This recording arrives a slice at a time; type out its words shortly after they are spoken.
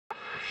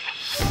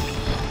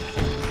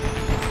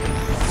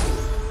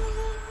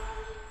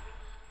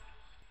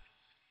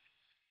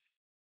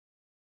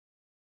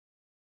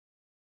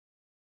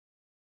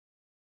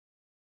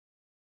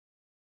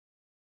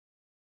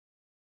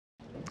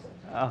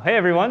Hey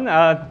everyone,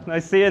 nice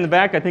to see you in the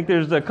back. I think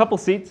there's a couple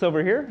seats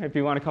over here if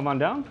you want to come on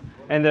down.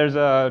 And there's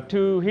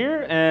two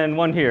here and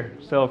one here.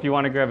 So if you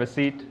want to grab a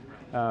seat,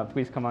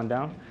 please come on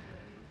down.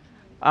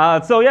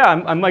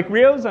 I'm Mike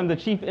Rios. I'm the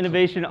Chief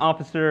Innovation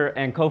Officer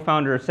and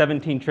co-founder of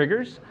 17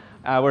 Triggers.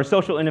 We're a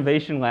social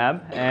innovation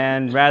lab,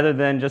 and rather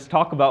than just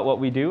talk about what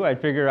we do, I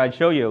figure I'd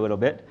show you a little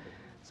bit.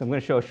 So I'm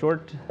going to show a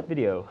short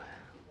video.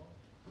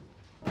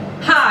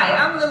 Hi,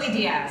 I'm Lily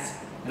Diaz.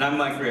 And I'm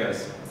Mike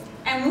Rios.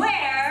 And we're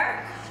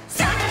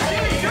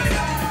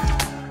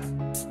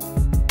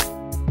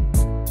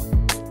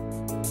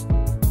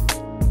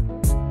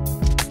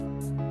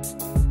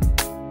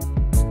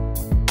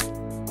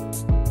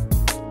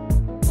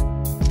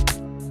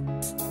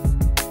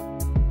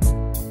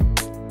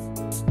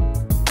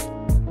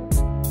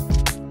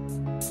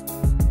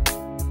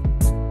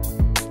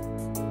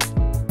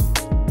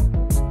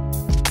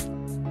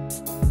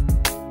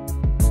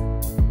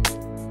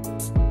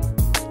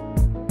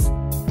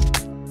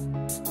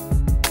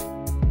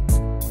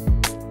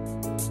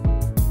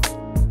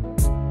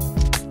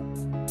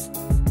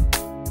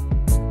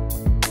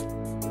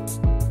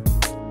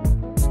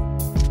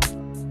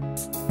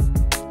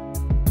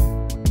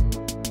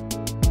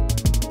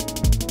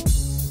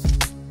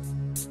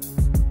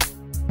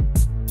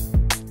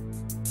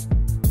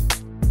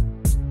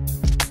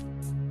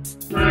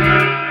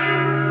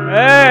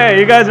Hey,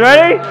 you guys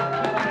ready?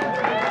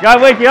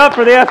 Gotta wake you up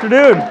for the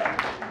afternoon.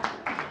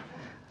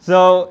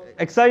 So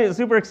excited,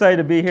 super excited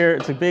to be here.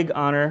 It's a big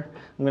honor.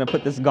 I'm gonna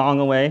put this gong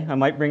away. I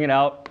might bring it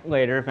out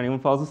later if anyone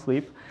falls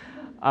asleep.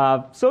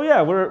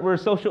 We're a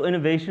social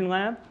innovation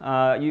lab.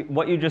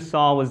 What you just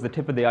saw was the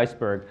tip of the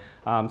iceberg.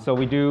 So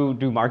we do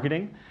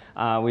marketing.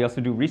 We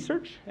also do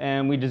research,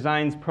 and we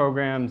design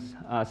programs,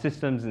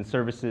 systems, and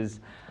services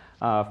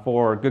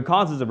for good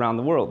causes around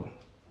the world.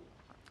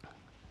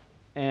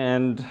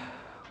 And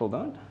hold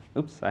on.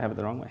 Oops, I have it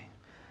the wrong way.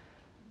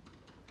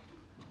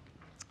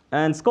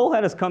 And Skoll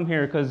had us come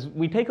here because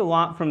we take a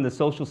lot from the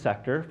social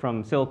sector,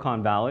 from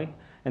Silicon Valley,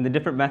 and the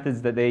different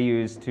methods that they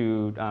use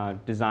to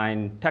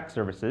design tech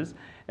services,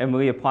 and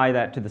we apply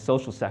that to the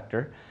social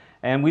sector.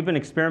 And we've been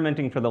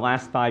experimenting for the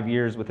last 5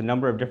 years with a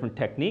number of different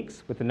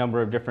techniques, with a number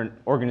of different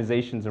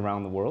organizations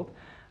around the world.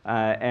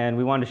 And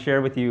we wanted to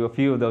share with you a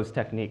few of those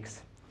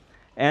techniques.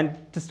 And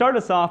to start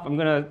us off, I'm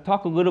going to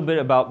talk a little bit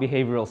about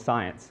behavioral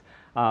science.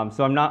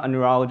 So I'm not a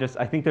neurologist.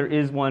 I think there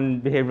is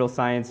one behavioral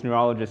science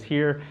neurologist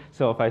here,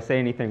 so if I say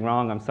anything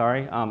wrong, I'm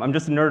sorry. I'm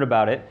just a nerd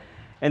about it.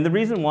 And the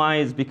reason why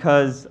is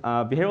because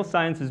behavioral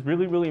science is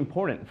really, really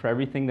important for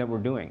everything that we're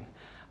doing.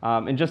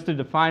 And just to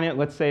define it,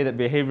 let's say that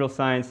behavioral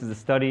science is the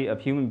study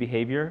of human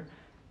behavior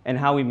and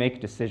how we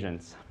make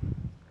decisions.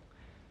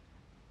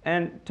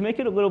 And to make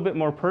it a little bit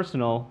more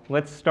personal,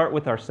 let's start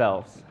with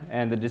ourselves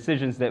and the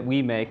decisions that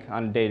we make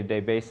on a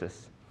day-to-day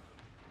basis.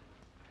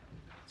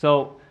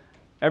 So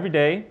every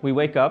day, we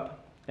wake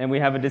up and we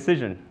have a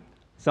decision.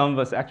 Some of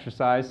us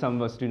exercise, some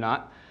of us do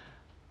not.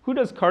 Who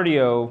does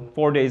cardio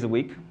 4 days a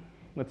week,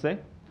 let's say?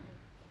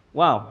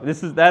 Wow,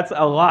 that's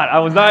a lot.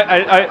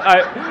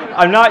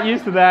 I'm not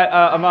used to that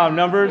amount of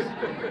numbers.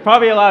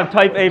 Probably a lot of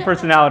type A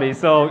personalities,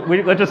 so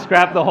let's just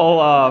scrap the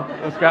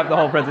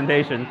whole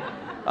presentation.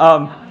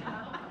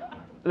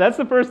 That's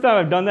the first time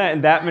I've done that,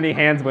 and that many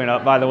hands went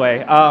up, by the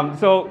way.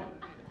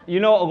 You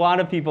know, a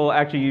lot of people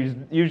actually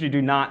usually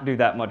do not do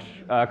that much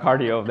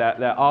cardio that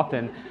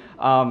often.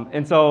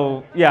 And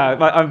so, yeah,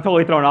 I'm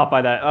totally thrown off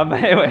by that.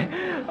 Anyway,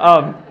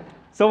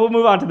 so we'll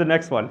move on to the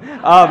next one.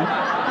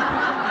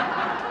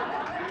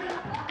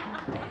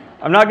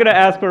 I'm not going to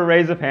ask for a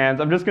raise of hands.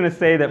 I'm just going to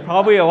say that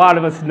probably a lot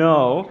of us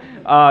know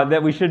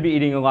that we should be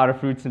eating a lot of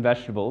fruits and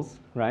vegetables,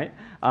 right?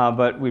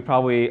 But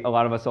a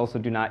lot of us also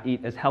do not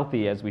eat as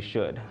healthy as we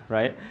should,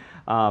 right?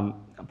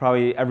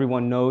 Probably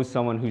everyone knows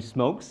someone who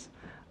smokes.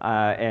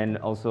 And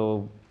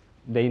also,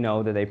 they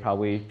know that they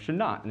probably should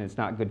not, and it's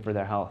not good for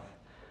their health.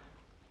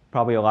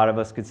 Probably a lot of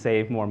us could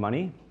save more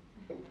money.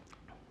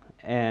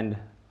 And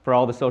for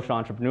all the social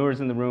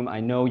entrepreneurs in the room, I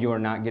know you are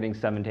not getting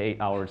 7 to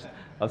 8 hours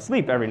of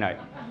sleep every night.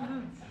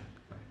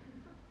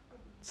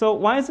 So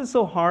why is it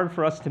so hard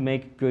for us to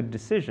make good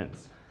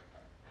decisions?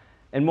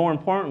 And more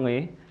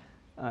importantly,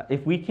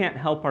 if we can't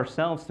help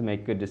ourselves to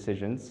make good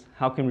decisions,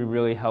 how can we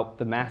really help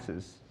the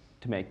masses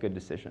to make good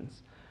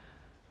decisions?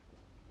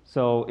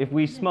 So if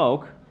we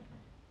smoke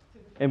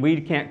and we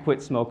can't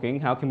quit smoking,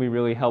 how can we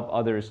really help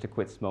others to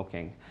quit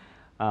smoking?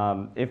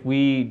 If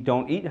we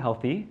don't eat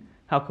healthy,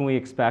 how can we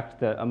expect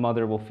that a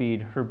mother will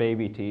feed her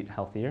baby to eat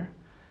healthier?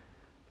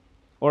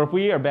 Or if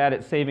we are bad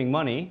at saving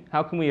money,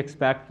 how can we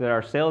expect that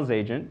our sales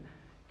agent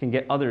can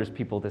get other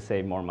people to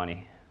save more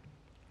money?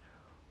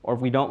 Or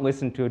if we don't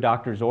listen to a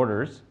doctor's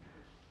orders,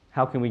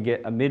 how can we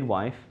get a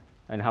midwife,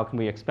 and how can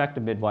we expect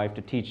a midwife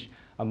to teach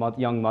a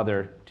young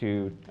mother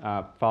to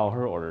follow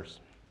her orders?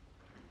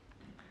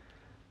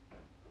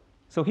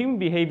 So human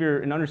behavior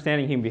and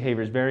understanding human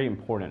behavior is very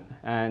important.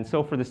 And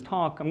so for this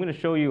talk, I'm going to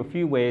show you a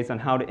few ways on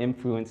how to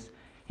influence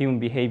human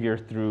behavior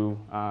through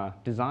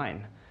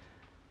design.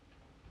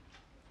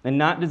 And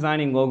not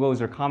designing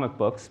logos or comic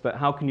books, but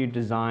how can you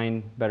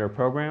design better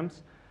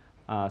programs?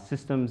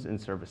 systems and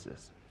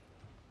services.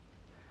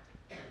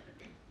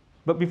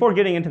 But before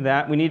getting into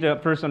that, we need to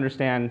first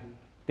understand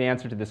the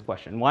answer to this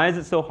question. Why is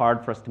it so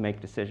hard for us to make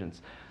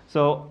decisions?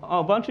 So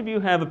a bunch of you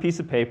have a piece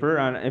of paper,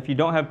 and if you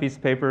don't have a piece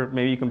of paper,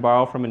 maybe you can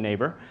borrow from a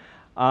neighbor.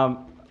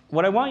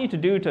 What I want you to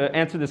do to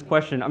answer this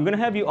question, I'm going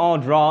to have you all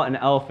draw an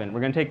elephant. We're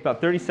going to take about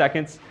 30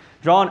 seconds.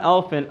 Draw an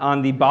elephant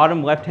on the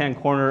bottom left-hand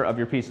corner of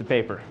your piece of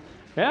paper.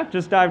 Yeah,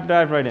 just dive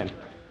right in.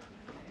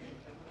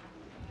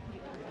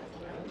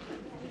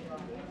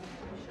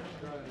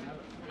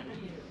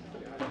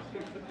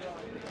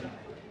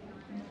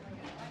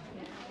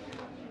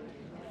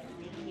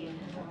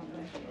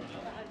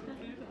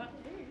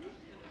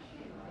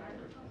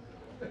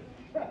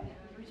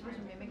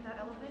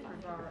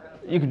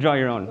 You can draw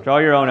your own. Draw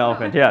your own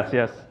elephant. Yes,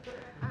 yes.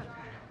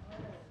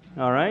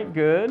 All right,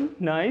 good,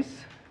 nice.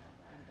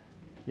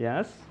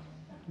 Yes,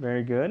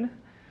 very good.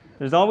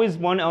 There's always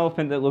one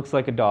elephant that looks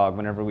like a dog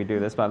whenever we do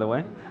this, by the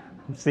way.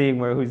 I'm seeing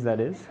whose that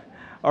is.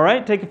 All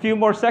right, take a few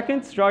more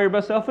seconds. Draw your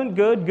best elephant.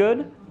 Good,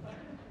 good.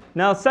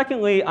 Now,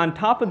 secondly, on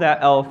top of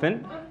that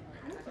elephant,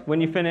 when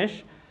you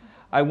finish,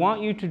 I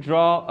want you to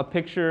draw a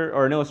picture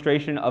or an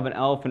illustration of an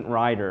elephant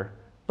rider.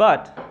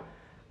 But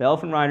the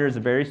elephant rider is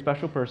a very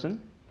special person.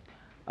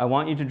 I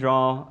want you to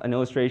draw an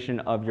illustration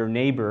of your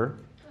neighbor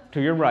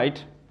to your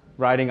right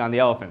riding on the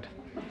elephant.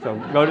 So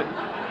go to,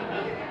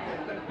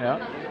 yeah.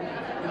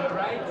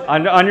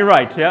 On your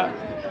right, yeah.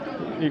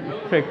 You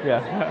pick,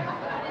 yeah.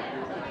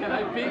 Can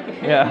I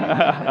pick?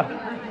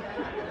 Yeah.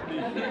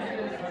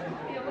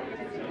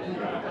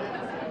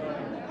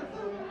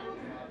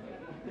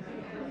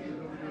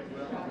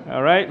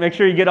 All right, make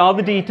sure you get all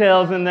the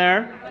details in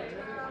there.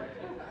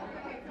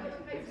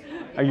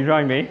 Are you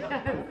drawing me?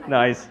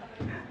 Nice.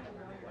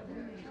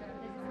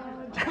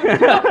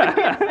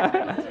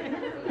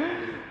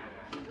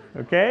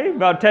 Okay,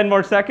 about 10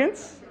 more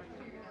seconds.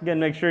 Again,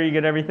 make sure you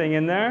get everything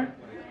in there.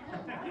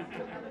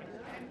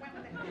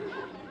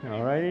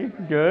 All righty,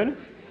 good.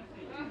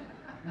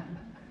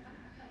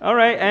 All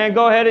right, and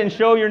go ahead and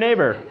show your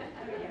neighbor.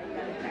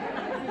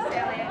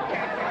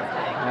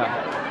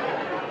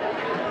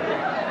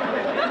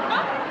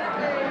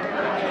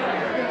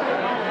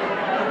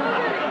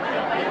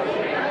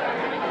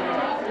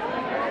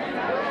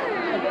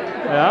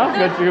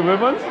 Yeah, got some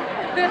good ones?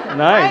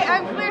 Nice.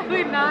 I'm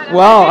clearly not.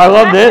 Wow, I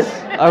love this.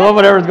 I love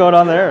whatever's going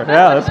on there.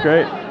 Yeah, that's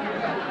great.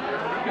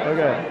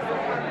 Okay.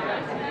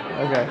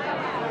 Okay.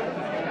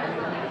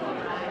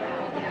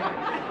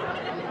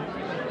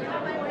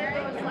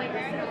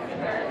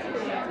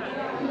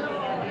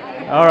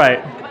 All right.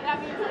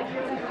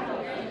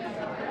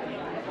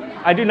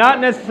 I do not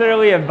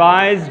necessarily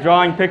advise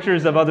drawing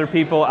pictures of other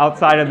people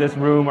outside of this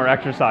room or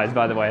exercise,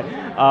 by the way,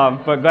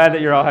 but glad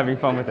that you're all having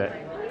fun with it.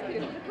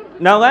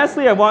 Now,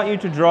 lastly, I want you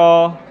to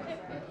draw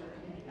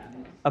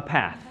a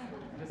path.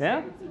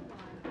 Yeah?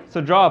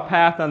 So draw a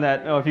path on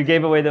that. Oh, if you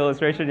gave away the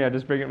illustration, yeah,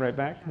 just bring it right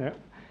back. Yeah.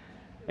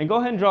 And go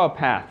ahead and draw a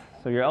path.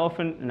 So your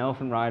elephant and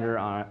elephant rider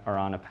are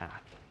on a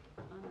path.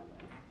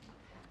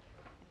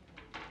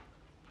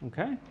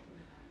 Okay?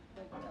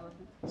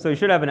 So you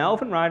should have an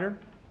elephant rider,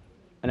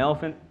 an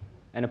elephant,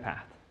 and a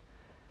path.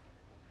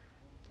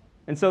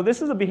 And so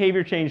this is a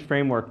behavior change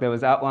framework that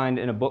was outlined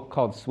in a book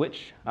called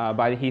Switch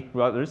by the Heath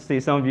brothers. See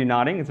some of you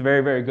nodding. It's a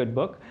very, very good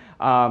book.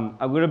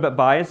 A little bit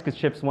biased because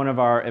Chip's one of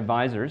our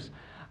advisors.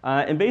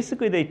 And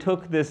basically they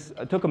took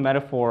a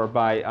metaphor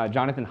by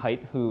Jonathan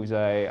Haidt, who's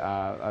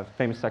a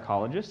famous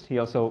psychologist. He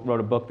also wrote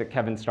a book that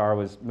Kevin Starr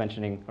was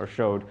mentioning or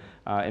showed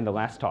in the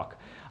last talk.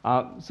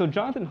 So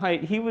Jonathan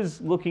Haidt, he was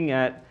looking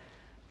at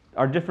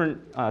our different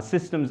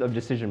systems of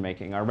decision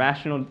making, our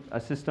rational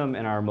system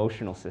and our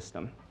emotional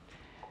system.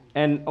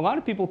 And a lot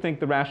of people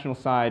think the rational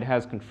side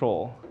has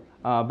control,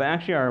 but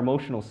actually our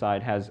emotional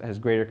side has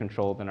greater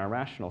control than our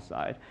rational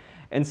side.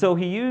 And so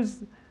he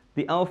used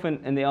the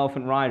elephant and the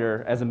elephant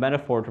rider as a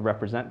metaphor to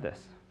represent this.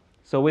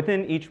 So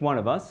within each one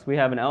of us, we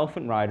have an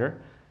elephant rider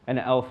and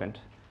an elephant.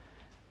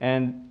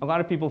 And a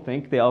lot of people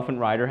think the elephant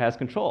rider has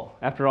control.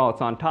 After all,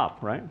 it's on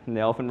top, right? And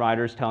the elephant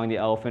rider is telling the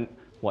elephant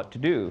what to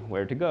do,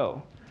 where to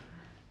go.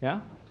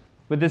 Yeah?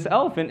 But this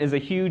elephant is a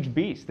huge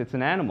beast. It's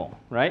an animal,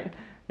 right?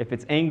 If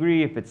it's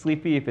angry, if it's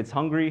sleepy, if it's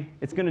hungry,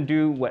 it's going to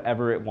do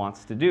whatever it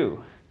wants to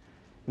do.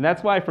 And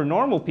that's why for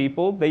normal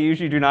people, they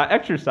usually do not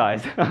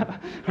exercise,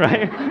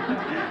 right?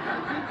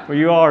 Well,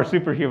 you all are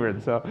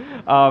superhuman, so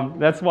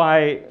that's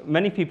why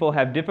many people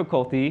have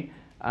difficulty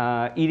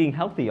eating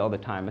healthy all the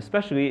time,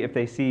 especially if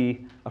they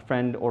see a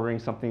friend ordering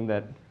something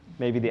that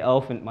maybe the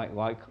elephant might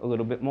like a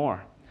little bit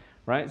more,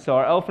 right? So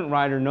our elephant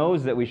rider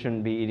knows that we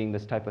shouldn't be eating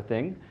this type of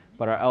thing,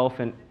 but our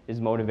elephant is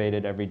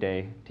motivated every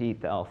day to eat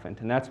the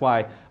elephant. And that's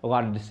why a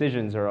lot of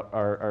decisions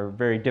are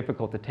very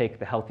difficult to take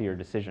the healthier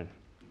decision.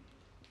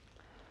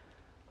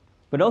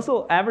 But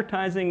also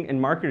advertising and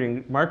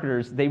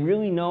marketers, they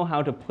really know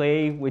how to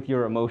play with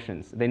your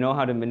emotions. They know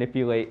how to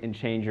manipulate and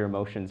change your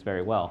emotions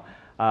very well.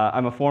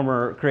 I'm a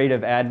former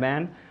creative ad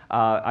man.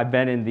 I've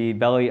been in the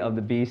belly of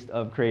the beast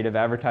of creative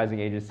advertising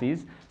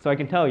agencies. So I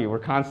can tell you, we're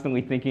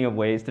constantly thinking of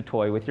ways to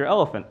toy with your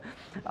elephant.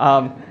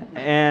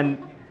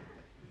 And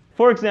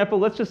For example,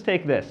 let's just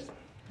take this.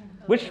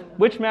 Which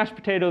mashed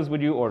potatoes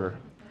would you order?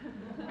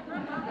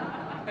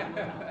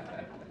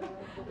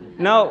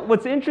 Now,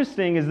 what's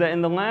interesting is that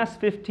in the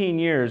last 15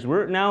 years,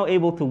 we're now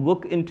able to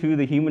look into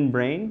the human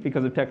brain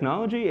because of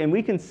technology, and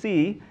we can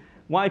see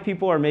why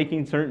people are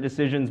making certain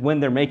decisions when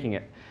they're making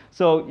it.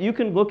 So you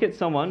can look at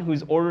someone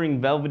who's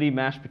ordering velvety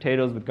mashed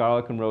potatoes with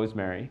garlic and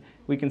rosemary.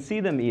 We can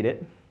see them eat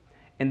it,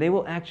 and they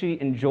will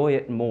actually enjoy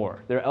it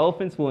more. Their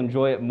elephants will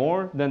enjoy it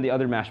more than the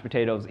other mashed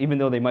potatoes, even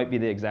though they might be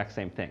the exact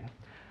same thing.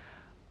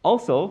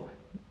 Also,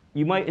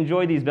 you might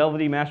enjoy these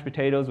velvety mashed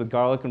potatoes with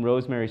garlic and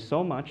rosemary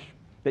so much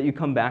that you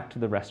come back to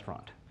the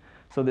restaurant.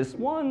 So this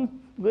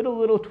one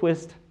little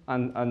twist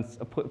on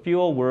a few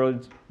old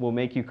words will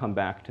make you come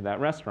back to that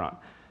restaurant.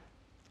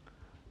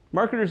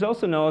 Marketers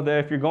also know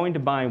that if you're going to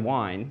buy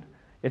wine,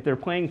 if they're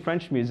playing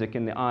French music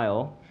in the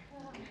aisle,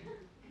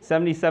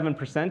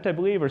 77%, I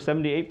believe, or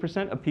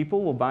 78% of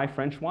people will buy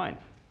French wine.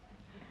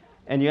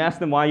 And you ask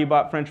them why you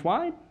bought French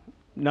wine,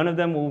 none of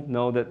them will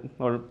know that,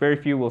 or very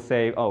few will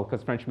say, oh,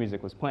 because French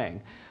music was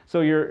playing.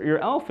 So your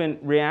elephant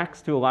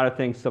reacts to a lot of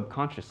things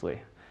subconsciously.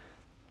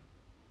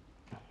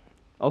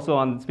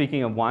 Also,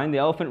 speaking of wine, the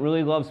elephant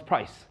really loves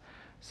price.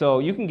 So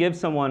you can give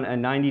someone a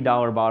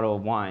 $90 bottle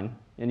of wine,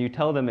 and you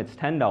tell them it's a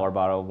 $10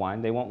 bottle of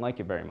wine, they won't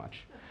like it very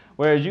much.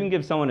 Whereas you can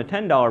give someone a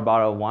 $10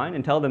 bottle of wine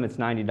and tell them it's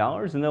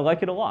 $90, and they'll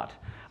like it a lot.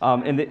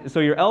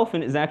 So your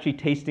elephant is actually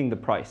tasting the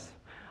price.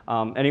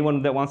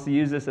 Anyone that wants to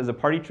use this as a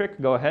party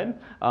trick, go ahead.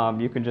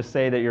 You can just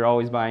say that you're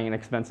always buying an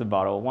expensive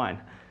bottle of wine.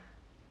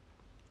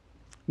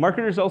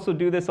 Marketers also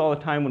do this all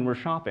the time when we're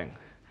shopping.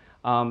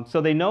 So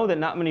they know that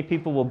not many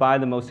people will buy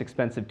the most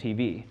expensive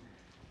TV,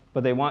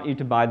 but they want you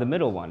to buy the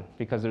middle one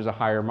because there's a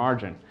higher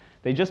margin.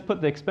 They just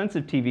put the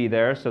expensive TV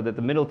there so that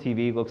the middle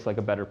TV looks like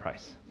a better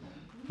price,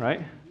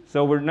 right?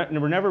 So we're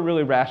never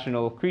really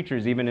rational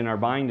creatures, even in our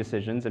buying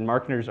decisions, and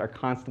marketers are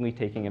constantly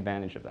taking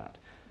advantage of that.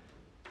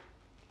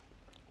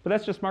 But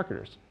that's just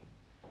marketers.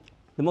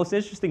 The most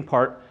interesting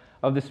part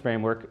of this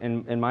framework,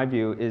 in my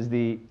view, is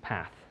the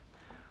path,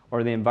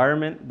 or the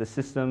environment, the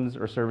systems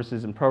or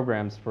services and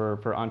programs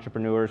for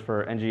entrepreneurs,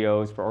 for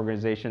NGOs, for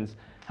organizations,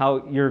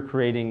 how you're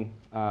creating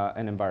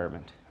an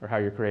environment, or how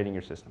you're creating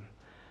your system.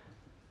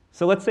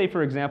 So let's say,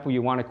 for example,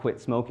 you want to quit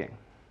smoking.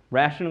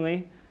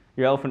 Rationally,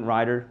 your elephant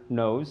rider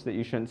knows that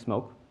you shouldn't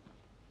smoke.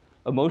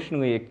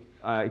 Emotionally,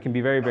 it can be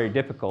very, very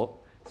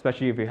difficult,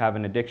 especially if you have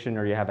an addiction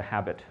or you have a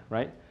habit,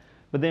 right?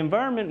 But the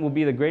environment will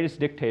be the greatest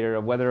dictator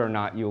of whether or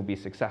not you will be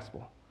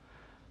successful.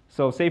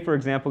 So say, for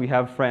example, you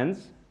have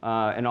friends,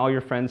 and all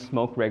your friends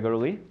smoke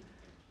regularly.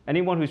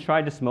 Anyone who's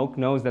tried to smoke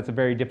knows that's a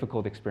very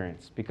difficult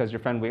experience because your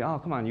friend will be, oh,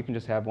 come on, you can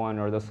just have one,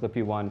 or they'll slip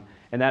you one,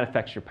 and that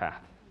affects your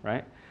path,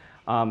 right?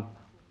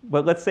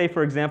 But let's say,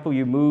 for example,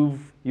 you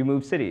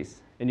move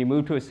cities, and you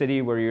move to a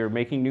city where you're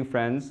making new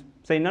friends.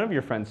 Say none of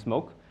your friends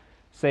smoke.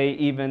 Say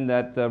even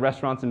that the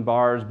restaurants and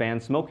bars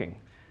ban smoking.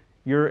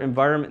 Your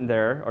environment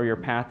there, or your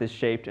path, is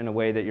shaped in a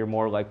way that you're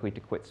more likely to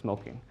quit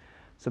smoking.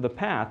 So the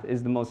path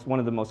is one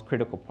of the most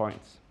critical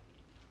points.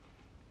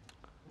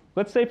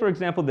 Let's say, for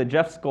example, that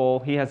Jeff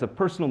Skoll, he has a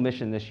personal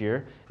mission this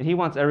year, and he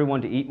wants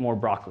everyone to eat more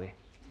broccoli,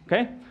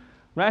 okay?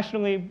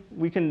 Rationally,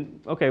 we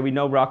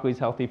know broccoli is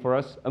healthy for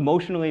us.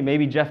 Emotionally,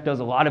 maybe Jeff does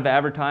a lot of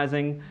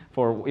advertising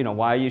for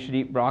why you should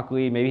eat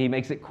broccoli. Maybe he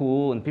makes it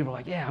cool, and people are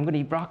like, yeah, I'm going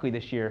to eat broccoli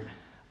this year.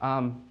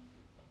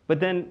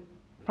 But then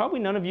probably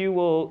none of you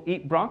will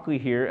eat broccoli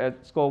here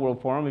at Skoll World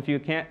Forum if you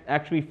can't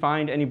actually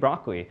find any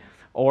broccoli,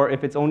 or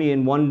if it's only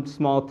in one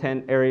small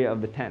tent area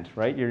of the tent,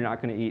 right? You're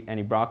not going to eat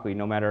any broccoli,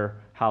 no matter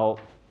how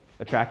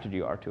attracted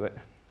you are to it.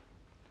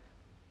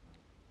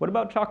 What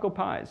about choco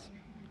pies?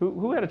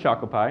 Who had a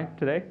choco pie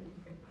today?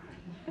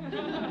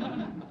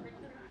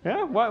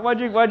 Yeah? Why'd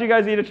you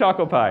guys eat a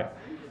choco pie?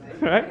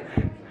 Right?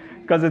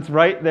 Because it's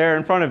right there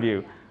in front of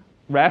you.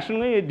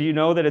 Rationally, do you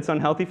know that it's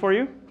unhealthy for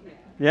you?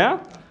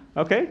 Yeah?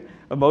 Okay.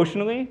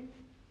 Emotionally,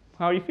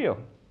 how do you feel?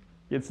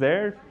 It's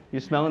there?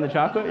 You're smelling the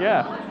chocolate?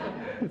 Yeah.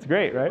 It's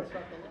great, right?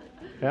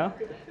 Yeah?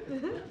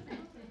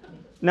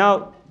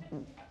 Now,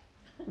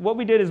 what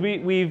we did is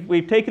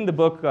we've taken the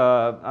book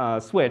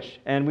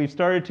Switch, and we've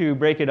started to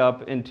break it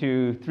up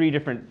into 3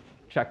 different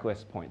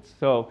checklist points.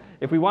 So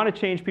if we want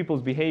to change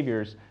people's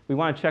behaviors, we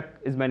want to check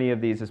as many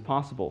of these as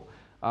possible.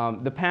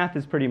 The path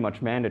is pretty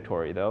much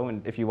mandatory, though,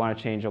 and if you want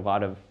to change a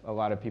lot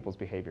of people's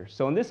behaviors.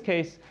 So in this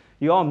case,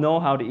 you all know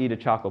how to eat a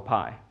choco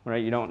pie,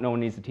 right? No one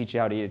needs to teach you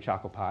how to eat a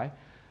choco pie.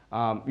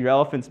 Your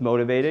elephant's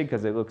motivated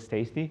because it looks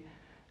tasty.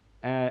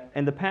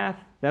 And the path,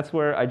 that's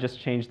where I just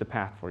changed the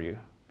path for you,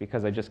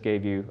 because I just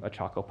gave you a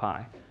choco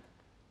pie.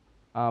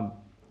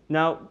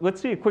 Now,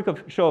 let's see a quick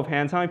show of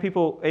hands. How many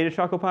people ate a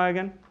choco pie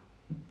again?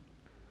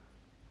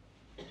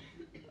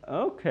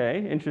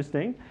 Okay,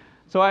 interesting.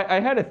 So I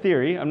had a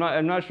theory. I'm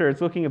not sure.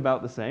 It's looking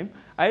about the same.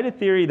 I had a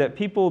theory that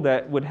people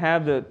that would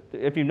have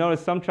if you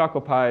notice, some choco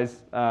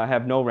pies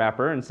have no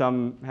wrapper and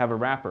some have a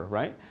wrapper,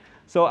 right?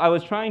 So I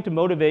was trying to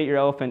motivate your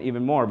elephant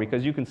even more,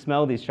 because you can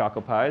smell these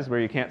choco pies where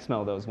you can't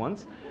smell those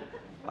ones.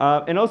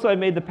 And also I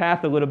made the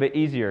path a little bit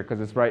easier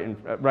because it's right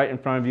in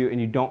front of you,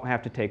 and you don't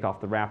have to take off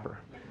the wrapper.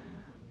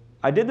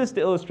 I did this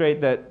to illustrate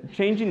that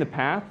changing the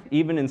path,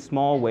 even in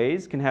small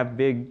ways,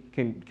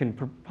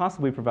 can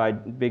possibly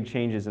provide big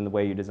changes in the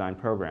way you design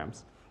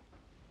programs.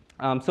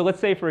 So let's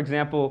say, for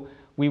example,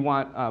 we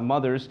want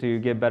mothers to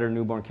give better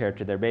newborn care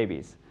to their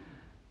babies.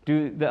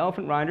 Do the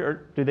elephant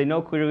rider, do they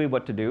know clearly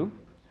what to do?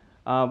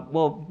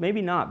 Well,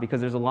 maybe not,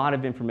 because there's a lot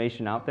of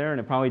information out there, and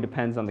it probably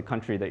depends on the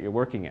country that you're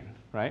working in,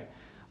 right?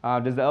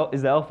 Is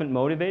the elephant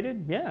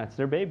motivated? Yeah, it's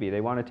their baby.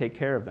 They want to take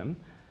care of them.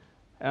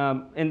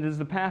 And does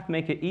the path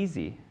make it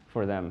easy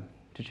for them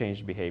to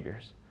change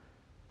behaviors?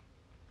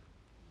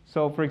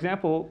 So, for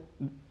example,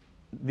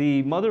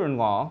 the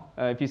mother-in-law,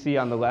 if you see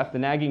on the left, the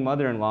nagging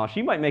mother-in-law,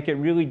 she might make it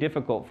really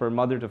difficult for a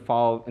mother to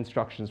follow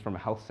instructions from a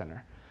health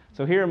center.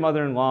 So here a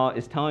mother-in-law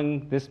is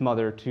telling this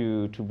mother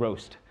to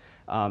roast.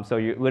 So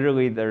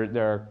literally there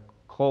are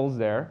coals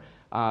there,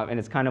 and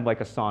it's kind of like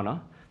a sauna.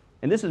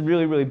 And this is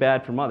really, really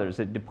bad for mothers.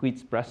 It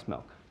depletes breast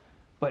milk.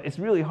 But it's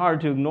really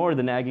hard to ignore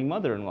the nagging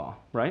mother-in-law,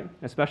 right?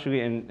 Especially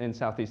in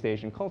Southeast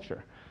Asian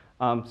culture.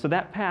 So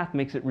that path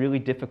makes it really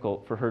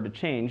difficult for her to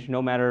change,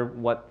 no matter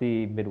what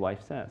the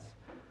midwife says.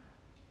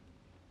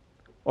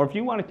 Or if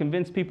you want to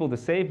convince people to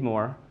save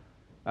more,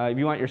 if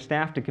you want your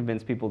staff to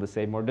convince people to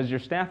save more, do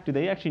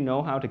they actually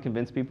know how to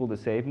convince people to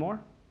save more?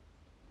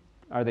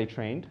 Are they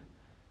trained?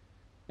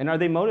 And are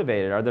they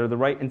motivated? Are there the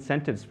right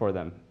incentives for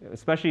them?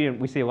 Especially,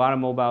 we see a lot of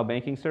mobile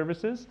banking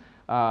services.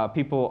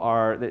 People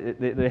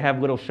they have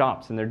little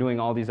shops and they're doing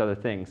all these other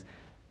things.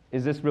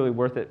 Is this really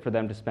worth it for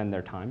them to spend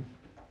their time?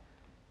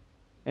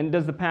 And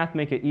does the path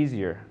make it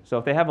easier? So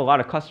if they have a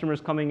lot of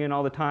customers coming in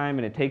all the time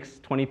and it takes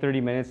 20,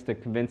 30 minutes to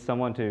convince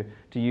someone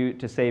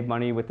to save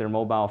money with their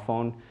mobile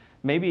phone,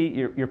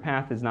 maybe your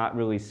path is not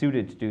really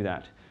suited to do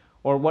that.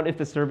 Or what if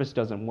the service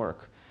doesn't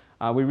work?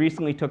 We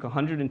recently took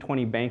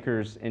 120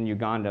 bankers in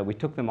Uganda. We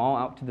took them all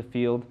out to the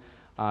field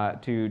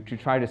to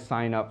try to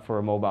sign up for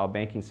a mobile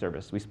banking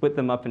service. We split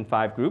them up in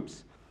 5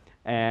 groups,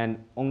 and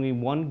only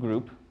one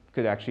group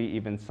could actually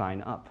even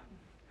sign up.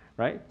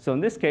 Right? So in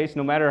this case,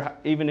 no matter,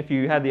 even if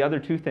you had the other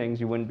 2 things,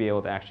 you wouldn't be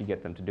able to actually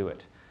get them to do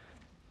it.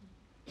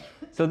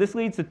 So this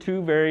leads to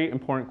 2 very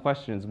important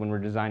questions when we're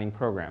designing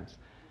programs.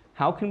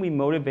 How can we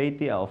motivate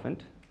the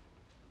elephant?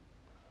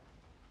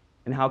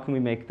 And how can we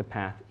make the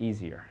path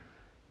easier?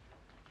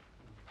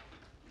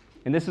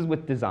 And this is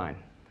with design.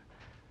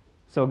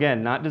 So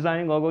again, not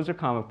designing logos or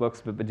comic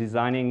books, but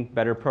designing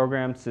better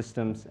programs,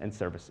 systems, and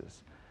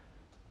services.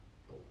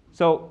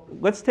 So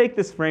let's take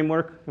this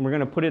framework, and we're going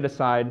to put it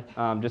aside,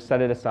 just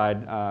set it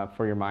aside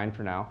for your mind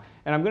for now.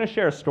 And I'm going to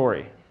share a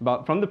story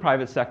from the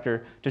private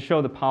sector to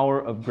show the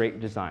power of great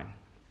design,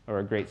 or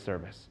a great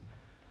service.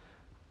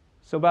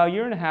 So about a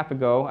year and a half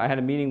ago, I had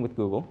a meeting with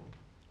Google.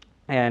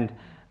 And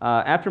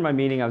after my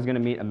meeting, I was going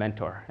to meet a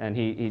mentor. And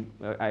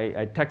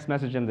I text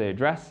messaged him the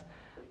address,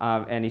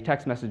 and he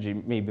text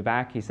messaged me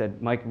back. He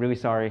said, "Mike, really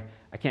sorry.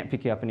 I can't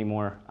pick you up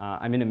anymore.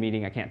 I'm in a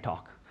meeting. I can't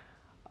talk."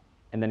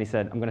 And then he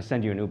said, "I'm going to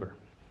send you an Uber."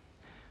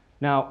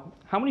 Now,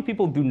 how many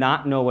people do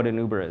not know what an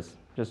Uber is?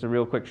 Just a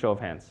real quick show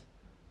of hands.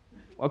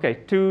 Okay,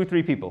 2,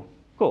 3 people.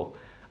 Cool.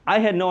 I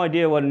had no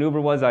idea what an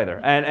Uber was either.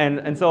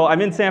 And so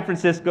I'm in San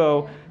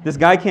Francisco. This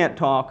guy can't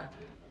talk.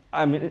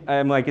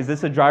 I'm like, is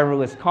this a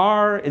driverless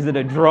car? Is it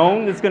a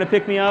drone that's going to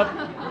pick me up?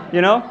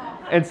 You know?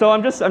 And so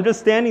I'm just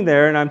standing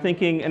there, and I'm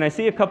thinking, and I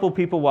see a couple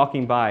people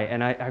walking by,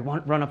 and I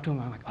run up to them.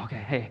 I'm like,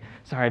 okay, hey,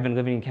 sorry, I've been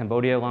living in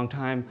Cambodia a long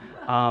time.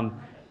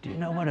 Do you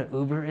know what an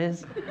Uber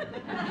is?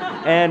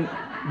 And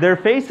their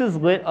faces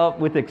lit up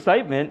with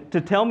excitement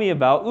to tell me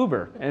about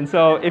Uber. And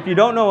so if you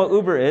don't know what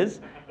Uber is,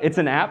 it's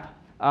an app,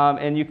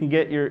 and you can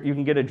get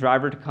a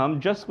driver to come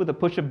just with a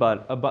push a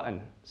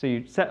button. So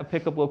you set a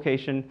pickup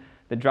location,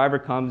 the driver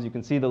comes, you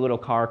can see the little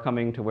car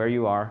coming to where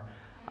you are,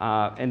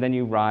 and then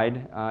you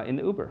ride in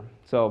the Uber.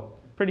 So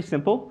pretty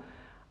simple.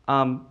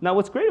 Now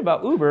what's great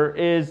about Uber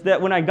is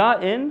that when I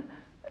got in,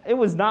 it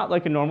was not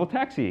like a normal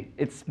taxi.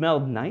 It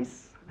smelled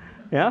nice.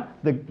 Yeah,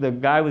 the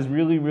guy was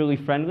really, really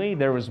friendly.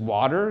 There was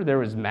water. There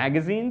was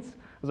magazines.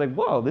 I was like,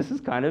 whoa, this is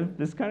kind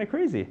of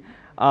crazy.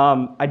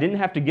 I didn't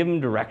have to give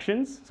him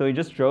directions, so he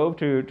just drove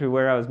to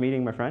where I was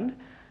meeting my friend.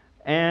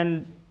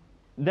 And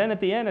then at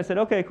the end, I said,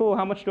 okay, cool.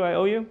 How much do I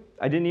owe you?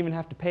 I didn't even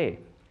have to pay,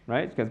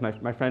 right? Because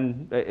my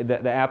friend,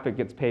 the app, it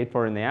gets paid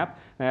for in the app.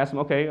 And I asked him,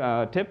 okay,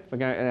 tip.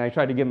 And I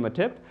tried to give him a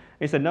tip. And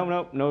he said,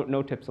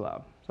 no tips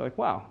allowed. So like,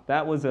 wow,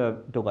 that was a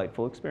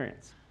delightful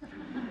experience.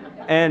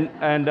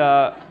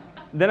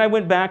 Then I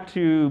went back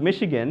to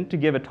Michigan to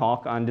give a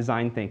talk on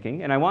design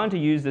thinking, and I wanted to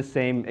use the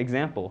same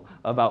example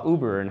about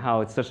Uber and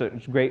how it's such a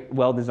great,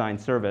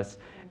 well-designed service.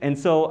 And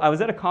so I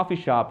was at a coffee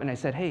shop, and I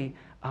said, hey,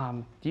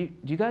 do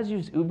you guys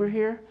use Uber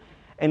here?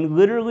 And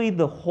literally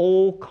the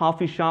whole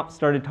coffee shop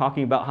started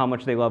talking about how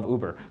much they love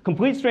Uber.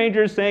 Complete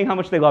strangers saying how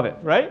much they love it,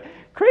 right?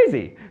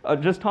 Crazy.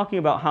 Just talking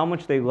about how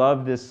much they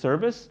love this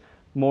service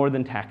more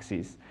than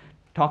taxis.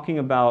 Talking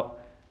about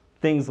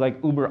things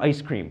like Uber ice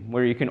cream,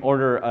 where you can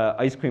order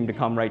ice cream to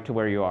come right to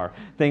where you are.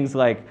 Things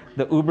like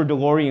the Uber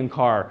DeLorean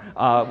car,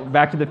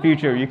 Back to the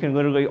Future. You can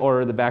literally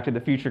order the Back to the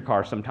Future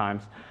car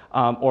sometimes.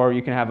 Or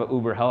you can have an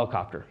Uber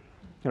helicopter,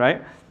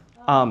 right?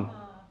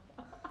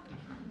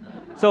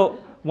 So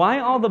why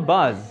all the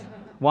buzz?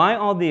 Why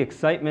all the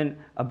excitement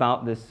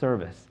about this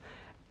service?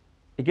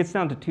 It gets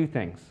down to two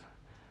things.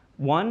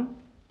 One,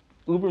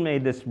 Uber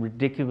made this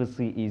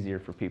ridiculously easier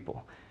for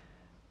people.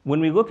 When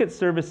we look at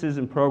services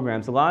and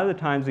programs, a lot of the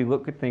times we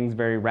look at things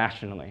very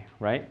rationally,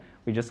 right?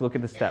 We just look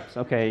at the steps.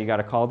 Okay, you got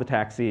to call the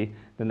taxi,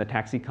 then the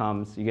taxi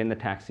comes, you get in the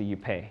taxi, you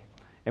pay.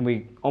 And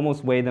we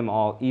almost weigh them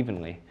all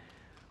evenly.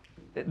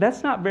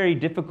 That's not very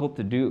difficult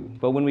to do,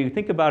 but when we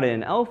think about it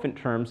in elephant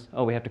terms,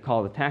 oh, we have to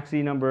call the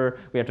taxi number,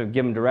 we have to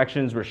give them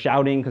directions, we're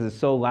shouting because it's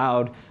so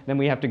loud, then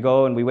we have to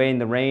go and we wait in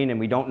the rain and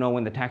we don't know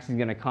when the taxi's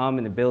going to come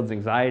and it builds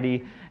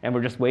anxiety, and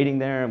we're just waiting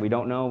there and we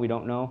don't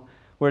know.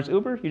 Whereas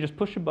Uber, you just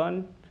push a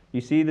button, you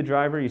see the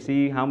driver, you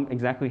see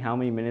exactly how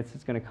many minutes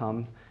it's going to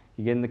come,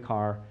 you get in the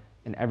car,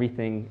 and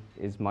everything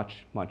is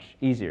much, much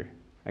easier.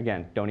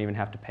 Again, don't even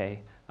have to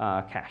pay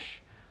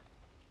cash.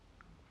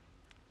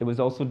 It was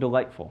also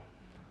delightful.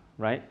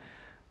 Right?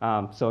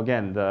 So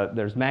again,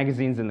 there's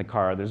magazines in the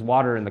car, there's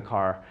water in the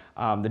car.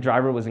 The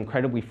driver was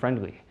incredibly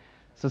friendly.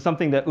 So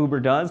something that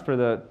Uber does, for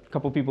the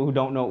couple people who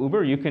don't know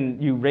Uber,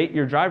 you rate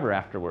your driver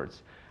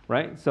afterwards,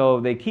 right? So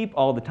they keep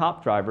all the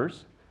top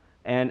drivers,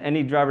 and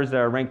any drivers that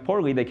are ranked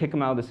poorly, they kick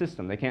them out of the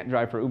system. They can't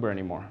drive for Uber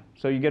anymore.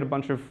 So you get a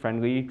bunch of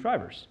friendly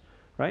drivers,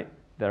 right?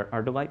 That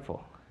are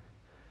delightful.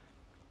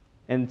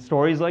 And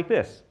stories like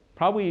this.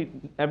 Probably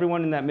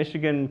everyone in that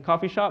Michigan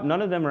coffee shop,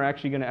 none of them are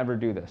actually going to ever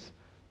do this.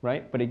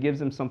 Right? But it gives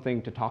them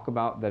something to talk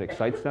about that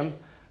excites them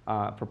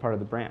for part of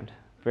the brand.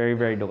 Very,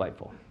 very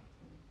delightful.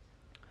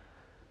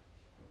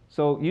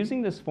 So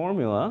using this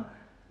formula,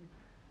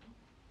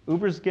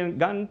 Uber's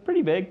gotten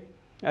pretty big,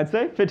 I'd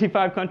say.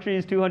 55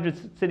 countries,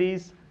 200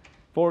 cities,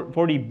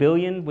 40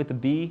 billion with a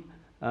B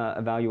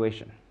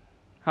evaluation.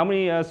 How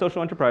many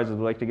social enterprises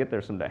would like to get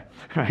there someday?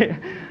 Right?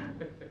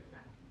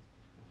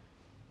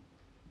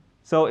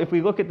 So if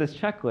we look at this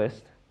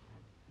checklist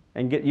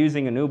and get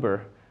using an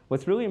Uber,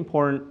 what's really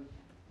important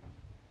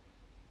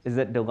is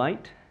that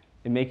delight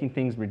and making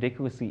things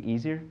ridiculously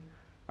easier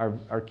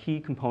are key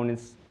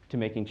components to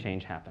making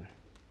change happen.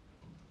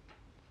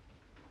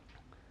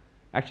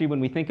 Actually, when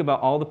we think about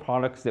all the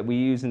products that we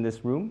use in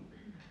this room,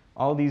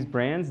 all these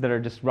brands that are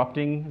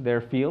disrupting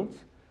their fields,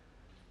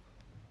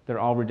 they're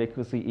all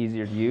ridiculously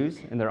easier to use,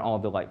 and they're all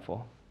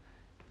delightful.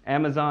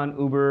 Amazon,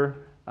 Uber,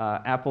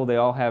 Apple, they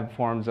all have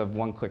forms of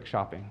one-click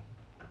shopping,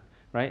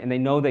 right? And they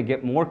know they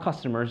get more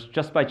customers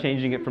just by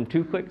changing it from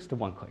 2 clicks to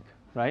 1 click,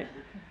 right?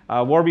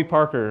 Warby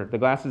Parker, the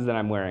glasses that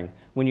I'm wearing.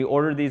 When you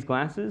order these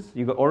glasses,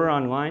 you go order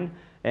online,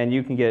 and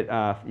you can get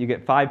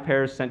 5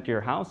 pairs sent to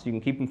your house. You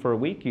can keep them for a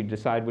week. You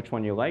decide which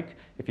one you like.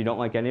 If you don't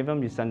like any of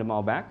them, you send them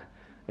all back.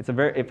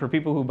 For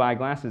people who buy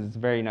glasses, it's a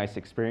very nice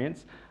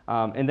experience.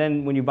 And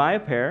then when you buy a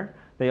pair,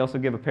 they also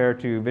give a pair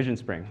to Vision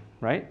Spring,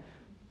 right?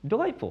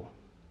 Delightful.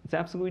 It's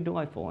absolutely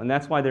delightful. And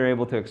that's why they're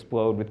able to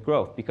explode with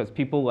growth, because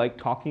people like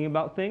talking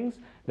about things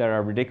that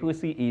are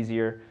ridiculously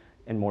easier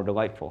and more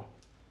delightful.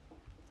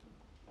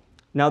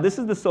 Now, this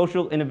is the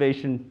social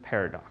innovation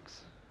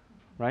paradox,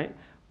 right?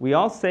 We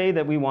all say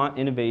that we want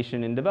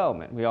innovation in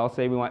development. We all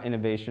say we want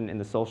innovation in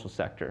the social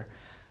sector.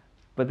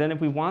 But then if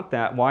we want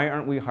that, why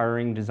aren't we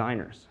hiring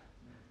designers?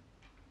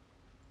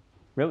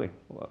 Really?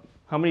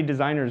 How many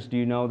designers do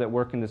you know that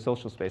work in the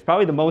social space?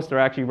 Probably the most are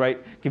actually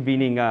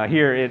convening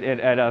here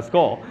at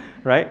Skoll,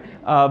 right?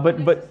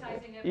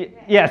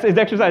 Yes, it's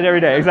exercise every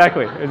day.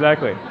 Exactly.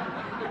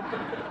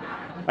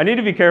 I need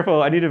to be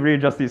careful. I need to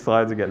readjust these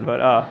slides again.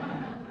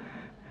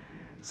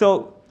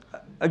 So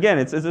again,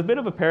 it's a bit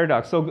of a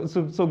paradox. So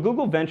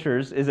Google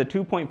Ventures is a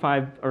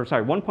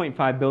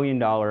 $1.5 billion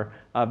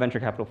venture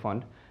capital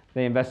fund.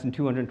 They invest in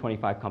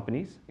 225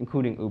 companies,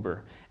 including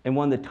Uber. And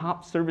one of the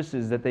top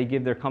services that they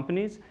give their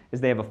companies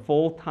is they have a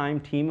full-time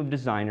team of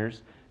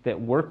designers that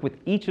work with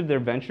each of their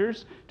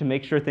ventures to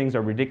make sure things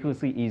are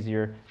ridiculously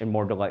easier and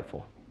more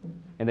delightful.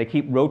 And they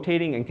keep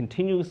rotating and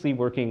continuously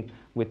working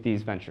with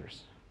these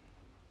ventures.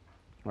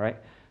 All right?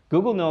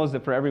 Google knows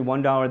that for every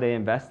 $1 they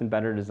invest in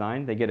better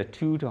design, they get a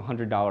 $2 to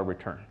 $100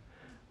 return,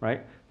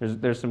 right?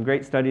 There's some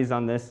great studies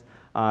on this,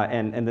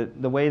 and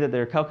the way that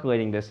they're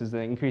calculating this is the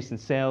increase in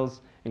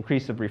sales,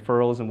 increase of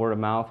referrals and word of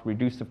mouth,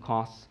 reduce of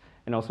costs,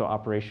 and also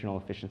operational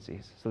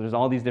efficiencies. So there's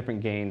all these different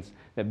gains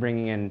that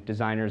bringing in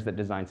designers that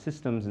design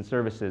systems and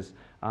services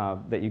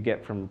that you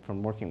get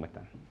from working with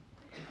them.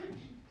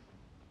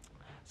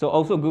 So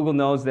also Google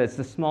knows that it's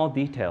the small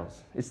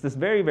details. It's this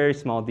very, very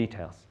small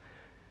details.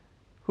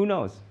 Who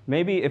knows?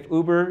 Maybe if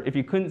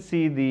you couldn't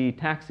see the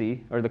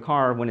taxi or the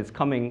car when it's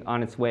coming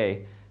on its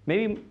way,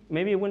 maybe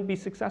it wouldn't be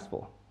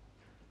successful.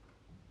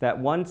 That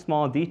one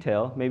small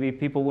detail, maybe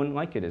people wouldn't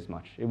like it as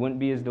much. It wouldn't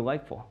be as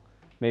delightful.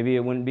 Maybe it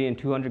wouldn't be in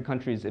 200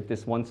 countries if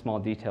this one small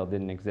detail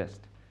didn't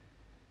exist.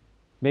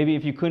 Maybe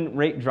if you couldn't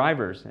rate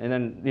drivers, and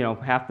then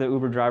half the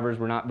Uber drivers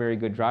were not very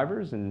good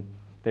drivers, and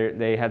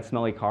they had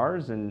smelly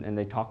cars, and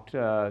they talked.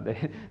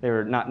 They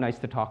were not nice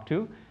to talk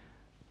to.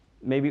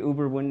 Maybe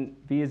Uber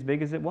wouldn't be as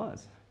big as it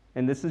was.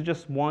 And this is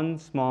just one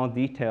small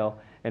detail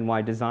and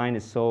why design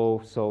is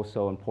so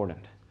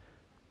important.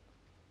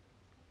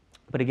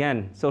 But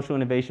again, social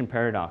innovation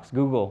paradox.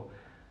 Google,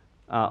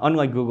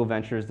 unlike Google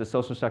Ventures, the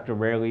social sector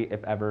rarely,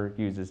 if ever,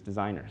 uses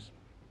designers.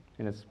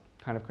 And it's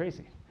kind of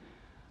crazy.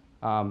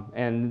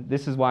 And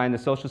this is why in the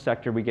social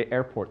sector we get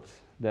airports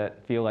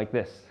that feel like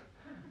this,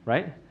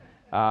 right?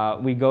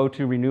 We go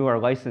to renew our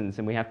license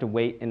and we have to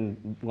wait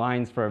in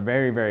lines for a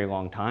very, very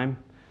long time.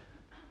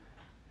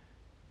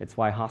 It's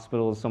why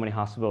so many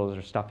hospitals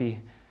are stuffy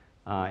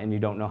and you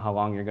don't know how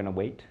long you're going to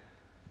wait.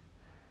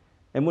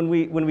 And when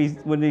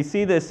we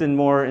see this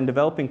in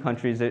developing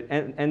countries, it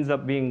ends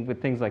up being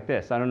with things like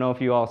this. I don't know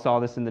if you all saw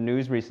this in the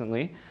news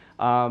recently,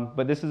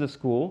 but this is a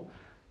school,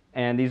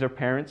 and these are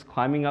parents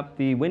climbing up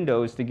the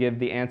windows to give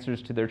the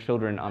answers to their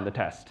children on the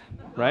test,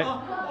 right?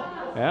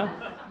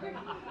 Yeah?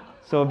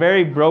 So a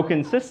very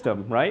broken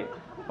system, right?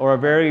 Or a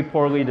very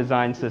poorly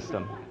designed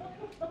system.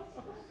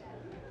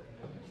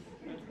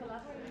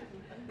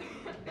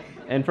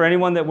 And for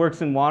anyone that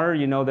works in water,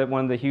 you know that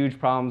one of the huge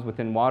problems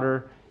within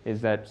water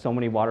is that so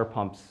many water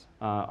pumps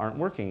aren't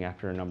working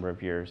after a number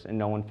of years, and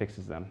no one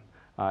fixes them.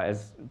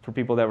 As for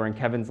people that were in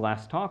Kevin's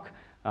last talk,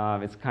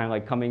 it's kind of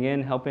like coming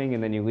in, helping,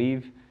 and then you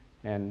leave,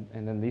 and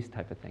then these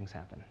type of things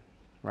happen,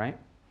 right?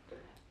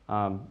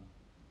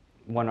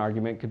 One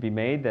argument could be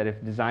made that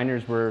if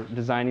designers were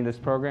designing this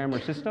program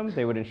or system,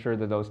 they would ensure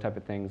that those type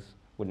of things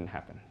wouldn't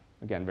happen.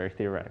 Again, very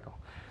theoretical.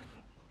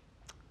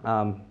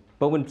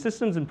 But when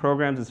systems and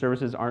programs and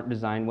services aren't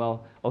designed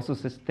well, also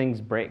things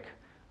break.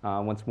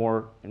 Once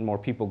more and more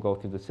people go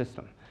through the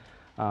system.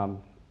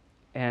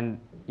 And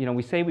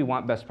we say we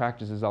want best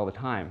practices all the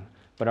time,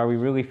 but are we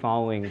really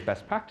following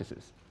best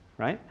practices,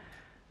 right?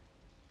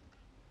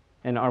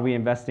 And are we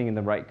investing in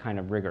the right kind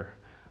of rigor?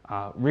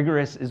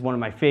 Rigorous is one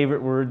of my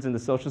favorite words in the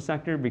social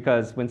sector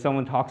because when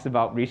someone talks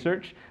about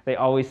research, they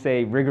always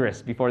say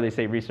rigorous before they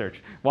say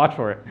research. Watch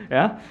for it,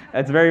 yeah?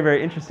 That's very,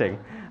 very interesting.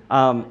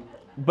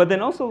 But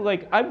then also,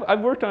 like,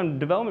 I've worked on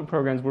development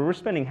programs where we're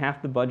spending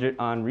half the budget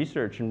on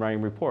research and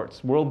writing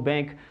reports. World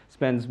Bank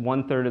spends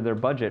 1/3 of their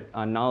budget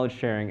on knowledge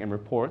sharing and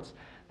reports.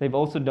 They've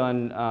also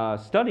done a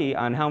study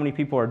on how many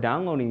people are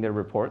downloading their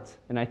reports,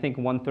 and I think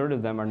 1/3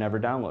 of them are never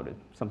downloaded,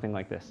 something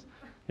like this.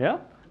 Yeah?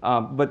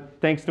 But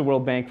thanks to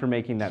World Bank for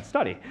making that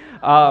study.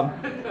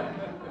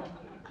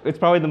 It's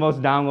probably the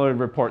most downloaded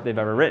report they've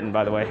ever written,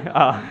 by the way.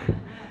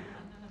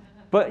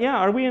 But yeah,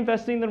 are we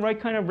investing in the right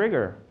kind of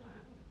rigor?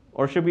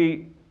 Or should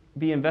we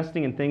be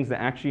investing in things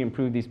that actually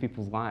improve these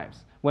people's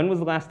lives? When was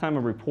the last time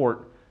a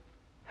report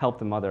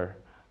helped a mother?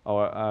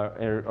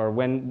 Or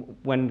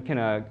when can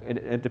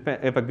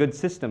if a good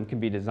system can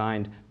be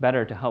designed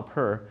better to help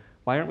her,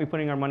 why aren't we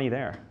putting our money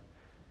there?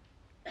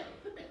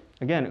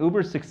 Again,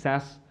 Uber's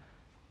success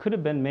could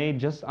have been made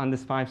just on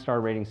this 5-star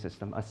rating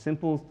system, a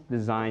simple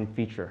design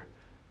feature.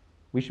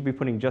 We should be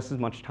putting just as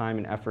much time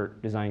and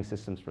effort designing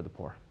systems for the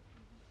poor.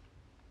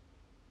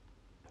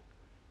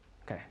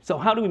 Okay, so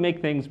how do we make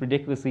things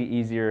ridiculously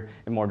easier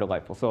and more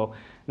delightful? So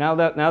now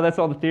that's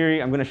all the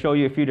theory, I'm going to show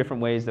you a few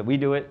different ways that we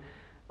do it.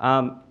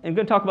 I'm going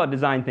to talk about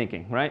design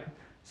thinking, right?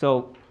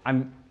 So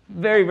I'm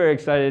very, very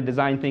excited.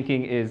 Design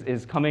thinking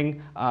is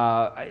coming.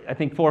 I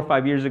think 4 or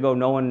 5 years ago,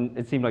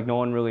 it seemed like no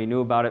one really knew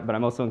about it, but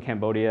I'm also in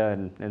Cambodia,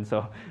 and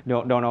so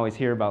don't always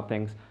hear about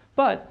things.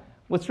 But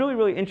what's really,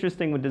 really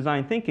interesting with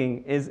design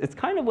thinking is it's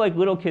kind of like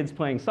little kids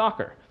playing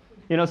soccer.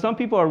 Some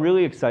people are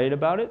really excited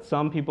about it.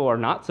 Some people are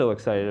not so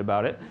excited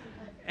about it.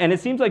 And it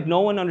seems like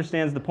no one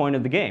understands the point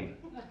of the game,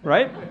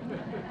 right?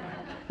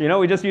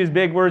 We just use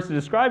big words to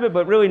describe it,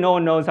 but really no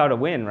one knows how to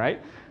win,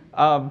 right?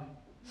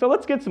 So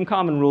let's get some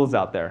common rules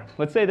out there.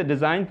 Let's say that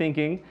design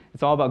thinking,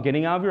 it's all about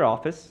getting out of your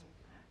office,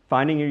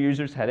 finding your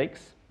users'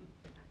 headaches,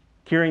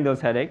 curing those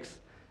headaches,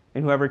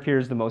 and whoever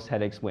cures the most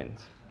headaches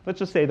wins. Let's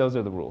just say those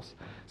are the rules.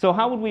 So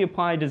how would we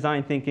apply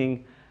design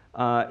thinking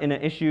in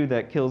an issue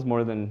that kills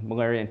more than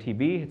malaria and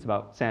TB? It's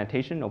about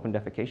sanitation, open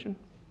defecation.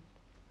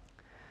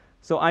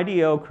 So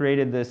IDEO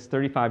created this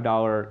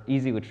 $35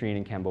 easy latrine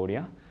in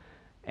Cambodia,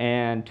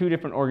 and 2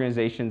 different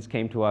organizations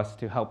came to us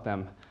to help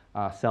them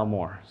sell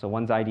more. So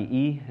one's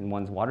IDE and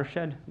one's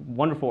Watershed.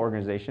 Wonderful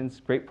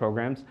organizations, great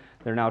programs.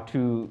 They're now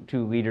two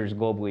leaders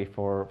globally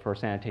for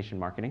sanitation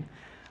marketing.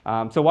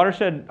 So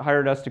Watershed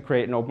hired us to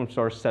create an open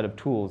source set of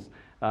tools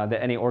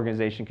that any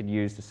organization could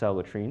use to sell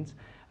latrines.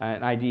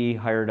 And IDE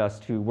hired us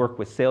to work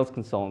with sales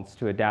consultants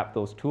to adapt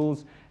those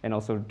tools and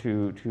also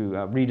to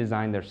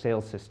redesign their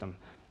sales system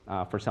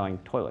for selling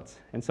toilets.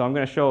 And so I'm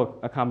going to show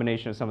a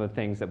combination of some of the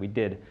things that we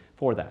did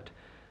for that.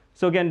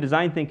 So again,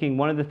 design thinking,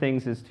 one of the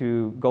things is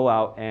to go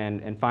out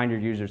and find your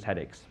users'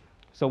 headaches.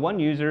 So one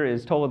user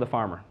is Tola the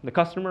farmer, the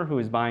customer who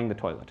is buying the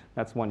toilet.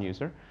 That's one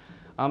user.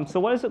 So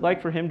what is it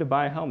like for him to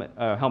buy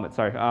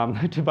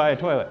a to buy a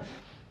toilet?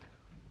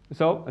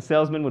 So a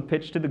salesman would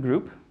pitch to the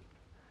group,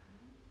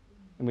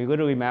 and we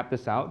literally map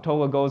this out.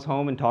 Tola goes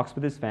home and talks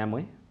with his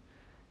family.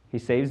 He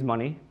saves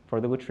money for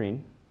the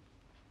latrine.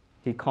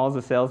 He calls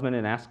the salesman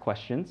and asks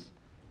questions.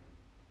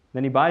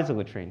 Then he buys a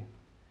latrine.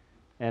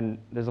 And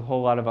there's a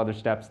whole lot of other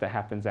steps that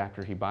happens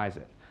after he buys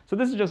it. So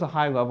this is just a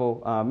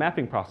high-level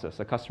mapping process,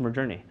 a customer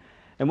journey.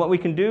 And what we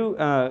can do,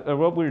 or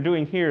what we're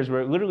doing here is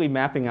we're literally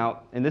mapping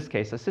out, in this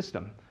case, a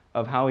system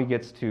of how he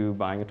gets to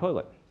buying a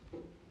toilet.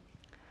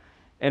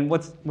 And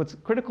what's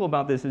critical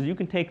about this is you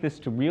can take this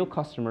to real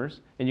customers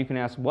and you can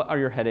ask, what are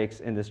your headaches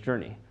in this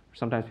journey?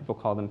 Sometimes people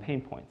call them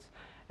pain points.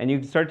 And you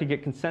can start to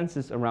get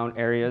consensus around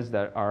areas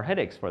that are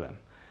headaches for them.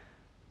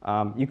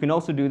 You can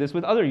also do this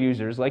with other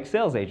users like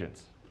sales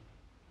agents.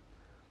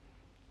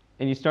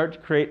 And you start to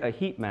create a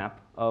heat map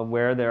of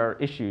where there are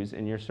issues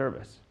in your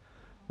service,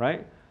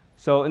 right?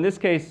 So in this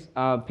case,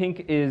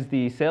 pink is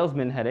the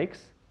salesman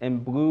headaches,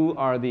 and blue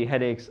are the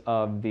headaches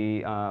of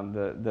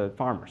the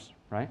farmers,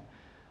 right?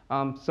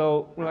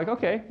 So we're like,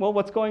 okay, well,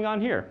 what's going on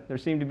here? There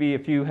seem to be a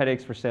few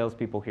headaches for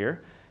salespeople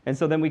here. And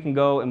so then we can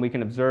go and we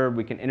can observe,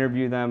 we can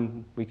interview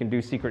them, we can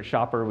do secret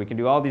shopper, we can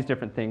do all these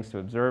different things to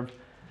observe.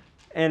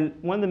 And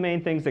one of the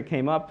main things that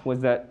came up was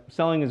that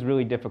selling is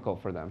really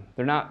difficult for them.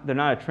 They're not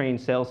a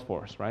trained sales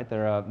force, right?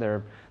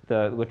 They're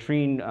the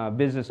latrine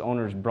business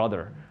owner's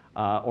brother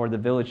or the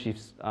village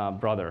chief's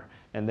brother,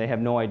 and they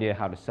have no idea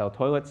how to sell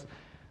toilets.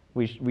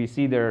 We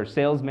see their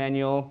sales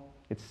manual,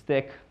 it's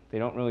thick, they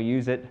don't really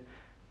use it.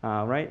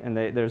 Right? And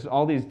there's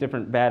all these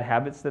different bad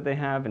habits that they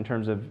have in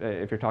terms of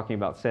if you're talking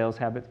about sales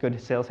habits,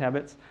 good sales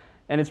habits,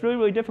 and it's really,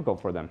 really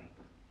difficult for them.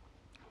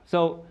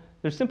 So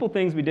there's simple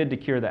things we did to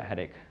cure that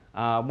headache.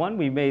 One,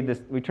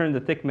 we turned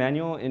the thick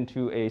manual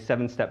into a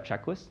 7-step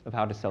checklist of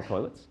how to sell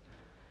toilets.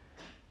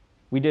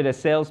 We did a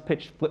sales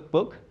pitch flip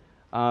book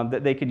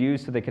that they could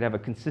use so they could have a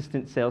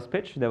consistent sales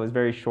pitch that was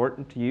very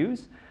short to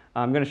use.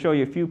 I'm going to show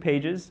you a few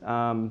pages,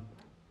 a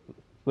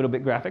little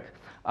bit graphic.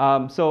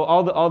 So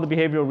all the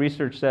behavioral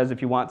research says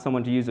if you want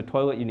someone to use a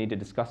toilet, you need to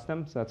discuss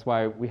them. So that's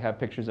why we have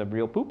pictures of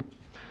real poop.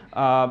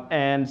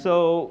 And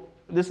so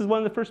this is one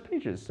of the first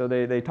pages. So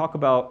they talk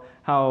about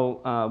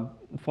how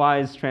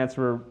flies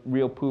transfer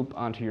real poop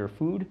onto your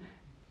food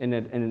in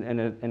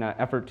an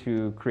effort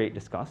to create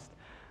disgust.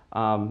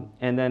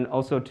 And then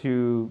also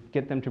to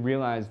get them to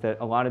realize that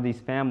a lot of these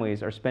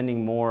families are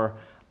spending more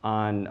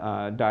on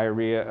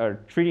diarrhea or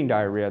treating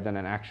diarrhea than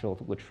an actual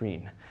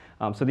latrine.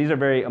 So these are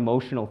very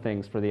emotional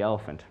things for the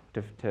elephant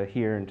to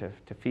hear and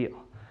to feel.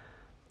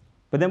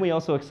 But then we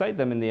also excite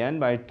them in the end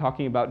by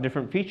talking about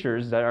different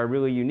features that are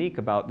really unique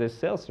about this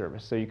sales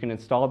service. So you can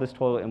install this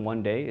toilet in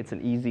one day. It's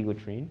an easy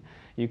latrine.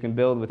 You can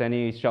build with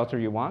any shelter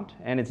you want,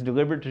 and it's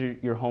delivered to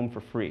your home for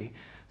free.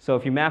 So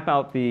if you map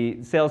out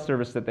the sales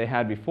service that they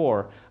had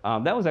before,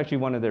 that was actually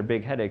one of their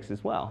big headaches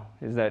as well,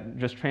 is that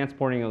just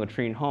transporting a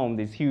latrine home,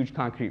 these huge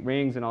concrete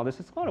rings and all this,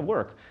 it's a lot of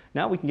work.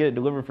 Now we can get it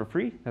delivered for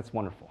free. That's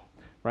wonderful,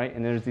 right?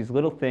 And there's these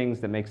little things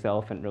that makes the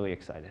elephant really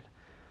excited.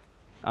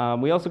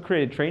 We also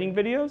created training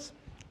videos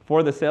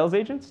for the sales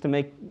agents to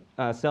make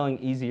selling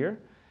easier.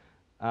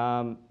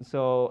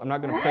 So I'm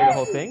not going to play the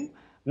whole thing.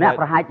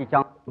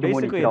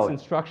 Basically, it's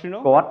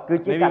instructional.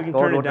 Maybe we can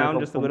turn it down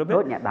just a little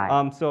bit. In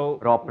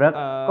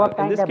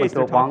this case,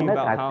 they're talking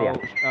about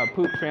how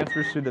poop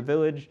transfers through the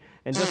village,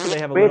 and just so they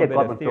have a little bit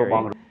of theory.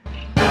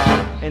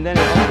 And then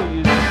it also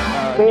uses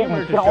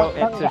humor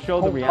to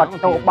show the reality.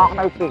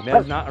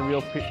 That is not a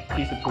real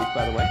piece of poop,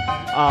 by the way.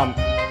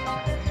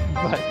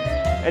 But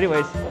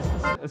anyways,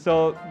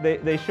 so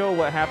they show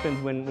what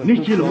happens when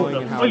poop's flowing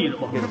and how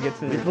it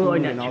gets in the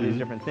food and all these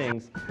different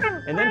things.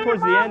 And then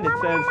towards the end it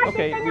says,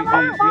 okay, we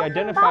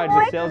identified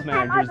with sales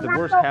managers the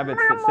worst habits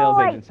that sales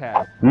agents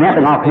have.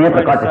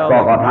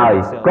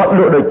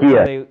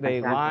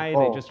 They lie,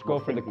 they just go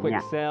for the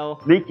quick sell,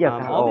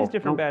 all these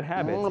different bad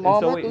habits. And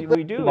so what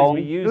we do is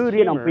we use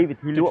humor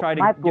to try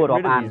to get rid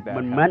of these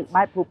bad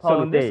habits.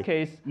 So in this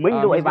case, he's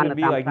going to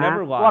be like,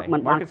 never lie.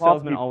 Market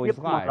salesmen always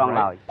lie,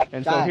 right?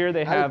 And so here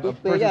they have a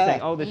person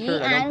saying, oh, this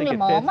shirt, I don't think it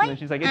fits. And then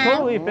she's like, it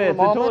totally fits,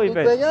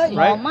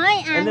 right?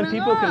 And then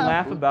people can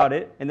laugh about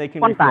it, and they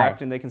can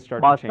reflect, and they can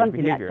start to change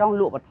behavior.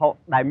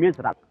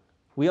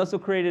 We also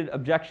created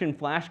objection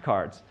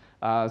flashcards.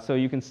 So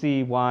you can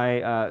see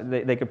why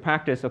they could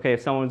practice, okay,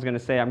 if someone's going to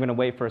say, I'm going to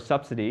wait for a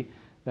subsidy,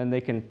 then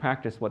they can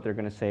practice what they're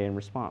going to say in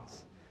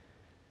response.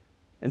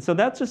 And so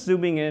that's just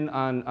zooming in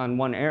on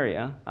one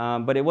area.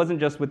 But it wasn't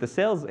just with the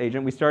sales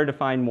agent. We started to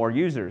find more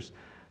users.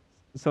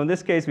 So in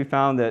this case, we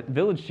found that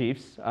village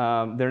chiefs,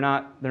 they're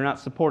not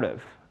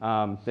supportive.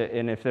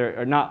 And if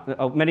they're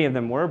not, many of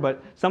them were,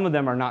 but some of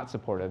them are not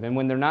supportive. And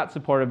when they're not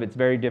supportive, it's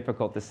very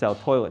difficult to sell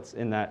toilets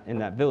in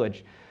that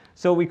village.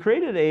 So we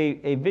created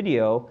a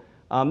video.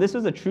 This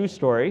was a true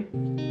story,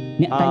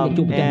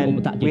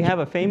 and we have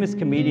a famous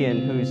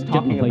comedian who's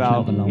talking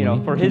about,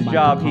 for his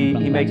job, he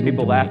makes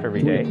people laugh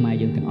every day,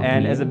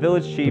 and as a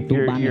village chief,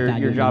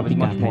 your job is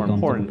much more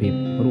important.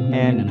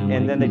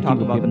 And then they talk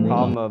about the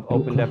problem of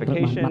open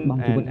defecation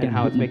and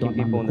how it's making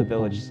people in the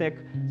village sick.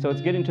 So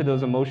it's getting to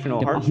those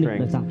emotional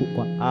heartstrings.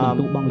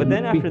 But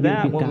then after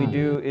that, what we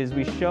do is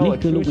we show a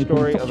true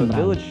story of a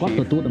village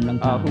chief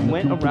who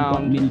went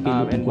around,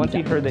 and once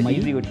he heard that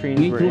easy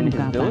latrines were in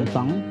his village,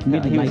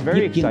 he was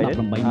very excited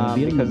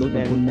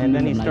and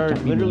then he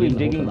started literally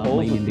digging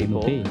holes with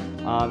people,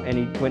 and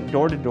he went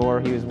door to door.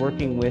 He was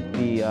working with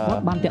the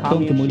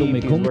commune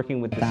chief, he was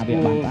working with the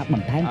schools,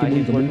 he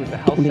was working with the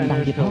health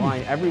centers to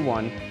align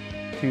everyone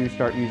to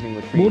start using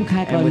latrines.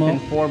 And within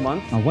 4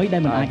 months,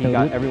 he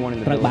got everyone in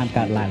the village to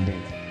use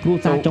latrines. គ្រួ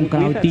សារចុងក្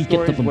រោយទី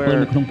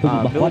77នៅក្នុងភូមិរ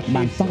បស់គាត់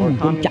បានសង់រង្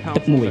គមចាក់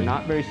ទឹកមួយ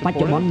បច្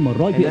ចុប្បន្ន 100%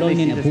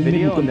 នៃអ្នកភូមិមាន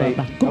មុខប្រើ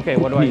ប្រាស់គ្រប់គ្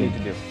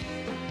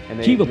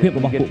នាជីវភាពរ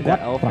បស់ពួកគា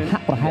ត់ប្រហា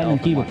ក់ប្រហែលនឹង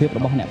ជីវភាពរ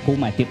បស់អ្នកភូ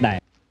មិឯទៀតដែរ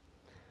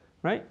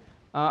Right?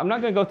 I'm not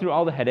going to go through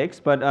all the headaches,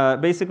 but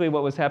basically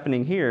what was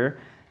happening here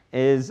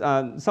is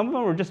some of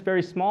them were just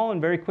very small and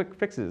very quick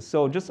fixes. So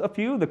just a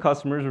few of the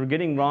customers were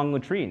getting wrong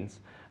latrines.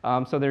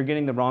 So they're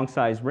getting the wrong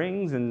size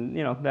rings, and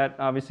that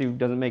obviously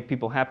doesn't make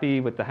people happy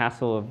with the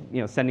hassle of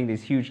sending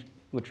these huge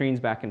latrines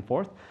back and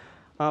forth.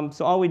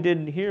 So all we did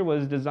here was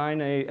design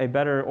a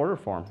better order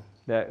form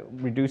that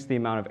reduced the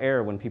amount of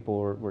error when people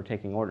were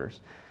taking orders.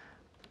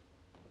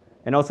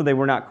 And also they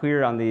were not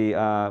clear on the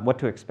what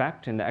to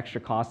expect and the extra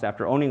cost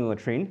after owning a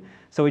latrine.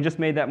 So we just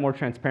made that more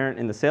transparent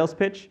in the sales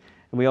pitch,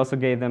 and we also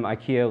gave them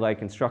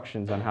IKEA-like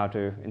instructions on how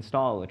to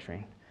install a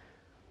latrine.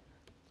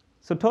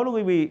 So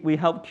totally we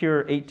helped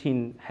cure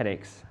 18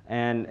 headaches.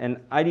 And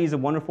ID is a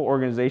wonderful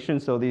organization,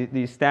 so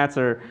these stats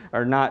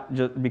are not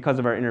just because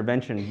of our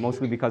intervention,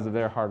 mostly because of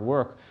their hard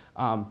work.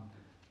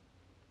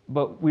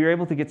 But we were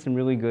able to get some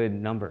really good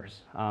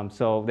numbers.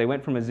 So they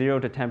went from a 0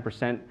 to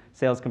 10%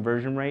 sales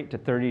conversion rate to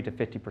 30 to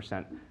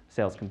 50%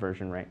 sales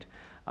conversion rate.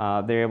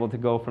 They were able to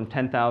go from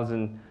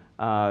 10,000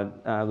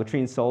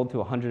 latrines sold to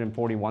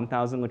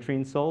 141,000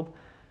 latrines sold,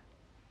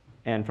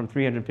 and from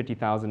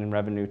 350,000 in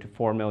revenue to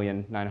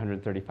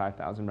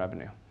 4,935,000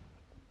 revenue.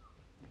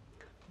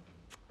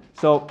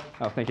 So,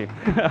 oh, thank you.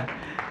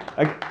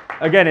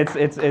 Again,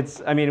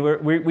 I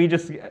mean, we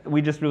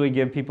just really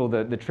give people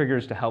the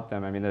triggers to help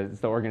them. I mean, it's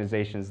the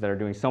organizations that are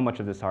doing so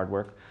much of this hard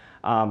work.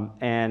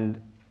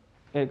 And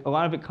a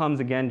lot of it comes,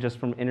 again, just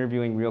from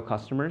interviewing real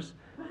customers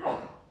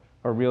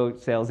or real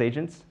sales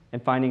agents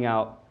and finding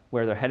out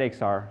where their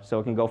headaches are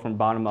so it can go from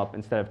bottom up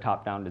instead of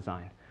top-down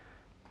design.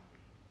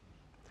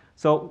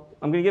 So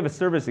I'm going to give a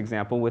service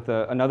example with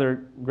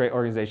another great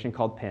organization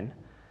called PIN.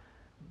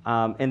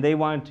 And they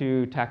wanted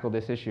to tackle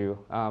this issue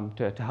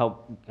to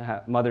help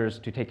mothers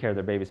to take care of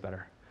their babies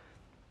better.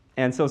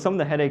 And so some of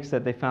the headaches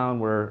that they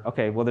found were,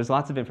 okay, well, there's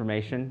lots of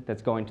information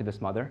that's going to this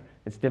mother.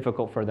 It's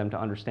difficult for them to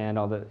understand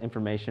all the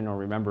information or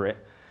remember it.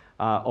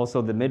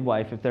 Also, the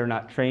midwife, if they're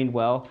not trained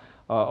well,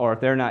 or if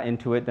they're not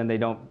into it, then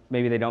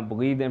maybe they don't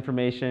believe the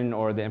information,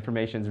 or the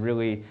information's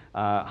really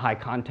high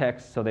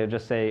context, so they'll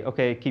just say,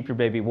 okay, keep your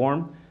baby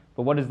warm,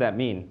 but what does that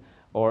mean?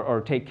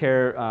 Or take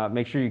care,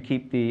 make sure you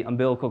keep the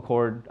umbilical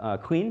cord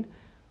clean,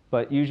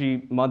 but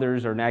usually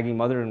mothers or nagging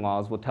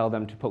mother-in-laws will tell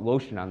them to put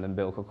lotion on the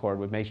umbilical cord,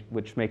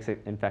 which makes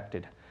it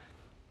infected.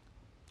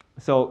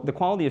 So the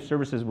quality of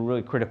services were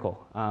really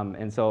critical,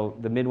 and so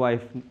the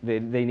midwife,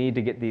 they need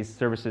to get these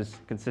services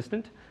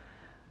consistent.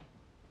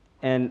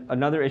 And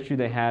another issue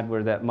they had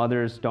were that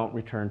mothers don't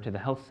return to the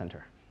health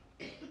center.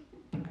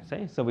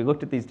 Okay, so we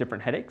looked at these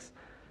different headaches.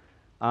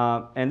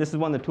 And this is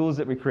one of the tools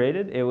that we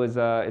created.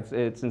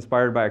 It's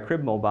inspired by a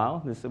crib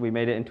mobile. We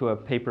made it into a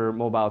paper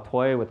mobile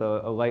toy with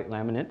a light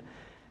laminate.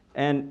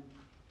 And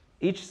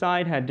each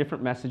side had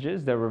different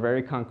messages that were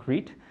very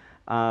concrete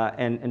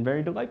and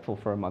very delightful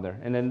for a mother.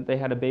 And then they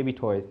had a baby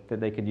toy that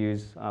they could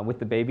use with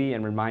the baby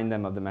and remind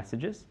them of the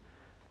messages.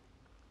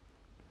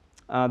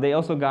 They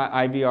also got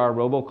IVR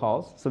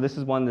robocalls. So this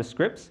is one of the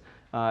scripts.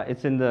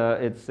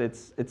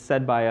 It's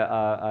said by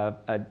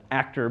an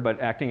actor, but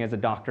acting as a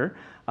doctor.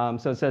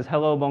 So it says,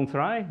 hello,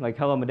 bonsoir, like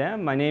hello,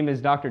 madame. My name is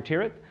Dr.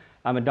 Tirith.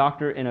 I'm a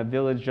doctor in a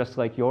village just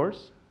like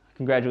yours.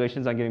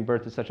 Congratulations on giving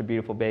birth to such a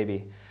beautiful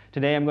baby.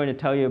 Today I'm going to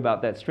tell you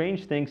about that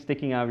strange thing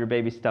sticking out of your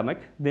baby's stomach,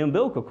 the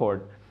umbilical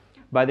cord.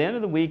 By the end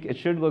of the week, it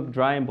should look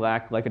dry and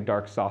black like a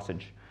dark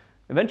sausage.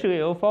 Eventually,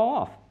 it will fall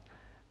off.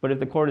 But if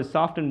the cord is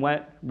soft and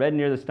wet, red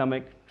near the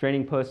stomach,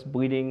 draining pus,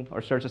 bleeding,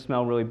 or starts to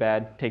smell really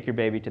bad, take your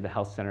baby to the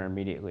health center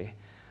immediately.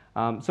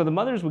 So the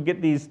mothers would get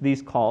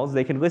these calls.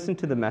 They could listen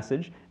to the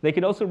message. They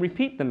could also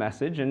repeat the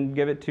message and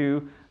give it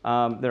to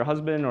their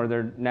husband or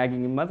their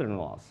nagging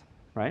mother-in-laws,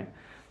 right?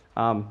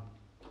 And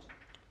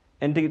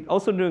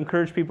also to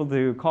encourage people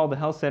to call the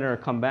health center or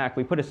come back,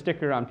 we put a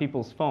sticker on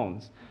people's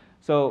phones.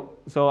 So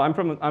I'm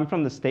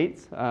from the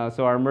States,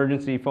 so our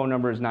emergency phone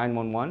number is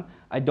 911.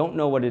 I don't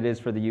know what it is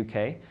for the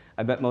UK.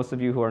 I bet most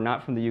of you who are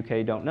not from the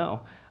UK don't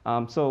know.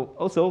 So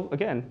also,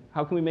 again,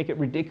 how can we make it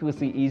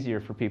ridiculously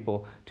easier for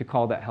people to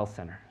call that health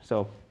center?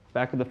 So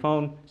back of the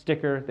phone,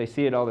 sticker, they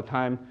see it all the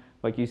time,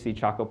 like you see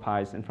choco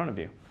pies in front of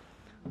you.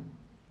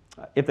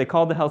 If they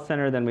called the health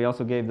center, then we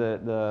also gave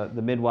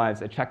the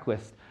midwives a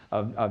checklist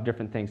of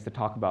different things to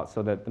talk about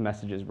so that the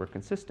messages were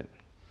consistent.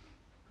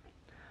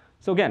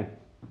 So again,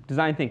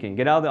 design thinking.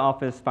 Get out of the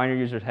office, find your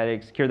users'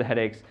 headaches, cure the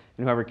headaches,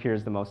 and whoever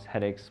cures the most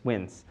headaches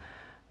wins.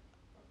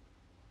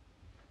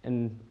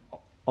 And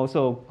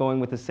also going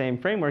with the same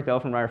framework, the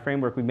Elephant Rider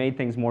framework, we made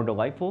things more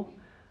delightful,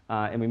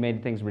 and we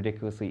made things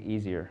ridiculously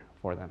easier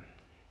for them.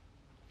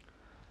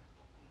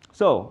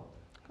 So,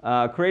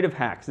 creative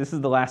hacks. This is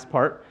the last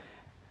part.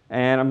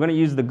 And I'm going to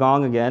use the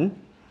gong again,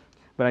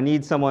 but I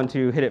need someone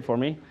to hit it for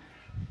me.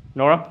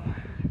 Nora?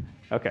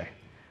 Okay.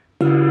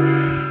 All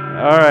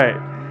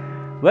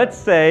right. Let's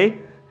say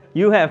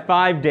you have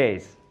 5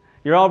 days.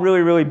 You're all really,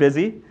 really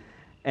busy,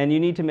 and you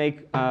need to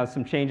make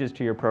some changes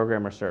to your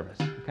program or service,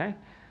 okay?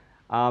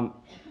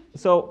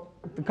 So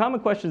the common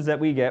questions that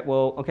we get,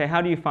 well, okay,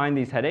 how do you find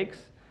these headaches?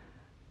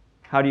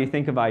 How do you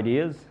think of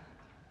ideas?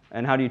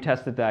 And how do you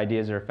test that the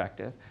ideas are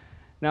effective?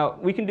 Now,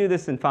 we can do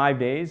this in 5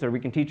 days, or we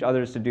can teach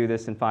others to do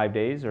this in 5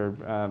 days, or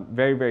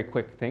very, very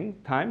quick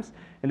times.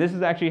 And this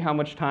is actually how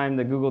much time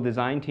the Google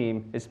design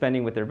team is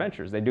spending with their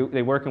ventures.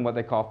 They work in what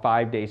they call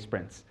 5-day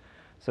sprints.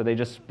 So they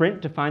just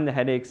sprint to find the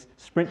headaches,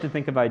 sprint to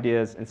think of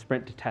ideas, and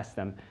sprint to test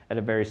them at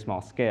a very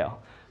small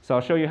scale. So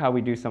I'll show you how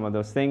we do some of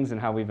those things and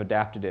how we've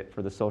adapted it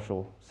for the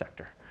social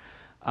sector.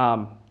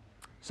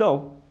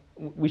 So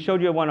we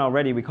showed you one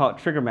already. We call it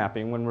trigger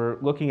mapping when we're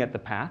looking at the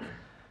path,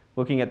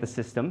 looking at the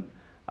system,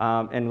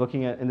 and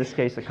looking at, in this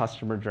case, a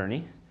customer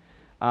journey.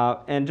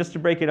 And just to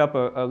break it up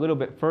a little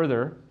bit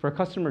further, for a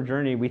customer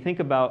journey, we think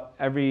about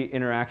every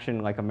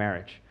interaction like a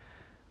marriage.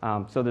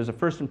 So there's a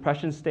first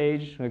impression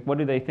stage. Like, what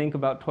do they think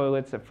about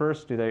toilets at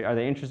first? Are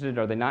they interested?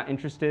 Are they not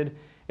interested?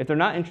 If they're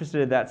not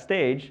interested at that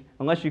stage,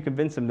 unless you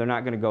convince them, they're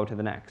not going to go to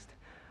the next.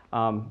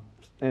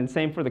 And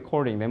same for the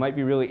courting. They might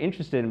be really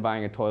interested in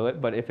buying a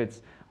toilet, but if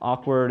it's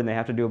awkward and they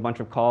have to do a bunch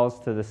of calls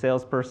to the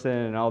salesperson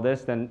and all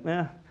this, then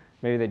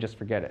maybe they just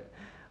forget it.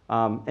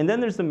 And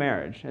then there's the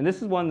marriage. And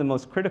this is one of the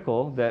most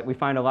critical that we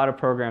find a lot of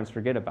programs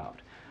forget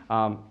about.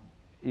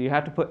 You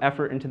have to put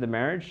effort into the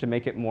marriage to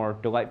make it more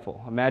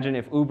delightful. Imagine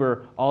if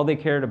Uber, all they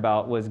cared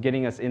about was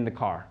getting us in the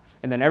car,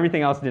 and then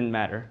everything else didn't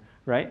matter,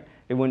 right?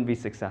 It wouldn't be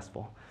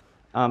successful.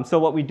 So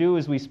what we do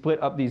is we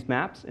split up these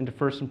maps into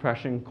first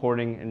impression,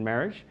 courting, and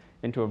marriage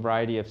into a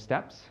variety of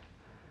steps.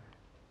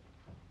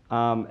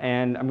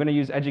 And I'm going to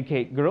use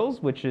Educate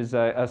Girls, which is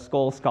a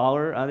Skoll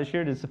scholar this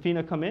year. Did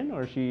Safina come in,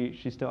 or is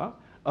she still out?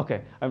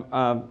 Okay.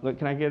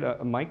 Can I get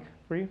a mic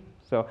for you?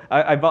 So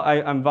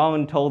I'm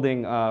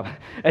voluntolding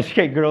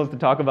Educate Girls to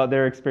talk about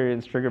their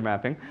experience trigger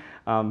mapping.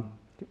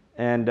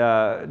 And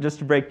just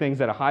to break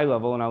things at a high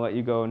level, and I'll let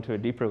you go into a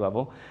deeper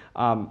level,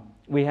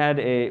 we had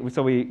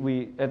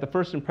at the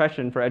first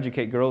impression for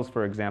Educate Girls,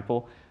 for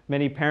example,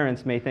 many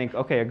parents may think,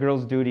 okay, a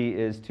girl's duty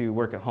is to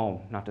work at home,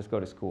 not just go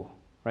to school,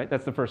 right?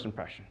 That's the first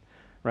impression,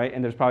 right?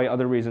 And there's probably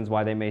other reasons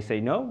why they may say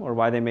no, or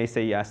why they may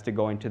say yes to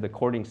going to the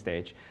courting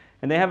stage.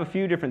 And they have a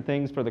few different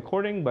things for the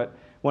courting, but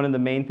one of the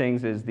main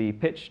things is the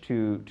pitch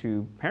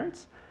to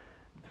parents.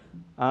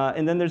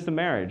 And then there's the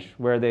marriage,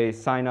 where they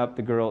sign up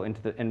the girl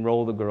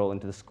enroll the girl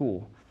into the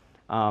school.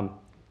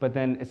 But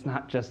then it's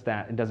not just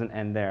that. It doesn't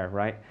end there,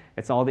 right?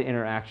 It's all the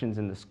interactions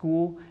in the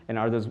school, and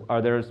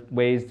are there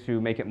ways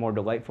to make it more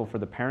delightful for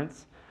the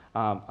parents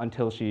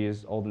until she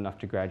is old enough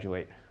to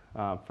graduate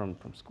from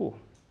school.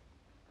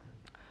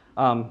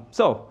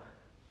 So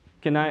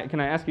can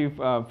I ask you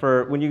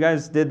for when you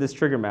guys did this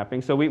trigger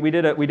mapping? So we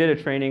did a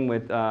training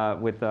with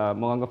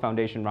Skoll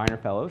Foundation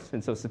Reiner Fellows,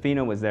 and so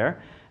Safina was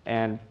there,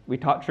 and we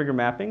taught trigger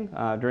mapping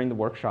during the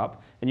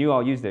workshop, and you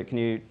all used it. Can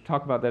you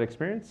talk about that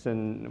experience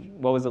and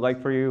what was it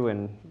like for you,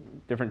 and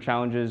different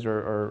challenges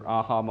or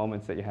aha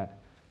moments that you had?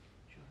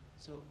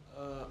 Sure.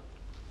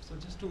 So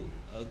just to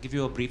give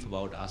you a brief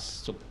about us.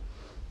 So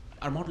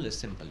our model is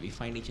simple. We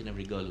find each and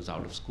every girl who's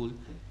out of school,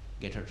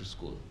 get her to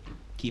school,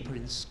 keep her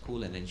in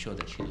school, and ensure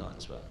that she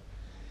learns well.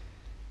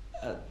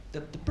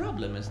 The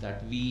problem is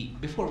that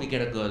before we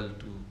get a girl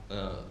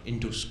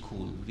into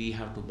school, we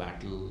have to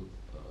battle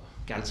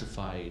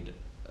calcified,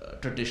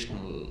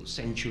 traditional,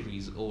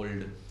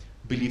 centuries-old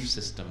belief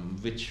system,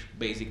 which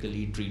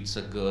basically treats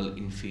a girl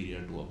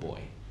inferior to a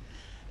boy.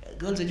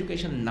 Girls'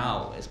 education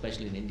now,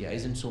 especially in India,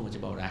 isn't so much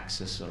about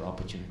access or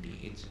opportunity.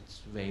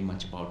 It's very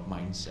much about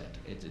mindset.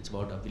 It's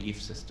about a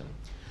belief system.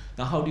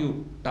 Now, how do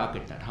you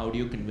target that? How do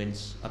you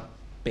convince a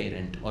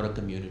parent or a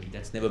community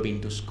that's never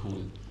been to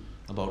school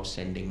about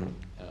sending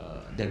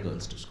their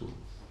girls to school?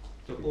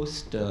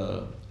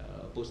 So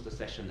post the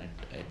session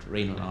at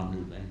Rain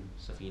Arnold, when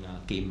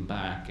Safina came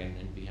back and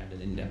we had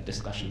an in-depth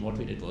discussion, what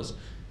we did was,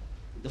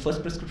 the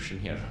first prescription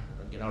here,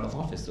 get out of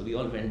office. So we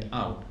all went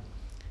out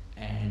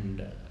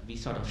and we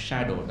sort of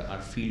shadowed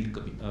our field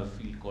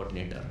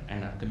coordinator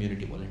and our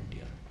community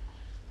volunteer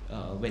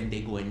when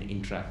they go and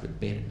interact with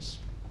parents.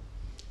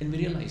 And we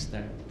realized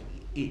that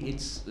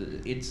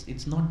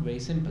it's not very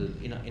simple.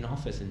 In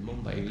office in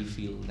Mumbai, we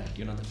feel that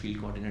the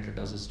field coordinator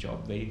does his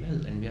job very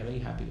well, and we are very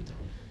happy with it.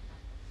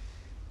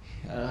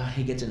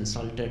 He gets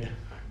insulted,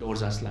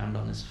 doors are slammed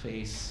on his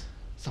face.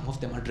 Some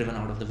of them are driven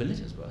out of the village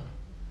as well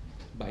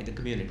by the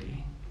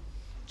community.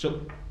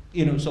 So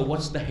so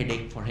what's the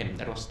headache for him?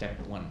 That was step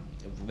one.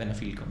 When a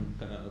field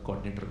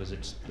coordinator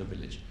visits the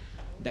village,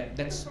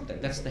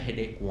 that's the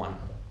headache one.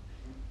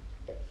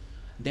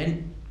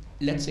 Then,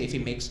 let's say if he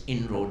makes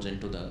inroads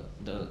into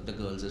the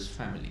girl's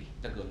family,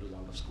 the girl who's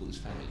out of school's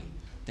family,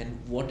 then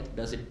what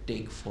does it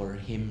take for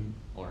him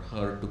or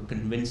her to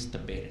convince the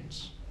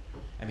parents?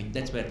 I mean,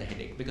 that's where the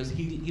headache, because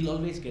he'll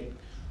always get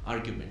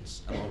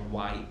arguments about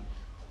why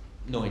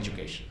no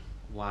education,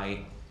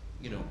 why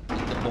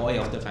the boy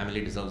of the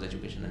family deserves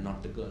education and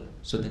not the girl.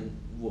 So then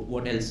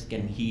what else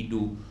can he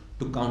do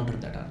to counter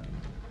that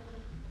argument?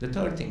 The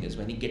third thing is,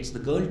 when he gets the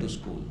girl to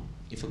school,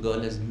 if a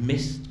girl has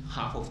missed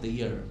half of the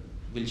year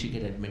will she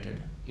get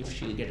admitted? If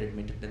she'll get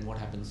admitted, then what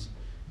happens?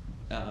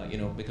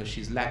 Because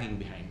she's lagging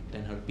behind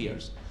than her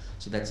peers.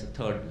 So that's the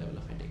third level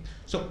of headache.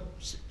 So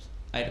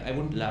I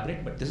won't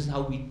elaborate, but this is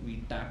how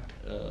we tapped,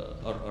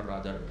 or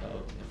rather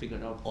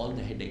figured out all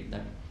the headache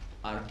that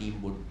our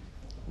team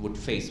would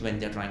face when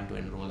they're trying to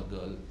enroll a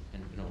girl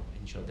and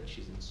ensure that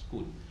she's in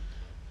school.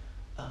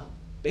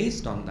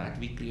 Based on that,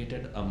 we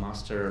created a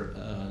master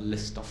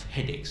list of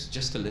headaches,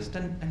 just a list,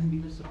 and we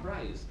were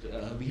surprised.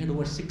 We had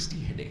over 60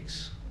 headache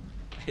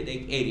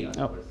areas,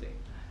 oh. per se.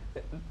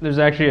 There's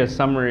actually a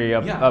summary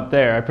up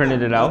there. I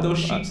printed it out. Those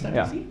sheets that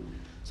you see?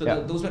 So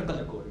Yeah. those were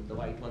color-coded. The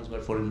white ones were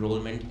for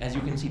enrollment. As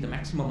you can see, the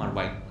maximum are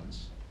white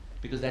ones,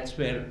 because that's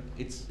where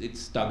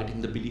it's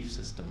targeting the belief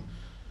system.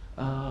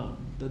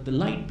 The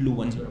light blue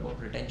ones were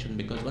about retention,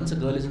 because once a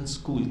girl is in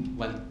school,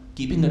 while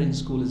keeping her in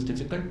school is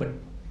difficult, but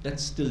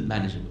that's still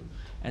manageable.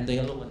 And the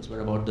yellow ones were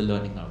about the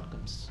learning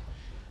outcomes.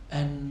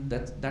 And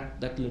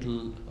that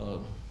little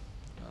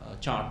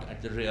chart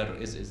at the rear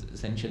is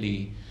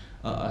essentially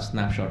a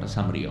snapshot, a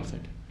summary of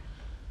it.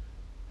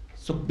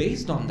 So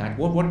based on that,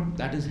 what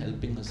that is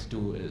helping us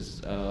do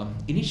is,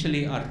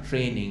 initially our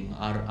training,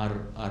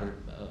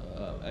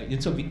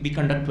 so we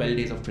conduct 12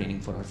 days of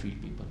training for our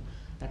field people.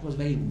 That was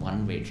very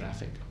one-way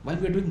traffic. While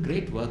we were doing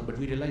great work, but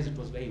we realized it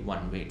was very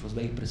one-way, it was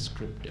very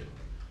prescriptive.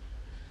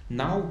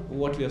 Now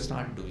what we have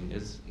started doing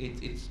is,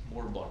 it's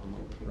more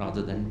bottom-up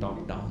rather than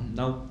top-down.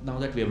 Now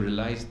that we have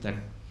realized that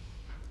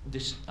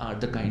these are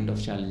the kind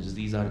of challenges,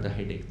 these are the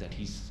headaches that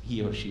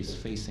he or she is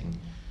facing,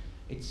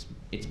 it's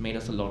made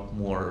us a lot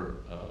more,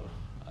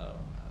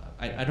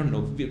 I don't know,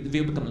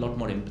 we've become a lot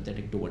more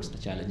empathetic towards the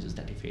challenges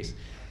that we face.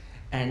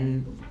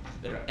 And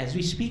as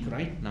we speak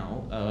right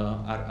now,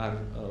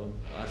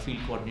 our field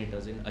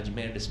coordinators in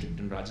Ajmer district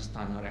in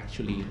Rajasthan are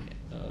actually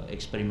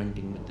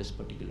experimenting with this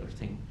particular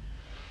thing.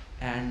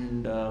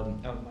 And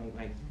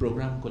my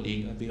program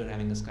colleague, we were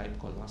having a Skype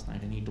call last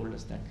night, and he told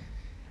us that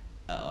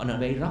on a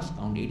very rough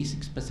count,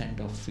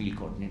 86% of field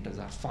coordinators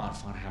are far,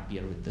 far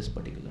happier with this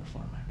particular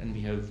format. And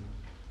we have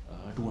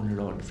 200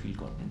 odd field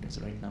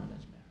coordinators right now in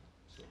Ajmer.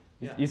 So,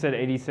 yeah. You said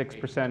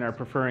 86% are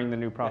preferring the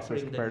new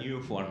process compared to the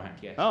new format,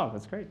 yes. Oh,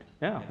 that's great.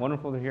 Yeah,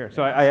 wonderful to hear.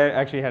 So I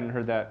actually hadn't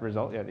heard that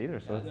result yet either,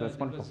 so that's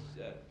wonderful.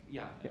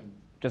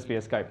 Just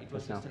via Skype. It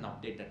was just an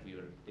update that we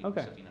were taking.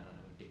 Okay. Sabina and I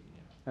were taking,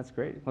 yeah. That's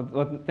great.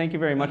 Well, thank you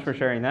very much for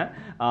sharing that.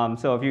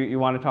 So if you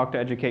want to talk to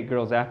Educate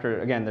Girls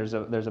after, again, there's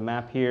a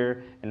map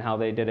here and how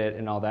they did it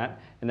and all that.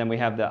 And then we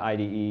have the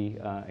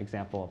IDE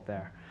example up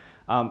there.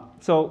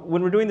 So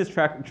when we're doing this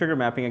trigger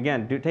mapping,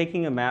 again,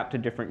 taking a map to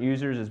different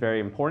users is very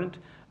important.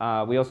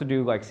 We also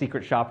do like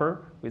secret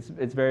shopper.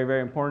 It's very,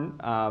 very important.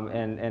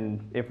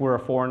 And if we're a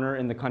foreigner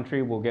in the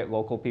country, we'll get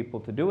local people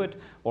to do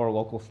it or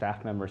local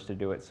staff members to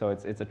do it. So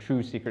it's a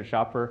true secret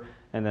shopper,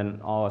 and then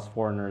all us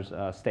foreigners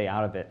stay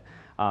out of it.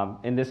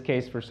 In this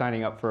case, for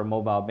signing up for a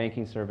mobile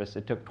banking service,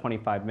 it took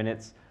 25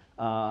 minutes.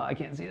 I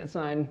can't see the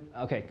sign.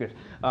 Okay, good.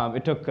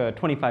 It took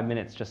 25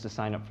 minutes just to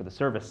sign up for the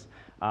service.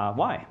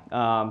 Why?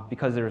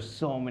 Because there's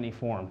so many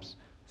forms.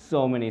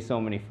 So many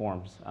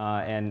forms.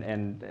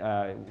 And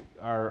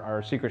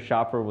our secret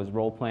shopper was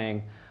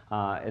role-playing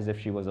as if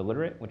she was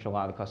illiterate, which a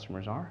lot of the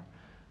customers are.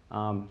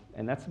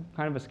 And that's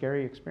kind of a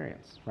scary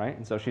experience, right?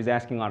 And so she's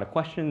asking a lot of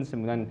questions,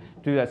 and then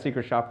through that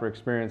secret shopper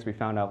experience, we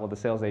found out, well, the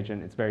sales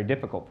agent, it's very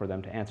difficult for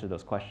them to answer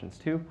those questions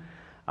too.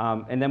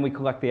 And then we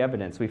collect the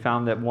evidence. We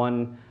found that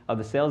one of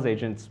the sales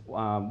agents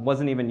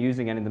wasn't even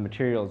using any of the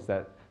materials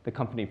that the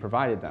company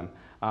provided them.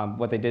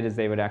 What they did is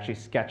they would actually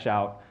sketch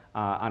out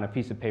on a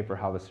piece of paper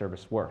how the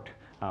service worked,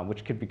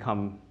 which could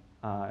become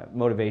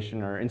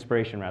motivation or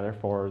inspiration rather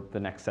for the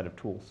next set of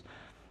tools.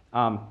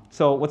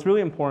 So what's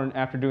really important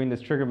after doing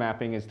this trigger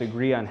mapping is to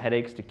agree on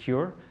headaches to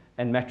cure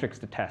and metrics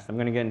to test. I'm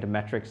going to get into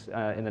metrics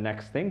in the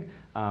next thing.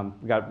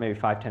 We've got maybe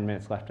 5-10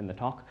 minutes left in the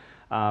talk.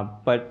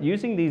 But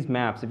using these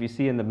maps, if you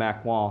see in the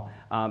back wall,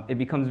 it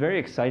becomes very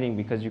exciting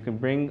because you can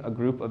bring a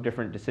group of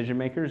different decision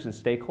makers and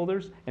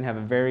stakeholders and have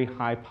a very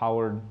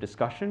high-powered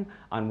discussion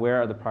on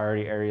where are the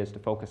priority areas to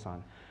focus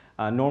on.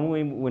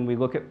 Normally, when we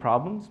look at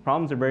problems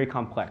are very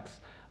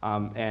complex.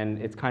 And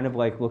it's kind of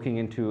like looking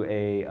into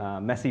a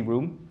messy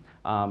room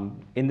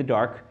in the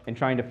dark and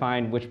trying to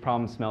find which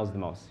problem smells the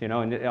most. You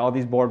know, and all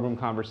these boardroom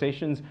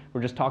conversations,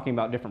 we're just talking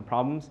about different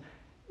problems.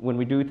 When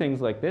we do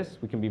things like this,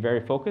 we can be very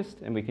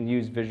focused and we can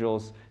use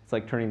visuals. It's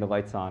like turning the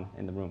lights on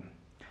in the room.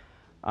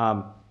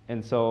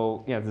 And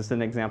so, yeah, this is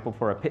an example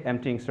for a pit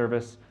emptying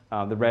service.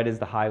 The red is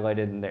the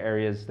highlighted in the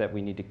areas that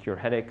we need to cure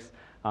headaches.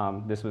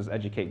 This was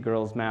Educate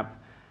Girls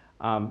map.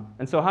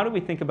 And so how do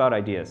we think about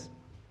ideas?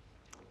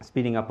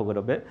 Speeding up a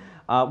little bit.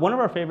 One of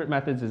our favorite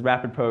methods is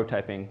rapid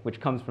prototyping, which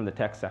comes from the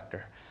tech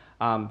sector.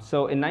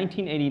 So in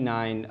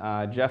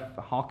 1989, Jeff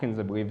Hawkins,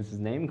 I believe is his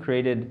name,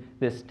 created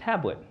this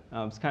tablet.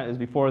 It was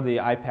before the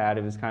iPad.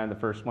 It was kind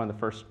of one of the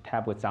first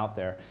tablets out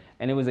there,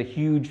 and it was a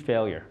huge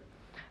failure.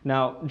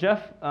 Now,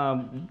 Jeff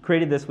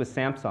created this with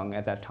Samsung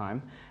at that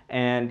time,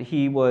 and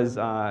he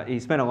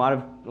spent a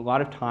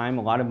lot of time,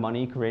 a lot of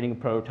money creating a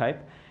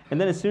prototype.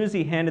 And then as soon as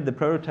he handed the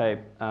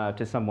prototype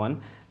to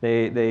someone,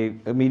 they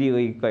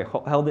immediately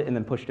held it and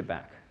then pushed it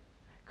back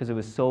because it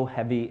was so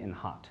heavy and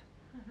hot.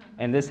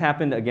 And this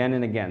happened again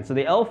and again. So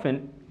the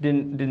elephant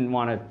didn't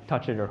want to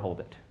touch it or hold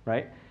it,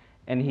 right?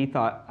 And he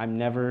thought, I'm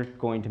never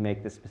going to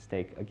make this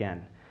mistake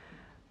again.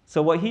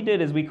 So what he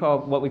did is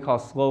what we call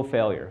slow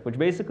failure, which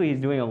basically he's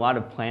doing a lot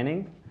of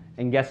planning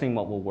and guessing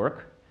what will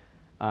work.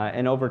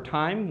 And over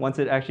time, once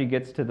it actually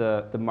gets to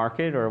the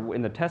market or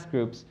in the test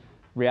groups,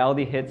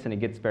 reality hits and it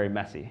gets very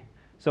messy.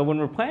 So when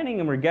we're planning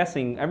and we're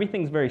guessing,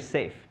 everything's very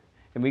safe.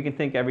 And we can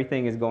think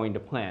everything is going to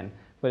plan.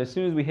 But as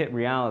soon as we hit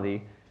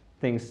reality,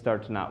 things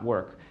start to not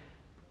work.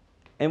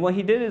 And what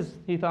he did is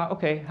he thought,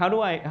 okay, how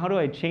do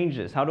I change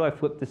this? How do I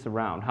flip this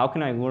around? How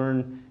can I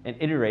learn and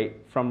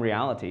iterate from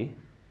reality?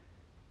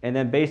 And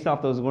then based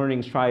off those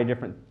learnings, try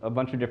a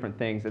bunch of different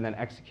things and then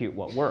execute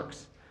what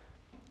works.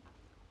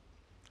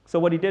 So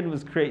what he did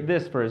was create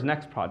this for his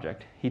next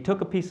project. He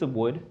took a piece of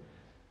wood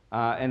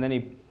and then he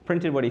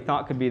printed what he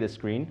thought could be the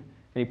screen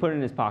and he put it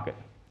in his pocket.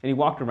 And he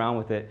walked around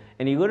with it,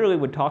 and he literally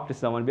would talk to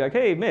someone and be like,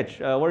 hey, Mitch,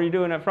 what are you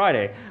doing at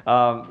Friday?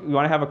 You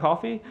want to have a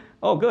coffee?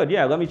 Oh, good,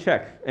 yeah, let me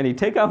check. And he'd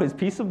take out his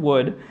piece of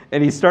wood,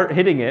 and he'd start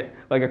hitting it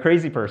like a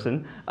crazy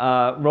person,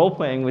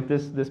 role-playing with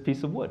this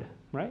piece of wood,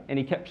 right? And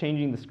he kept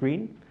changing the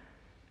screen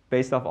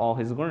based off all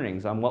his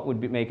learnings on what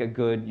would make a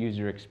good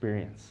user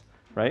experience,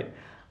 right?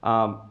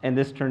 And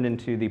this turned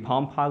into the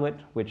Palm Pilot,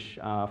 which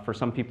for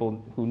some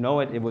people who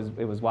know it, it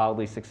was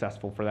wildly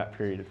successful for that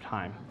period of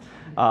time.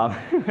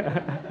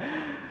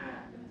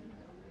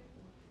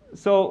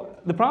 So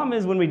the problem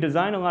is when we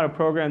design a lot of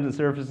programs and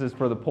services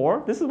for the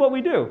poor, this is what we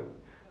do,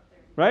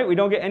 right? We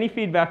don't get any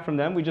feedback from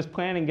them. We just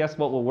plan and guess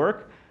what will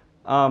work,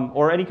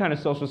 or any kind of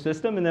social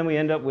system, and then we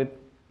end up with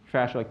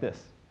trash like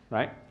this,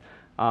 right?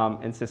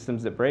 And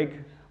systems that break,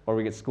 or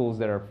we get schools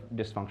that are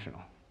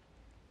dysfunctional,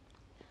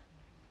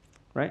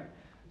 right?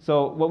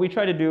 So what we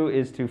try to do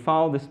is to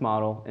follow this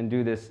model and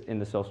do this in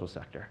the social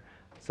sector.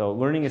 So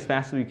learning as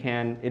fast as we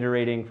can,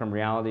 iterating from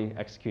reality,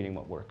 executing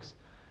what works.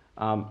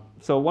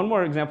 So one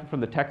more example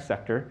from the tech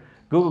sector,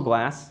 Google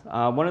Glass.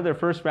 One of their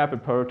first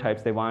rapid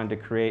prototypes they wanted to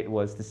create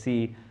was to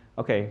see,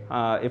 okay,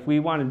 if we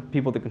wanted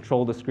people to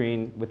control the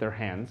screen with their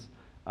hands,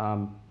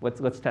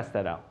 let's test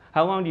that out.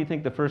 How long do you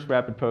think the first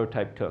rapid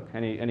prototype took?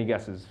 Any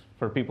guesses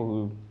for people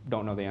who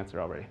don't know the answer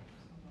already?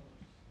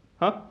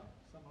 Huh?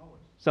 Some hours.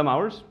 Some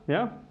hours,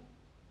 yeah.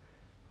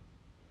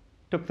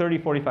 Took 30,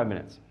 45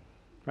 minutes,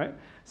 right?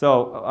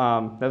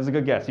 So that was a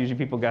good guess. Usually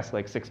people guess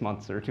like 6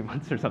 months or 2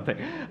 months or something.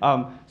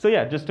 So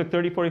yeah, just took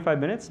 30, 45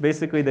 minutes.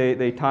 Basically,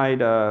 they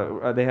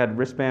had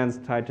wristbands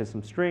tied to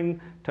some string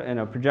and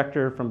a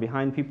projector from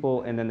behind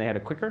people, and then they had a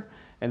clicker,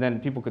 and then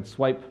people could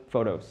swipe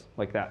photos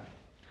like that.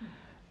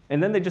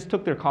 And then they just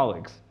took their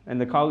colleagues, and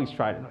the colleagues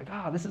tried it. Like,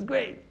 oh, this is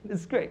great,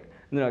 this is great.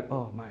 And they're like,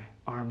 oh, my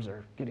arms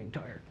are getting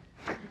tired.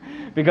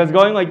 Because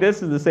going like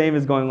this is the same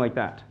as going like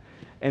that.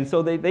 And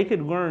so they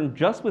could learn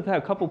just with a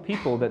couple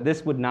people that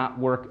this would not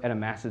work at a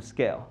massive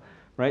scale,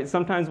 right?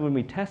 Sometimes when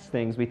we test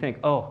things, we think,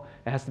 oh,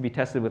 it has to be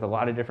tested with a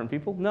lot of different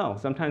people. No,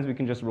 sometimes we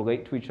can just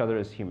relate to each other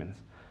as humans,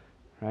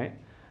 right?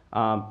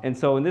 And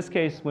so in this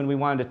case, when we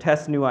wanted to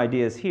test new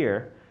ideas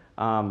here,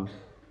 one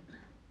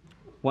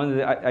of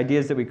the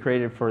ideas that we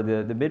created for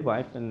the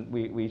midwife, and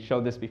we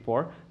showed this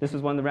before, this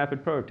is one of the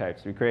rapid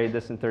prototypes. We created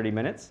this in 30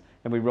 minutes,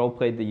 and we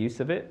role-played the use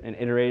of it and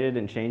iterated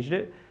and changed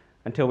it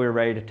until we were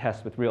ready to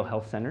test with real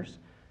health centers.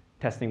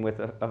 Testing with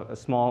a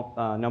small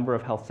number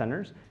of health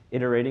centers,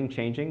 iterating,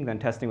 changing, then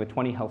testing with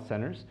 20 health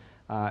centers,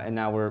 and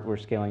now we're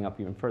scaling up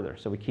even further.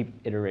 So we keep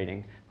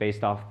iterating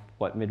based off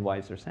what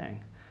midwives are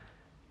saying.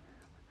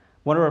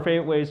 One of our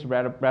favorite ways to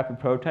rapid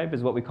prototype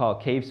is what we call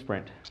a cave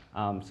sprint.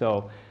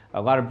 So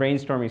a lot of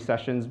brainstorming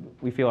sessions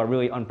we feel are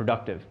really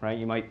unproductive, right?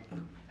 You might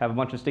have a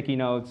bunch of sticky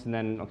notes and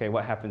then, okay,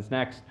 what happens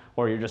next?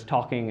 Or you're just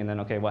talking and then,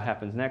 okay, what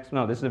happens next?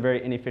 No, this is a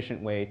very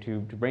inefficient way to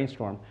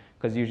brainstorm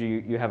because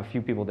usually you have a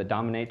few people that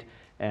dominate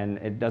and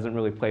it doesn't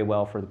really play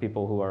well for the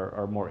people who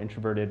are more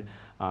introverted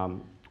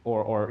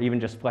or even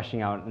just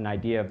fleshing out an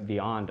idea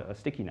beyond a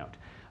sticky note.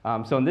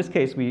 So in this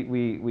case,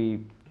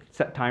 we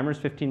set timers,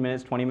 15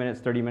 minutes, 20 minutes,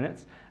 30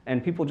 minutes,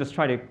 and people just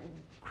try to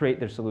create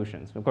their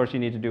solutions. Of course, you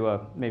need to do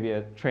maybe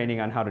a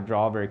training on how to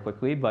draw very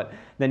quickly, but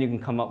then you can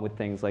come up with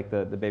things like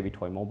the baby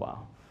toy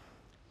mobile.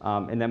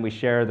 And then we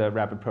share the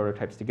rapid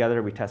prototypes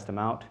together, we test them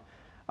out.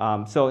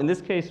 So in this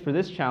case, for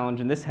this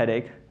challenge and this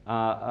headache,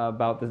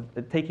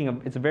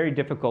 it's very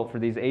difficult for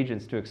these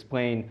agents to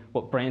explain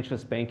what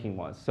branchless banking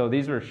was. So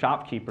these were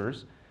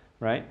shopkeepers,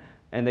 right?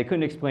 And they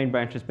couldn't explain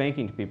branchless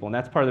banking to people, and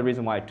that's part of the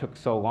reason why it took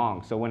so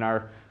long. So when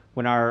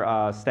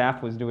our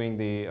staff was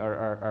doing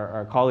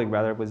our colleague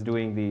rather was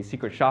doing the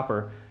secret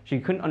shopper, she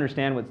couldn't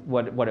understand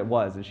what it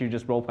was, and she was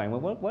just role playing.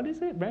 Well, what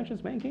is it?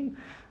 Branchless banking?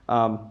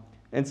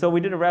 And so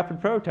we did a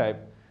rapid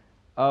prototype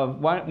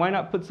of why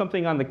not put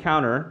something on the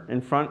counter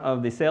in front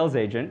of the sales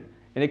agent,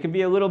 and it could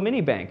be a little mini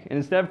bank. And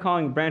instead of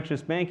calling it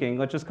branchless banking,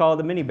 let's just call it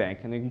the mini bank,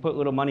 and you can put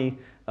little money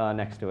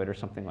next to it or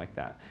something like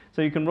that.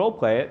 So you can role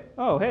play it.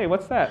 Oh, hey,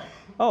 what's that?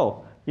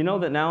 Oh, you know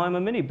that now I'm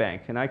a mini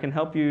bank and I can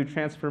help you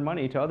transfer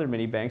money to other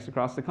mini banks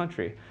across the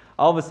country.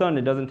 All of a sudden,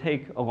 it doesn't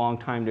take a long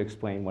time to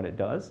explain what it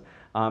does.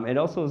 It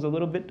also is a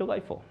little bit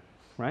delightful,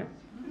 right?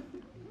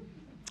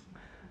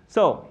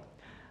 So,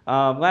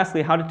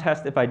 lastly, how to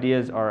test if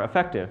ideas are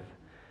effective.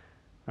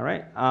 All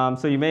right,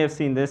 so you may have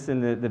seen this in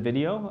the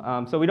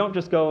video. So we don't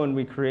just go and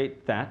we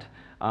create that.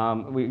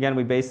 Again,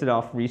 we base it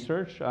off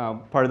research.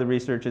 Part of the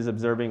research is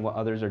observing what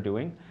others are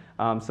doing.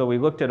 So we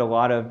looked at a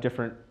lot of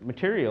different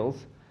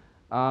materials,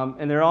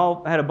 and they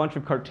all had a bunch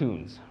of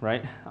cartoons,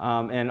 right?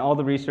 And all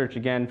the research,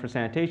 again, for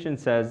sanitation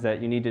says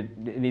that it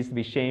needs to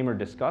be shame or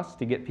disgust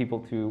to get people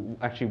to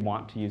actually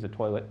want to use a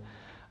toilet.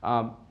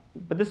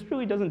 But this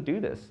really doesn't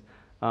do this.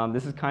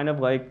 This is kind of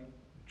like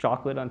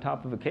chocolate on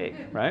top of a cake,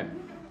 right?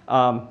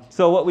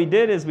 So what we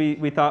did is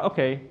we thought,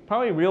 okay,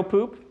 probably real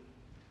poop,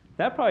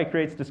 that probably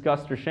creates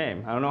disgust or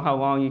shame. I don't know how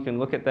long you can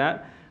look at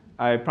that.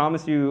 I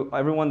promise you,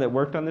 everyone that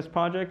worked on this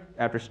project,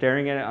 after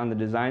staring at it on the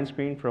design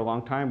screen for a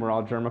long time, we're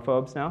all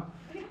germaphobes now.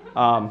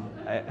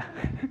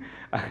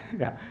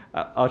 Yeah,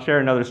 I'll share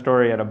another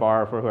story at a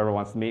bar for whoever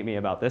wants to meet me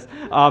about this.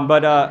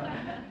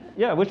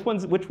 Yeah, which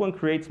one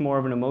creates more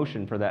of an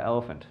emotion for that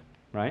elephant,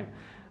 right?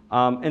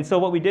 And so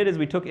what we did is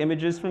we took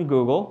images from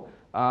Google,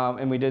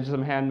 and we did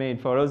some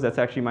handmade photos. That's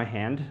actually my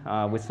hand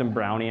with some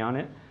brownie on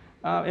it.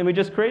 And we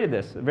just created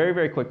this very,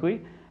 very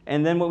quickly.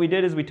 And then what we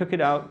did is we took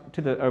it out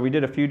to we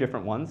did a few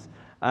different ones.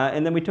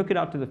 And then we took it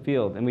out to the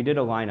field, and we did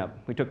a lineup.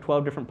 We took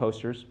 12 different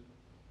posters,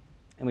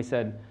 and we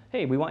said,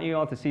 hey, we want you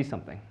all to see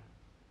something.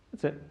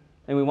 That's it.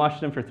 And we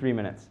watched them for 3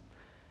 minutes.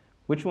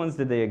 Which ones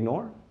did they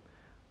ignore?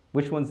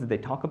 Which ones did they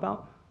talk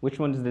about? Which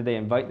ones did they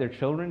invite their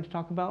children to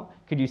talk about?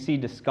 Could you see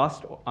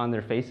disgust on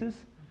their faces,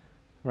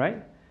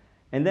 right?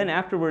 And then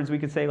afterwards, we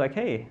could say, like,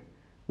 hey,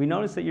 we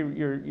noticed that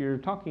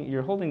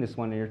you're holding this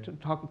one, and you're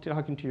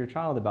talking to your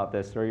child about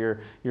this, or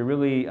you're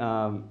really,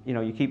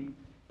 you keep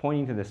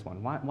pointing to this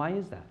one. Why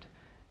is that?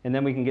 And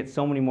then we can get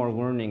so many more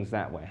learnings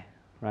that way,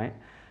 right?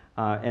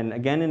 And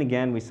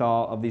again, we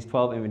saw of these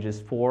 12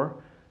 images, 4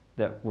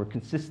 that were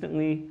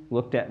consistently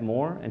looked at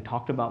more and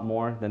talked about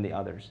more than the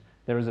others.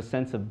 There was a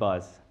sense of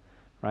buzz,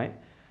 right?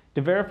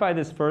 To verify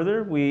this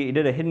further, we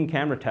did a hidden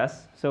camera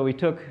test. So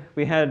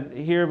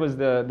here was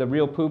the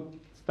real poop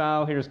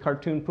style, here's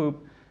cartoon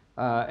poop,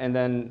 and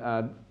then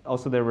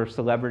also there were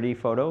celebrity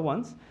photo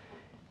ones.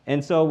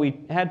 And so we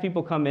had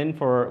people come in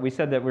we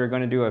said that we were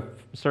going to do a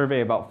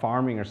survey about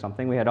farming or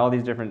something. We had all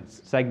these different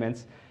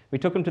segments. We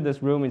took them to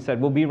this room and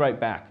said, we'll be right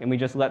back. And we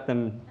just let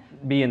them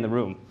be in the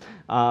room.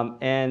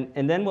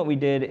 And then what we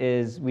did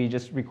is we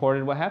just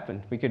recorded what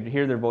happened. We could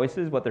hear their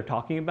voices, what they're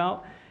talking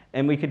about,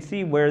 and we could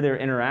see where they're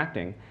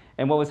interacting.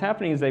 And what was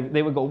happening is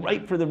they would go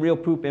right for the real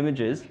poop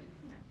images.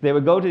 They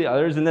would go to the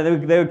others, and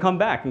then they would come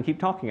back and keep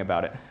talking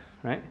about it,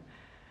 right?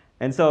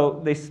 And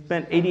so they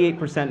spent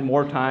 88%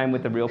 more time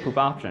with the real poop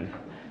option.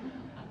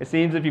 It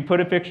seems if you put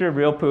a picture of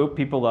real poop,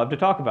 people love to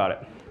talk about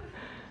it.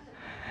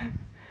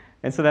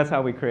 And so that's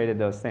how we created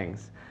those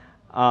things,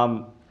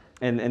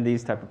 and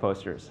these type of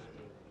posters.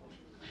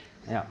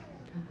 Yeah.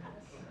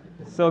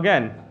 So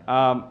again,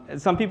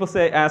 some people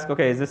ask,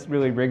 okay, is this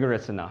really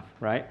rigorous enough,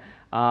 right?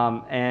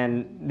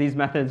 And these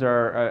methods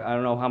are, I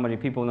don't know how many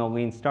people know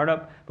Lean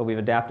Startup, but we've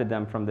adapted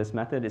them from this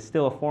method. It's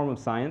still a form of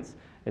science.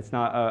 It's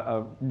not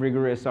a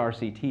rigorous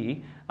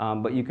RCT,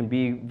 but you can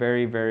be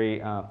very,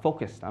 very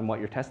focused on what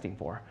you're testing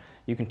for.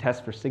 You can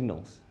test for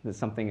signals that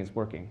something is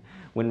working.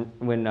 When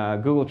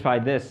Google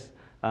tried this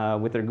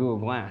with their Google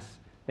Glass,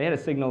 they had a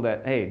signal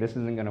that, hey, this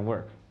isn't going to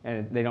work,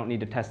 and they don't need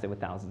to test it with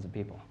thousands of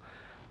people.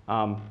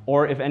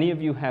 Or if any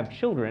of you have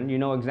children, you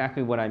know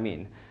exactly what I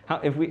mean.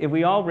 If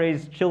we all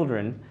raised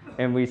children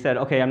and we said,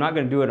 okay, I'm not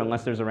going to do it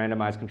unless there's a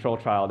randomized control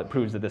trial that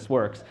proves that this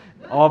works,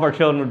 all of our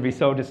children would be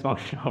so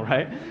dysfunctional,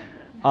 right?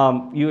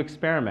 You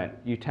experiment,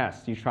 you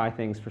test, you try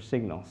things for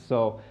signals.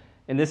 So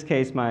in this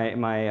case,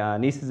 my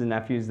nieces and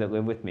nephews that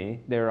live with me,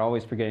 they were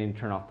always forgetting to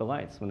turn off the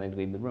lights when they'd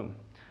leave the room.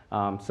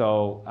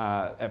 So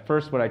at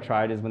first what I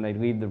tried is when they'd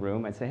leave the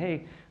room, I'd say,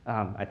 hey,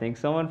 I think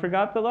someone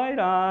forgot the light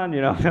on,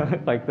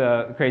 like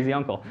the crazy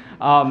uncle.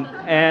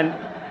 And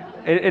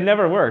it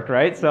never worked,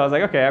 right? So I was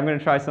like, okay, I'm going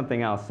to try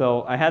something else.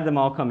 So I had them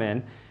all come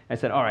in. I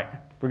said, all right,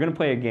 we're going to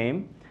play a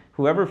game.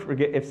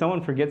 If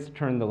someone forgets to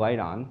turn the light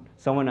on,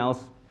 someone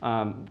else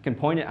can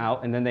point it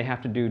out, and then they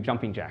have to do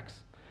jumping jacks.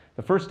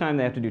 The first time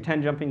they have to do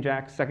 10 jumping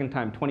jacks, second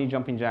time 20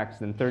 jumping jacks,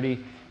 then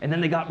 30. And then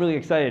they got really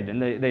excited,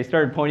 and they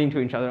started pointing to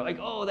each other like,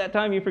 oh, that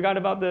time you forgot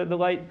about the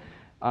light.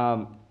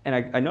 And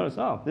I noticed,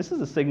 oh, this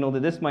is a signal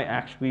that this might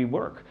actually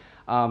work.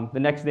 The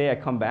next day I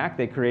come back,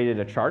 they created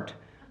a chart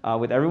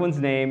with everyone's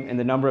name and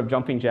the number of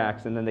jumping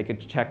jacks, and then they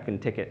could check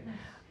and tick it.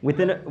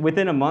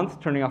 Within a month,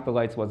 turning off the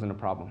lights wasn't a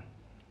problem,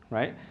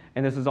 right?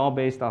 And this is all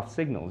based off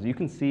signals. You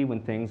can see when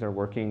things are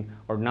working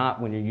or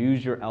not when you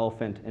use your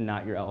elephant and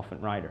not your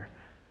elephant rider.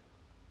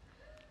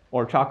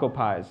 Or choco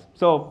pies.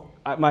 So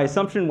my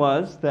assumption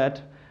was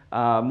that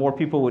more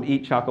people would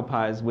eat choco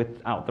pies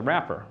without the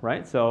wrapper,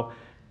 right? So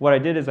what I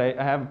did is I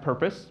have a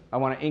purpose. I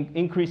want to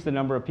increase the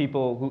number of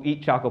people who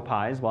eat choco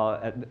pies while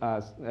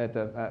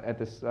at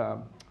this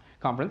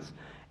conference.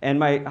 And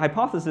my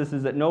hypothesis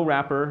is that no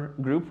wrapper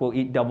group will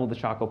eat double the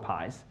choco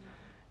pies.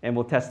 And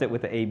we'll test it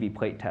with the A/B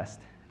plate test.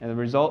 And the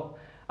result,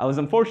 I was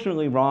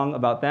unfortunately wrong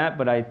about that,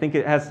 but I think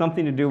it has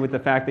something to do with the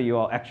fact that you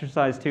all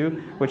exercise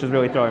too, which is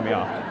really throwing me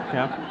off.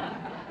 Yeah?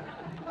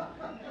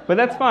 But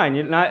that's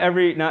fine. Not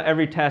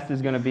every test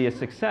is going to be a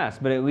success,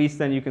 but at least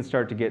then you can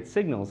start to get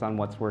signals on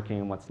what's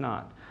working and what's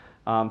not.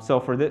 So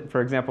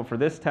for example, for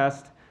this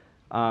test,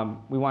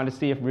 we wanted to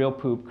see if real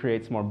poop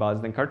creates more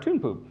buzz than cartoon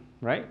poop,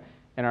 right?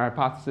 And our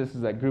hypothesis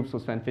is that groups will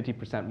spend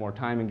 50% more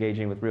time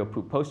engaging with real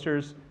poop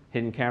posters,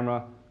 hidden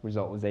camera.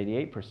 Result was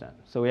 88%.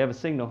 So we have a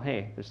signal,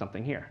 hey, there's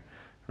something here,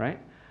 right?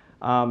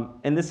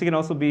 And this can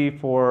also be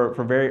for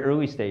very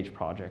early stage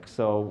projects.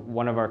 So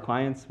one of our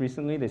clients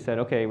recently, they said,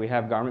 okay, we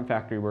have garment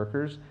factory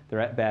workers. They're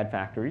at bad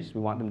factories.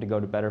 We want them to go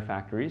to better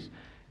factories.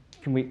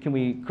 Can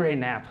we create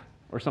an app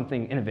or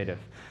something innovative?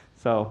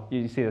 So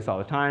you see this all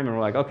the time, and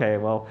we're like, okay,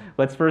 well,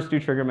 let's first do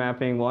trigger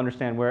mapping. We'll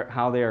understand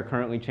how they are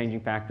currently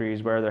changing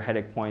factories, where are their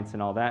headache points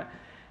and all that.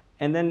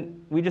 And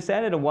then we just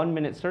added a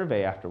 1-minute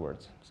survey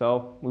afterwards.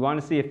 So we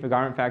want to see if the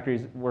garment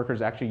factories workers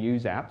actually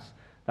use apps.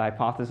 The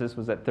hypothesis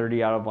was that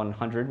 30 out of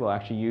 100 will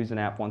actually use an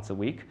app once a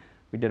week.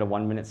 We did a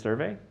 1-minute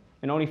survey,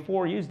 and only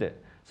 4 used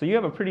it. So you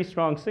have a pretty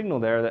strong signal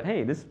there that,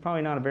 hey, this is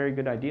probably not a very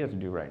good idea to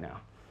do right now.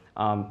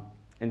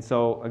 And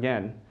so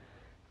again,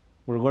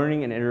 we're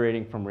learning and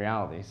iterating from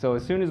reality. So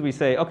as soon as we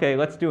say, okay,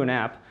 let's do an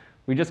app,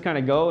 we just kind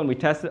of go and we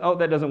test it. Oh,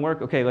 that doesn't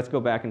work. Okay, let's go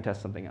back and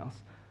test something else.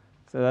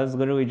 So that was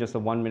literally just a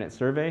 1-minute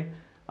survey.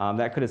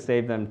 That could have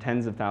saved them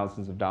tens of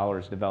thousands of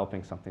dollars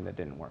developing something that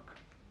didn't work.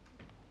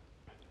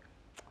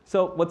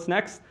 So what's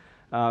next?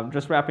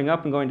 Just wrapping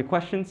up and going to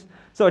questions.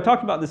 So I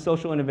talked about the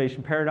social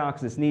innovation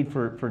paradox, this need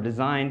for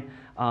design.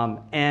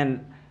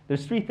 And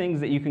there's 3 things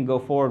that you can go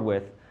forward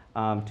with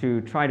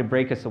to try to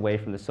break us away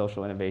from the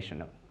social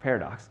innovation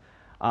paradox.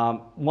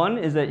 One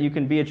is that you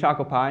can be a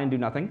choco pie and do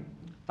nothing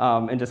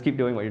and just keep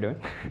doing what you're doing.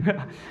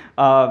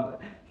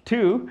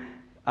 2,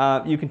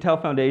 you can tell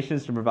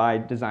foundations to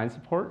provide design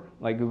support,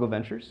 like Google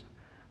Ventures.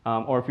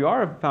 Or if you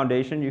are a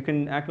foundation, you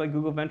can act like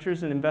Google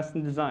Ventures and invest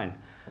in design.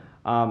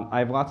 I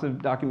have lots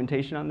of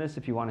documentation on this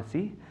if you want to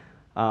see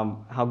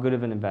how good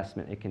of an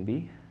investment it can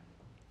be.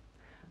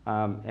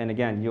 And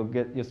again,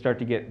 you'll start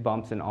to get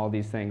bumps in all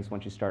these things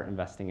once you start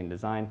investing in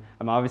design.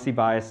 I'm obviously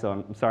biased, so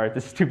I'm sorry if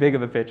this is too big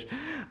of a pitch.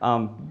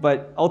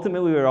 But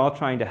ultimately, we're all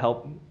trying to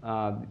help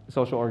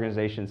social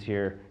organizations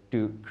here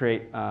do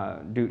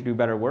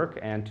better work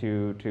and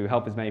to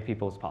help as many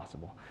people as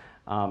possible.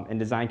 And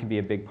design can be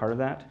a big part of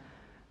that.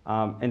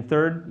 And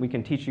third, we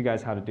can teach you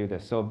guys how to do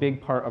this. So a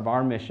big part of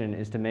our mission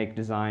is to make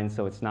design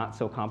so it's not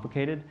so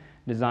complicated.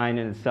 Design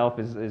in itself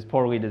is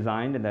poorly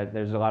designed, and that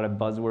there's a lot of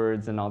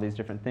buzzwords and all these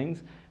different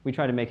things. We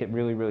try to make it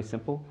really, really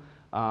simple.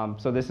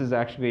 So this is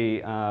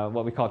actually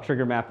what we call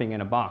trigger mapping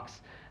in a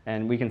box.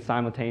 And we can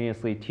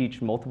simultaneously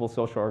teach multiple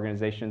social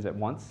organizations at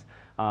once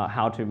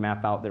how to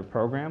map out their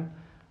program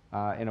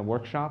in a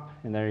workshop.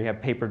 And there you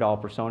have paper doll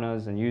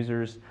personas and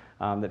users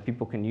that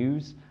people can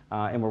use.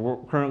 And we're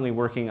currently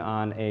working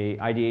on a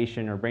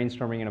ideation or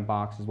brainstorming in a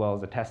box, as well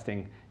as a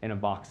testing in a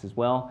box as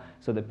well,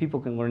 so that people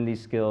can learn these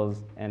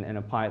skills and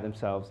apply it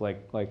themselves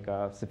like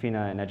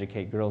Safina and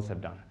Educate Girls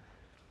have done.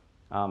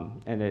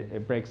 And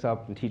it breaks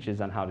up and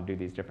teaches on how to do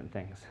these different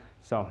things.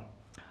 So,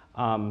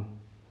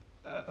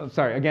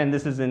 sorry, again,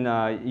 this is in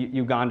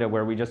Uganda,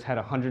 where we just had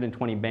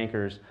 120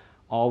 bankers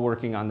all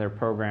working on their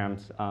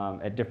programs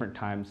at different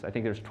times. I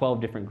think there's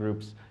 12 different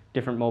groups,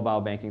 different mobile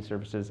banking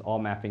services, all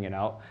mapping it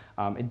out.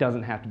 It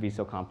doesn't have to be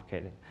so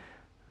complicated,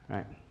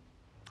 right?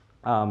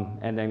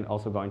 And then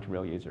also going to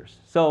real users.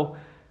 So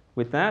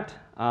with that,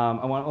 I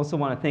also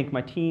want to thank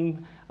my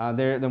team.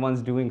 They're the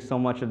ones doing so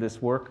much of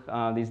this work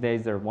these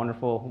days. They're a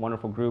wonderful,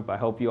 wonderful group. I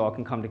hope you all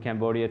can come to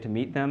Cambodia to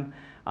meet them.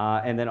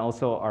 And then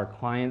also our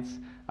clients,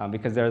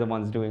 because they're the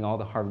ones doing all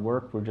the hard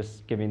work. We're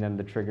just giving them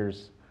the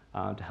triggers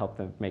to help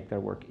them make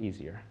their work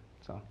easier.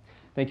 So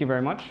thank you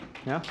very much.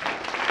 Yeah.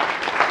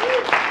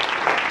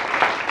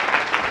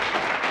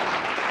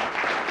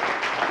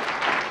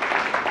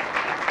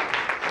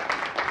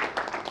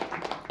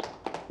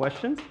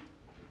 Questions?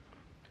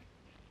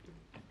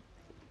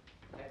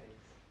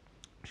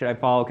 Should I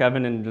follow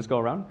Kevin and just go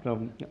around?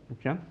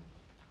 Yeah.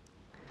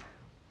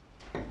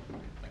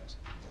 Thanks.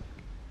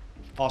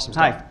 Awesome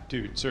stuff. Hi.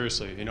 Dude,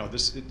 seriously, you know,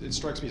 it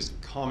strikes me as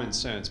common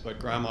sense, but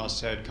Grandma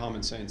said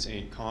common sense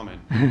ain't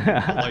common.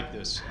 I like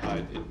this.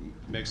 It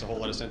makes a whole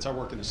lot of sense. I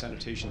work in the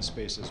sanitation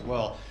space as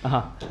well.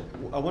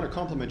 I want to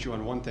compliment you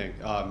on one thing.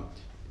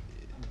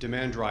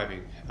 Demand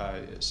driving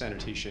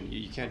sanitation.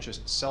 You can't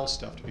just sell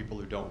stuff to people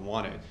who don't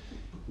want it.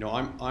 You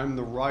know, I'm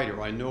the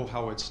writer. I know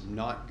how it's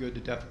not good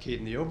to defecate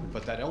in the open,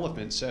 but that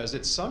elephant says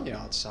it's sunny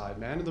outside,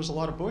 man, and there's a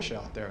lot of bush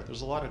out there.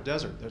 There's a lot of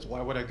desert.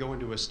 Why would I go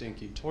into a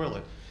stinky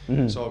toilet?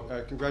 Mm-hmm. So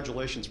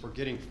congratulations for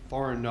getting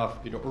far enough,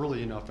 you know,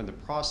 early enough in the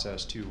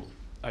process to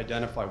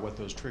identify what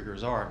those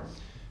triggers are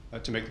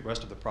to make the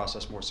rest of the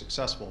process more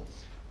successful.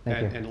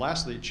 And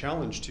lastly,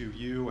 challenge to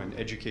you and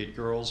Educate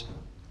Girls.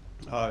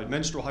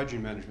 Menstrual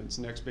hygiene management is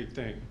the next big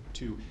thing.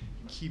 To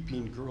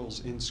keeping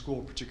girls in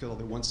school,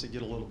 particularly once they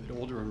get a little bit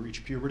older and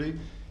reach puberty.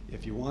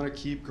 If you want to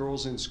keep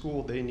girls in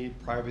school, they need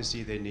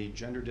privacy, they need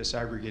gender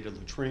disaggregated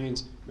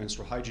latrines,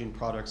 menstrual hygiene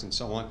products, and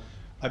so on.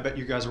 I bet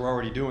you guys are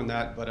already doing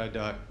that, but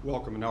I'd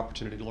welcome an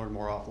opportunity to learn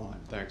more offline.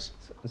 Thanks.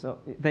 So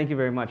thank you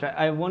very much.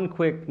 I have one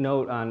quick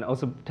note on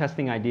also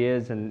testing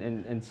ideas,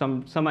 and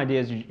some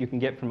ideas you can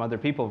get from other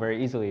people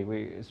very easily.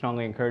 We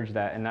strongly encourage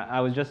that. And I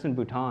was just in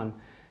Bhutan,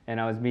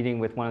 and I was meeting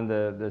with one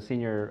of the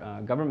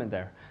senior government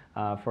there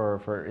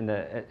in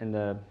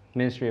the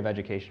Ministry of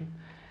Education.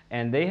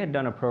 And they had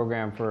done a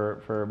program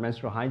for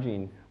menstrual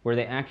hygiene where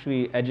they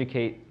actually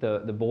educate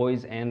the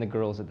boys and the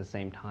girls at the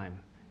same time.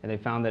 And they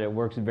found that it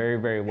works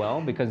very, very well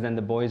because then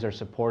the boys are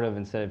supportive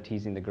instead of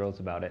teasing the girls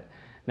about it.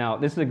 Now,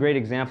 this is a great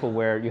example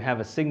where you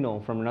have a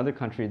signal from another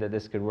country that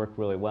this could work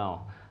really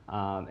well.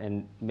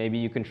 And maybe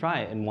you can try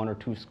it in 1 or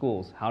 2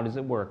 schools. How does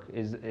it work?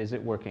 Is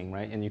it working,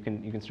 right? And you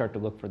can start to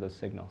look for those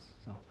signals.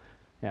 So,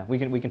 yeah, we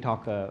can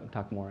talk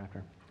more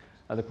after.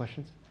 Other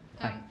questions?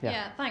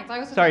 Yeah, thanks. I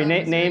also Sorry,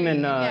 name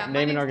and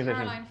name and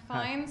organization. Caroline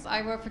Fines.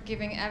 I work for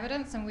Giving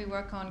Evidence, and we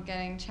work on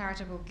getting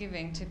charitable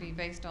giving to be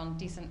based on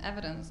decent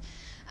evidence.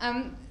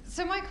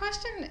 So my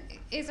question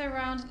is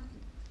around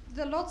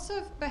the lots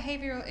of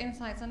behavioral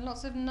insights and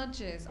lots of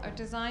nudges are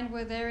designed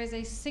where there is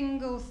a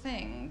single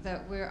thing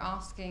that we're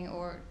asking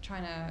or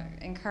trying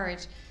to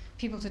encourage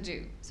people to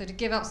do. So to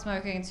give up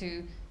smoking,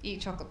 to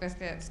eat chocolate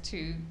biscuits,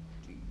 to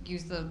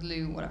use the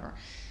loo, whatever.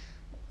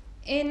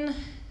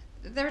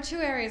 There are 2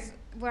 areas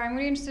where I'm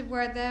really interested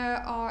where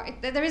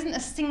there isn't a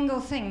single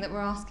thing that we're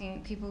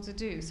asking people to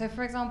do. So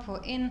for example,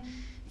 in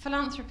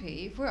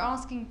philanthropy, if we're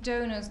asking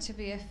donors to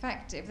be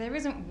effective, there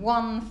isn't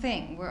one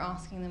thing we're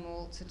asking them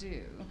all to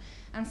do.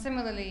 And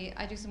similarly,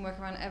 I do some work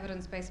around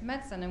evidence-based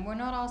medicine, and we're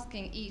not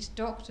asking each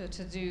doctor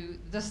to do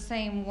the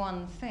same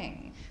one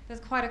thing. There's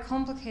quite a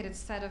complicated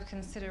set of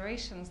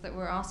considerations that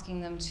we're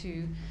asking them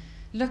to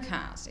look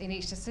at in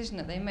each decision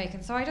that they make.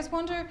 And so I just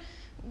wonder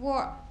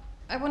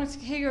I wanted to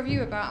hear your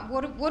view about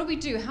what do we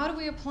do? How do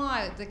we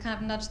apply the kind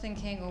of nudge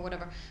thinking or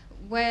whatever,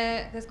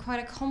 where there's quite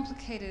a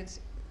complicated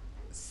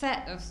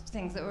set of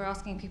things that we're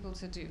asking people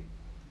to do?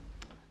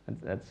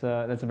 That's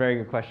a very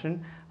good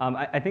question.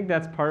 I think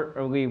that's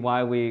partly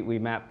why we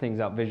map things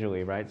out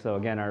visually, right? So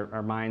again,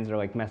 our minds are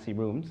like messy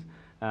rooms.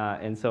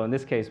 And so in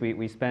this case,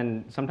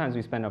 sometimes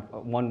we spend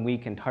 1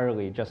 week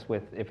entirely just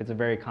with, if it's a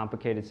very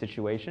complicated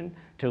situation,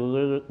 to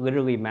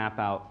literally map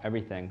out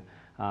everything.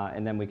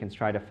 And then we can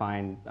try to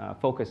find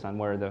focus on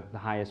where the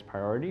highest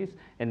priorities.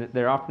 And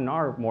there often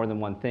are more than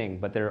one thing,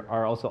 but there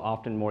are also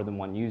often more than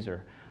one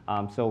user.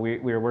 So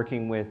we are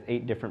working with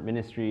 8 different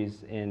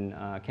ministries in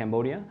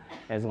Cambodia,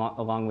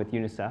 along with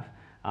UNICEF.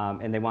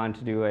 And they wanted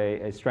to do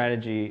a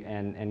strategy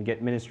and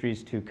get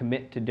ministries to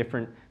commit to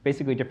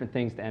basically different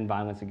things to end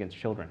violence against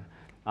children.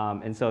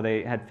 And so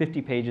they had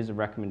 50 pages of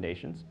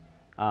recommendations.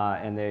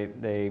 And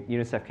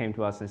UNICEF came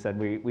to us and said,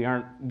 we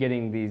aren't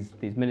getting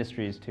these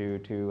ministries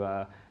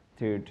to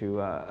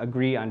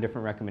agree on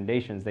different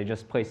recommendations.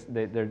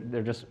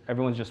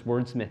 Everyone's just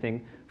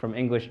wordsmithing from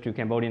English to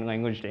Cambodian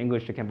language to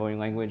English to Cambodian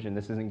language, and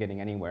this isn't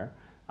getting anywhere.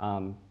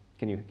 Can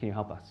you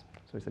help us?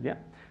 So we said, yeah.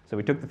 So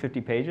we took the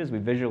 50 pages, we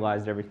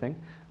visualized everything.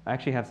 I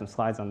actually have some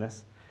slides on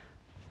this.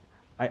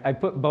 I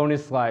put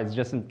bonus slides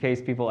just in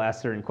case people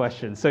ask certain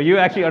questions. So you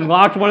actually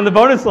unlocked one of the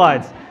bonus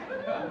slides.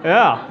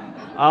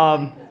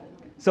 Yeah.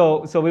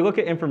 So we look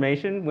at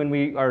information when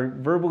we are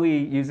verbally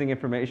using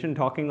information,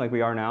 talking like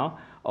we are now,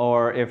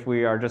 or if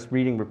we are just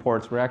reading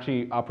reports, we're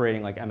actually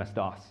operating like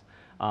MS-DOS.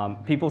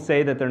 People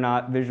say that they're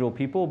not visual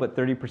people, but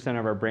 30%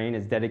 of our brain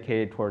is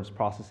dedicated towards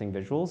processing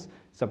visuals,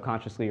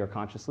 subconsciously or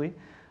consciously.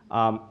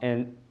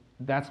 And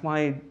that's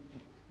why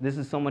this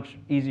is so much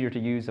easier to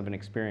use of an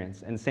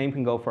experience. And same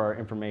can go for our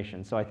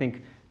information. So I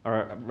think,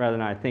 or rather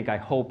than I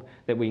hope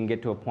that we can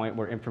get to a point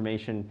where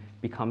information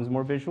becomes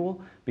more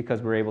visual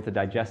because we're able to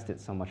digest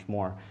it so much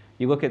more.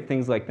 You look at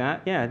things like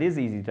that, yeah, it is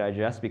easy to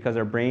digest because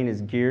our brain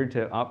is geared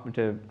to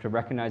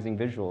recognizing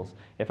visuals.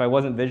 If I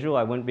wasn't visual,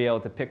 I wouldn't be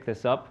able to pick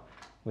this up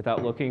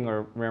without looking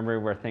or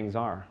remembering where things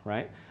are,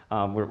 right?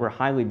 We're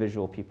highly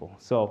visual people.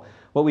 So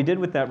what we did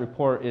with that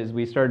report is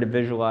we started to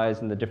visualize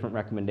in the different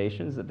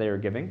recommendations that they were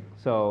giving.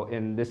 So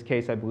in this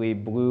case, I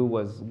believe blue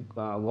was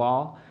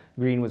law,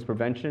 green was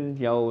prevention,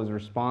 yellow was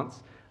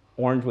response,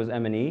 orange was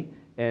M&E,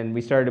 and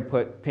we started to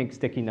put pink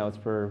sticky notes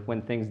for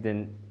when things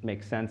didn't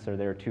make sense or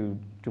they were too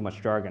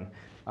much jargon.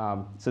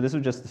 So this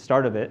was just the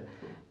start of it.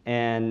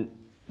 And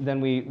then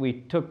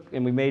we took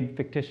and we made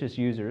fictitious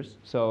users.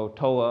 So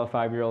Tola, a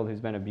 5-year-old who's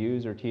been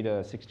abused, or Tita,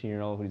 a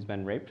 16-year-old who's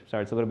been raped.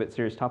 Sorry, it's a little bit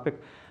serious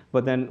topic.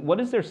 But then what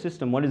is their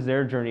system? What is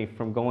their journey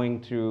from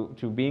going to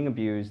being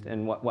abused,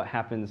 and what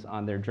happens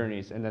on their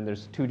journeys? And then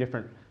there's 2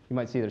 different, you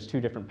might see there's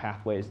 2 different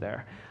pathways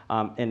there.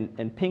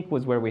 And pink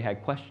was where we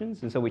had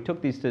questions. And so we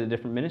took these to the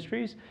different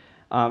ministries.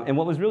 And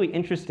what was really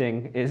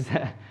interesting is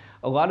that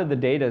a lot of the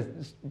data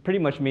pretty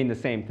much mean the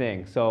same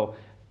thing. So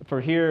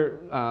for here,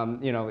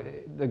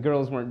 the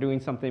girls weren't doing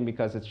something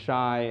because it's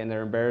shy and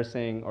they're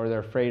embarrassing, or they're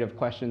afraid of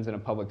questions in a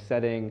public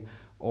setting,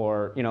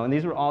 or, you know, and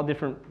these were all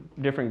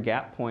different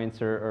gap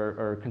points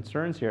or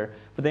concerns here,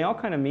 but they all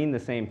kind of mean the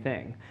same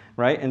thing,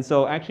 right? And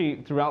so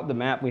actually throughout the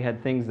map we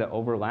had things that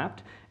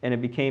overlapped, and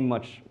it became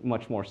much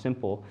more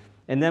simple.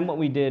 And then what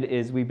we did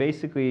is we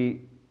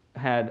basically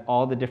had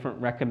all the different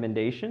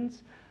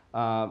recommendations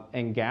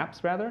and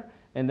gaps rather,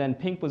 and then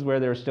pink was where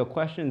there were still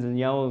questions, and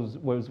yellow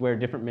was where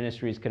different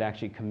ministries could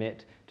actually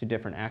commit to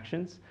different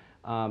actions.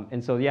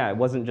 And so yeah, it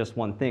wasn't just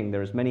one thing,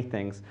 there was many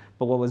things,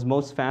 but what was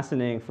most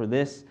fascinating for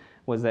this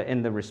was that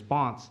in the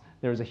response,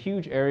 there was a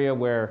huge area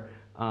where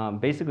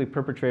basically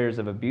perpetrators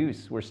of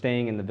abuse were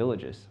staying in the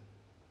villages,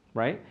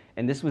 right?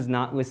 And this was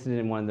not listed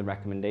in one of the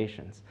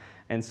recommendations.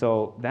 And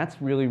so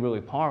that's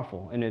really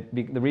powerful. And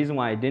the reason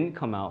why it didn't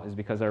come out is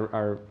because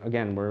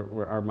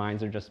our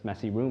minds are just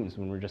messy rooms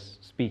when we're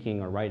just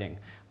speaking or writing.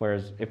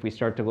 Whereas if we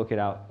start to look it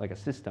out like a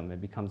system, it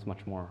becomes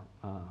much more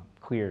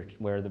clear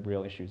where the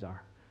real issues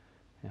are.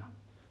 Yeah.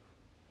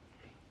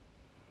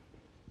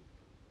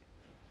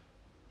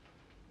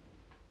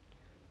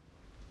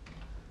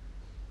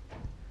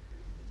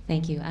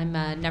 Thank you. I'm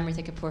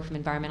Namrita Kapoor from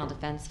Environmental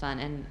Defense Fund,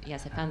 and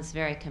yes, I found this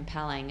very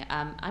compelling.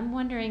 I'm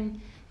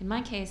wondering, in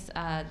my case,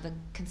 the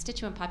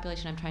constituent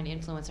population I'm trying to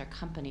influence are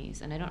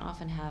companies, and I don't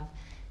often have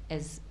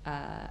as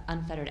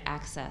unfettered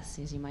access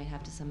as you might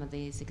have to some of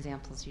these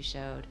examples you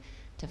showed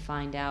to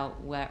find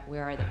out where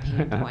are the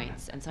pain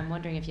points. And so I'm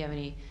wondering if you have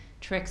any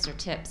tricks or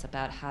tips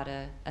about how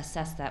to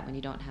assess that when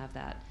you don't have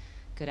that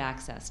good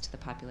access to the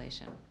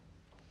population.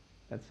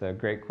 That's a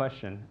great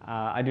question.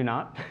 I do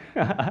not.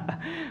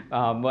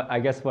 But I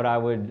guess what I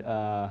would,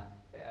 I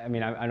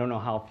mean, I don't know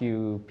how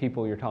few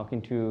people you're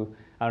talking to.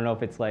 I don't know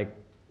if it's like,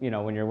 you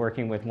know, when you're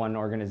working with one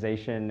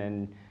organization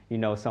and you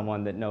know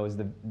someone that knows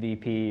the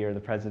VP or the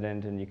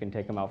president and you can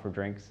take them out for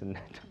drinks and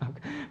talk.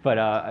 But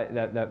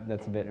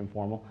that's a bit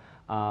informal.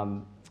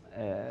 I'd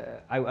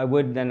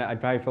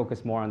probably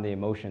focus more on the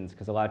emotions,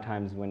 because a lot of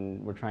times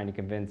when we're trying to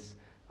convince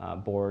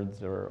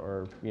boards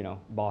or you know,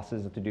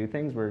 bosses to do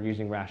things, we're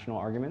using rational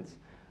arguments,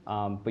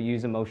 but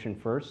use emotion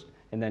first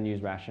and then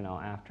use rationale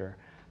after.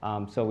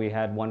 So we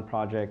had one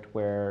project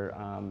where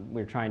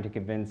we were trying to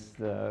convince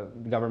the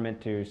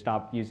government to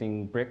stop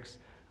using bricks.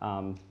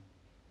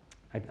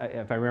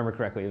 If I remember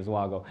correctly, it was a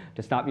while ago,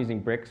 to stop using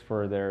bricks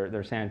for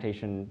their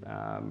sanitation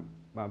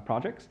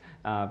projects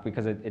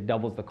because it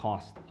doubles the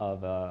cost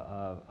of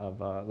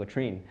a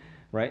latrine.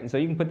 Right, and so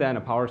you can put that in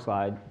a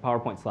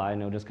PowerPoint slide,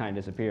 and it'll just kind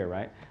of disappear,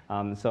 right?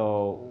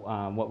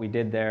 What we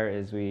did there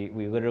is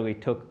we literally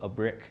took a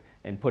brick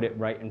and put it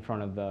right in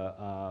front of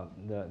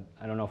the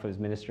I don't know if it was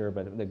minister,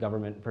 but the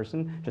government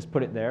person, just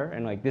put it there,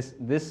 and like this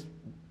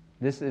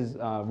is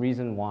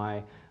reason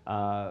why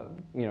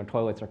you know,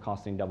 toilets are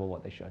costing double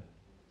what they should.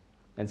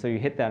 And so you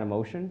hit that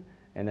emotion,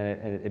 and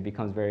then it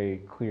becomes very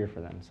clear for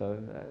them. So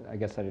I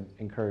guess I'd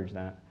encourage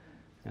that.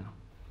 Yeah.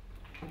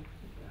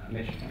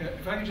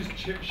 If I could just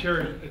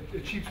share a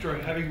cheap story,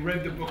 having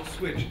read the book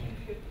Switch,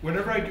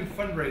 whenever I do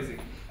fundraising,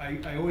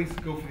 I always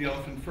go for the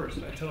elephant first.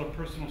 I tell a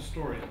personal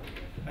story.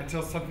 I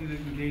tell something that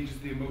engages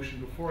the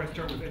emotion before I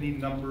start with any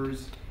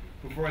numbers,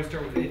 before I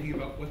start with anything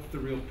about what's the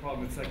real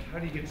problem. It's like, how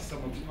do you get to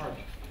someone's heart?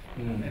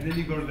 And then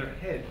you go to their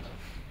head,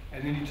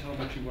 and then you tell them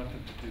what you want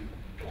them to do.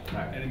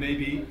 Right. And it may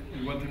be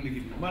you want them to give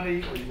you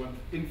money, or you want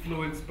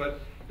influence,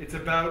 but it's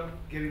about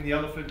getting the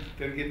elephant,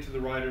 then get to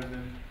the rider, and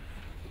then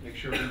make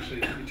sure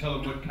eventually you tell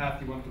them what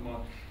path you want them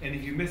on. And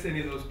if you miss any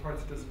of those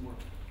parts, it doesn't work.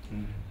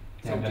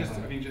 So just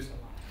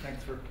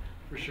thanks for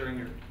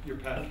sharing your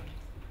path.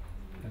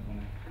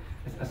 Definitely.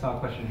 I saw a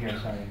question here,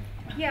 sorry.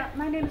 Yeah,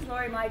 my name is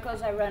Lori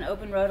Michaels. I run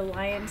Open Road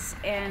Alliance,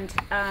 and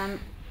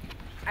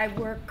I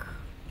work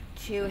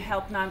to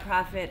help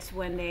nonprofits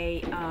when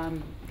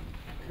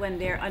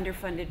their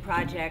underfunded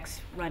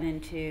projects run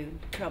into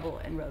trouble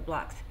and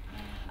roadblocks.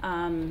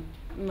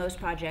 Most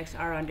projects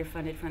are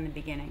underfunded from the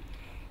beginning.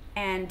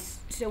 And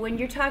so when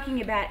you're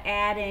talking about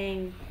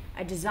adding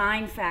a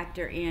design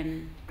factor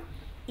in,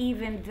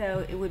 even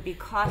though it would be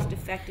cost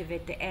effective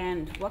at the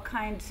end, what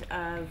kinds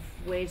of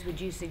ways would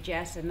you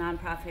suggest a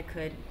nonprofit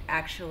could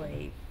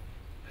actually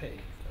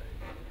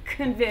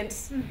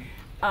convince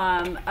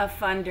a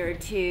funder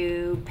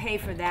to pay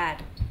for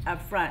that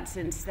up front,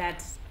 since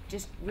that's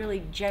just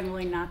really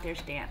generally not their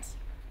stance?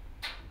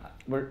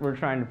 We're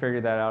trying to figure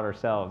that out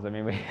ourselves. I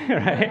mean,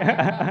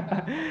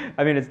 right?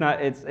 I mean, it's not.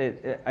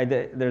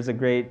 There's a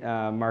great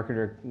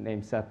marketer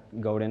named Seth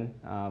Godin,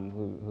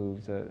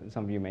 who's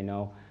some of you may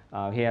know.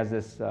 He has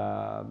this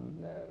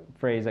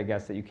phrase, I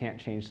guess, that you can't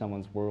change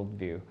someone's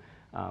worldview,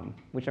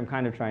 which I'm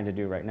kind of trying to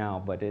do right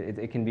now. But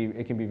it can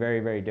be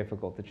very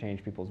difficult to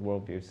change people's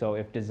worldview. So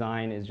if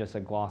design is just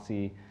a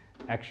glossy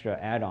extra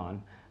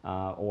add-on,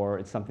 or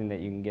it's something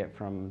that you can get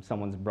from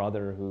someone's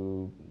brother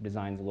who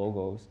designs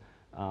logos,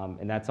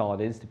 and that's all it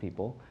is to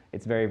people,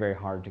 it's very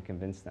hard to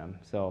convince them.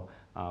 So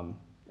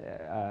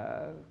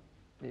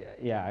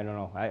yeah, I don't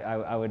know.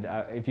 I would,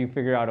 if you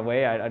figure out a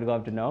way, I'd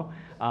love to know.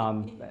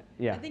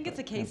 Yeah. I think it's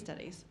the case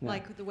studies,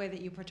 like the way that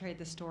you portrayed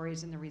the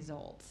stories and the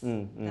results.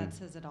 That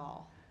says it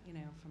all, you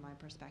know, from my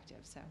perspective.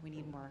 So we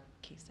need more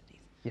case studies.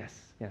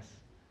 Yes.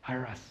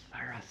 Hire us,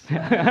 hire us.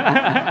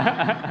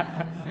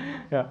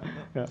 Yeah,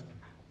 yeah.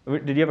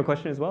 Did you have a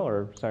question as well,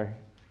 or sorry?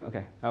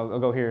 Okay, I'll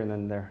go here and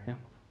then there, yeah.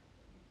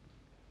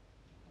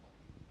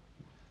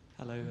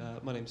 Hello,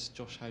 my name's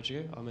Josh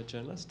Haugier. I'm a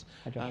journalist.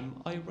 Hi, Josh.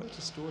 I wrote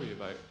a story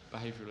about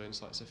behavioural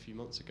insights a few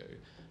months ago,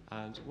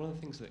 and one of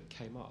the things that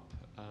came up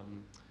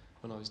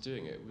when I was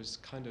doing it was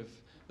kind of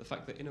the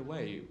fact that in a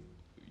way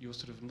you're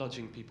sort of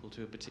nudging people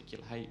to a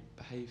particular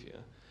behaviour,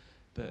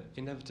 but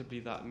inevitably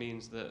that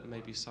means that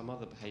maybe some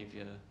other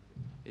behaviour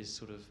is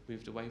sort of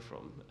moved away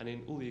from. And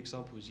in all the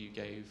examples you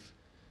gave,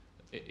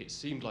 it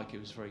seemed like it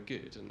was very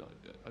good, and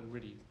I'm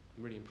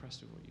really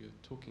impressed with what you're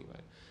talking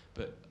about.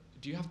 But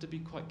do you have to be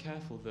quite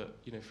careful that,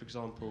 you know, for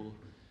example,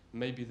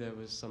 maybe there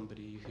was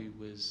somebody who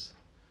was,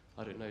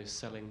 I don't know,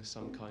 selling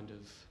some kind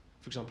of,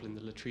 for example, in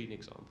the latrine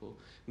example,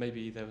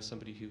 maybe there was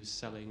somebody who was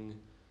selling,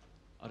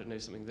 I don't know,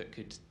 something that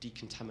could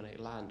decontaminate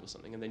land or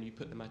something, and then you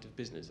put them out of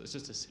business. It's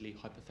just a silly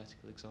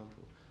hypothetical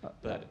example.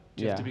 But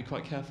do you have to be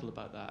quite careful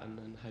about that,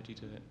 and how do you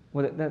do it?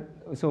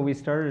 Well, so we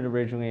started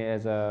originally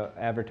as a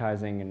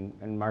advertising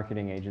and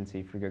marketing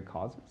agency for good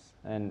causes.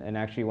 And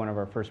actually one of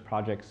our first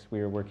projects,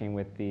 we were working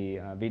with the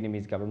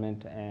Vietnamese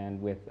government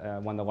and with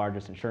one of the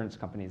largest insurance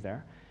companies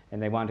there.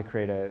 And they wanted to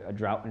create a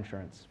drought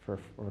insurance for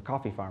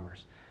coffee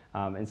farmers.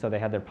 And so they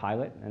had their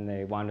pilot, and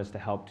they wanted us to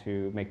help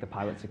to make the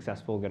pilot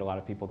successful, get a lot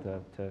of people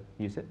to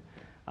use it.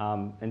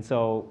 And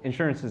so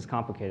insurance is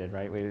complicated,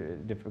 right?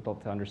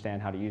 Difficult to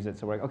understand how to use it.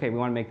 So we're like, okay, we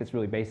want to make this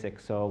really basic.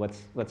 So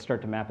let's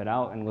start to map it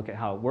out and look at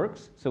how it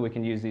works, so we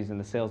can use these in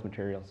the sales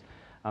materials.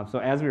 So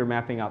as we were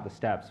mapping out the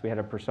steps, we had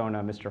a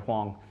persona, Mr.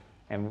 Huang.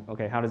 And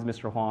okay, how does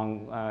Mr.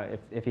 Huang,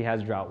 if he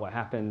has drought, what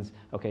happens?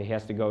 Okay, he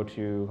has to go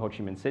to Ho Chi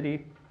Minh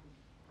City.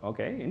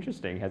 Okay,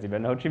 interesting. Has he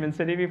been to Ho Chi Minh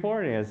City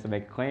before? And he has to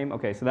make a claim.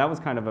 Okay, so that was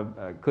kind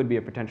of could be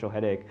a potential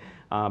headache.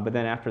 But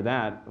then after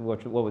that,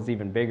 what was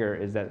even bigger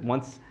is that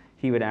once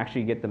he would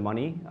actually get the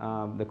money,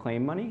 the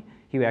claim money,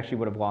 he actually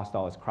would have lost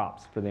all his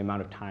crops for the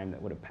amount of time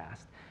that would have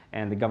passed.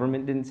 And the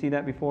government didn't see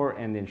that before,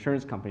 and the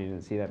insurance company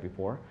didn't see that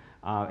before.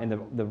 And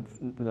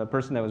the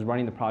person that was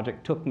running the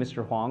project took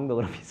Mr. Huang, the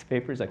little piece of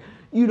paper. He's like,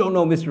 "You don't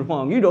know Mr.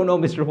 Huang. You don't know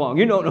Mr. Huang.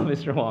 You don't know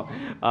Mr. Huang."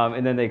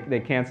 And then they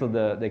canceled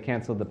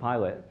the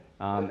pilot.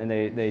 And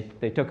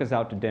they took us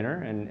out to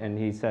dinner, and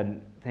he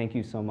said, "Thank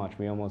you so much.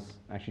 We almost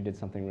actually did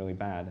something really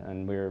bad,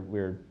 and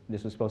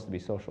this was supposed to be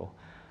social."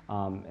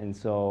 And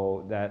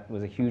so that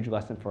was a huge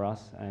lesson for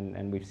us,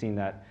 and we've seen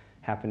that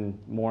happen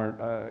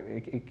more.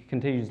 It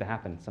continues to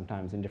happen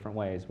sometimes in different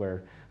ways.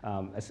 Where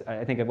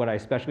I think what I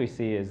especially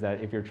see is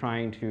that if you're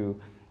trying to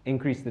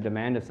increase the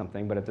demand of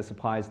something, but if the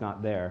supply is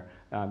not there,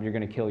 you're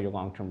going to kill your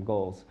long-term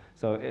goals.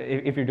 So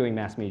if you're doing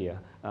mass media,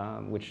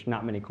 which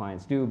not many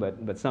clients do,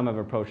 but some have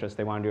approached us,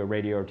 they want to do a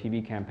radio or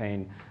TV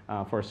campaign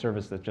for a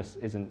service that just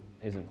isn't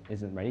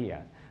ready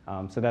yet.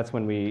 So that's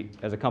when we,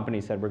 as a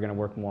company, said we're going to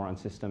work more on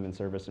system and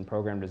service and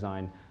program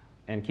design,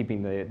 and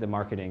keeping the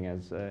marketing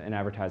and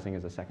advertising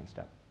as a second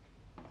step.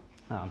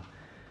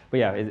 But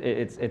yeah,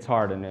 it's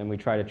hard, and we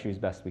try to choose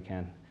best we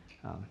can.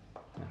 Yeah.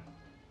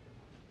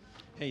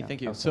 Hey,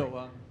 thank you. Oh,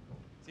 so,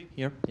 see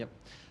here? Yep.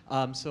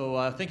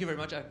 Thank you very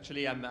much.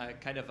 Actually, I'm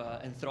kind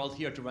of enthralled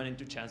here to run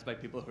into chance by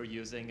people who are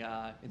using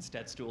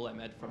Instead's tool. I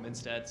met from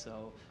Instead,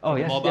 so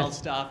mobile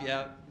stuff,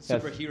 yeah.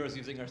 Superheroes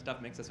using our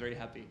stuff makes us very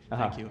happy.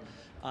 Thank you.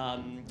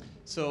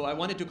 So I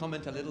wanted to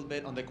comment a little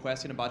bit on the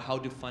question about how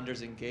do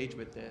funders engage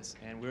with this.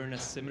 And we're in a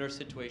similar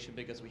situation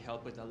because we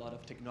help with a lot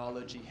of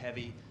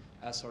technology-heavy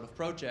sort of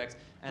projects.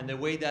 And the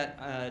way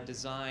that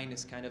design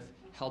is kind of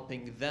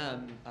helping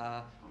them,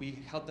 we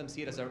help them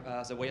see it as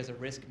a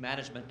risk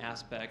management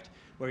aspect,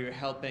 where you're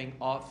helping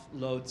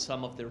offload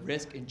some of the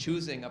risk in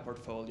choosing a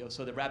portfolio.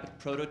 So the rapid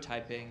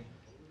prototyping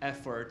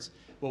efforts,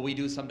 what we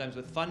do sometimes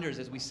with funders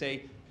is we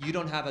say, you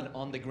don't have an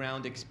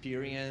on-the-ground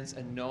experience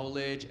and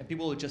knowledge, and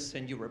people will just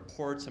send you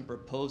reports and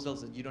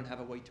proposals, and you don't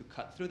have a way to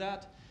cut through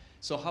that.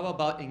 So how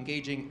about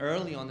engaging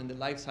early on in the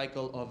life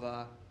cycle of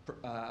a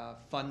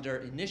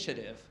funder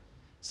initiative,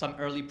 some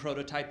early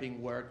prototyping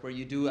work where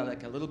you do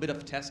like a little bit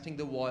of testing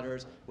the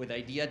waters with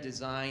idea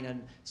design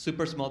and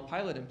super small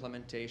pilot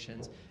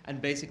implementations, and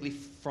basically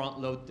front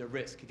load the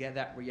risk, get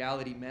that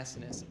reality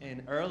messiness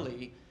in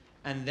early,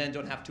 and then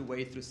don't have to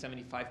wade through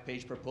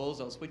 75-page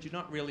proposals, which you're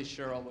not really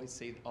sure always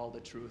say all the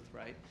truth,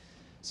 right?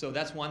 So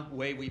that's one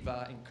way we've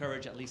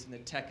encouraged, at least in the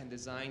tech and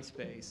design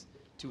space,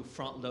 to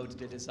front load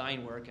the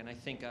design work. And I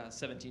think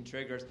 17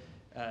 Triggers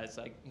is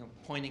like, you know,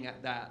 pointing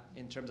at that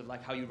in terms of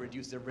like how you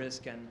reduce the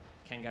risk and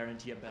can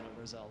guarantee a better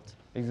result.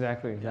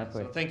 Exactly. Yeah,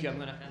 so thank you. I'm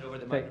going to hand over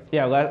the microphone.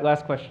 Yeah,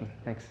 last question.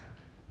 Thanks.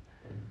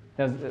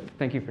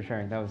 Thank you for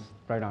sharing. That was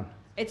right on.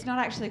 It's not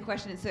actually a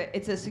question.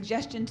 It's a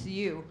suggestion to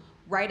you.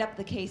 Write up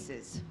the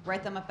cases.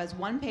 Write them up as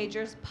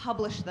one-pagers.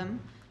 Publish them.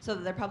 so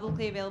that they're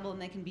publicly available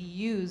and they can be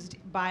used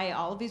by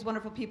all of these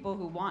wonderful people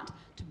who want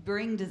to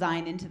bring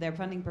design into their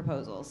funding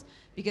proposals.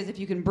 Because if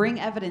you can bring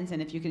evidence in,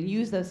 if you can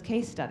use those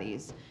case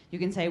studies, you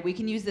can say, we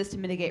can use this to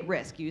mitigate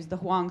risk, use the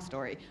Huang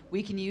story.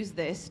 We can use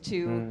this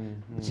to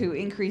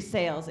increase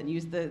sales, and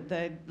use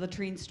the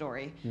latrine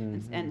story.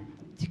 And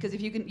because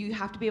if you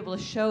have to be able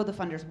to show the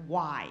funders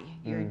why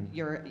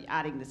you're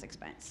adding this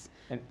expense.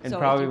 And so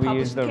probably if you we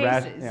use the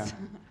cases,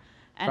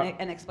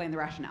 and explain the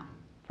rationale.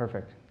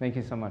 Perfect. Thank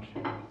you so much.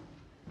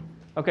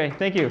 Okay,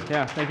 thank you.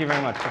 Yeah, thank you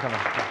very much for coming.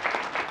 Yeah.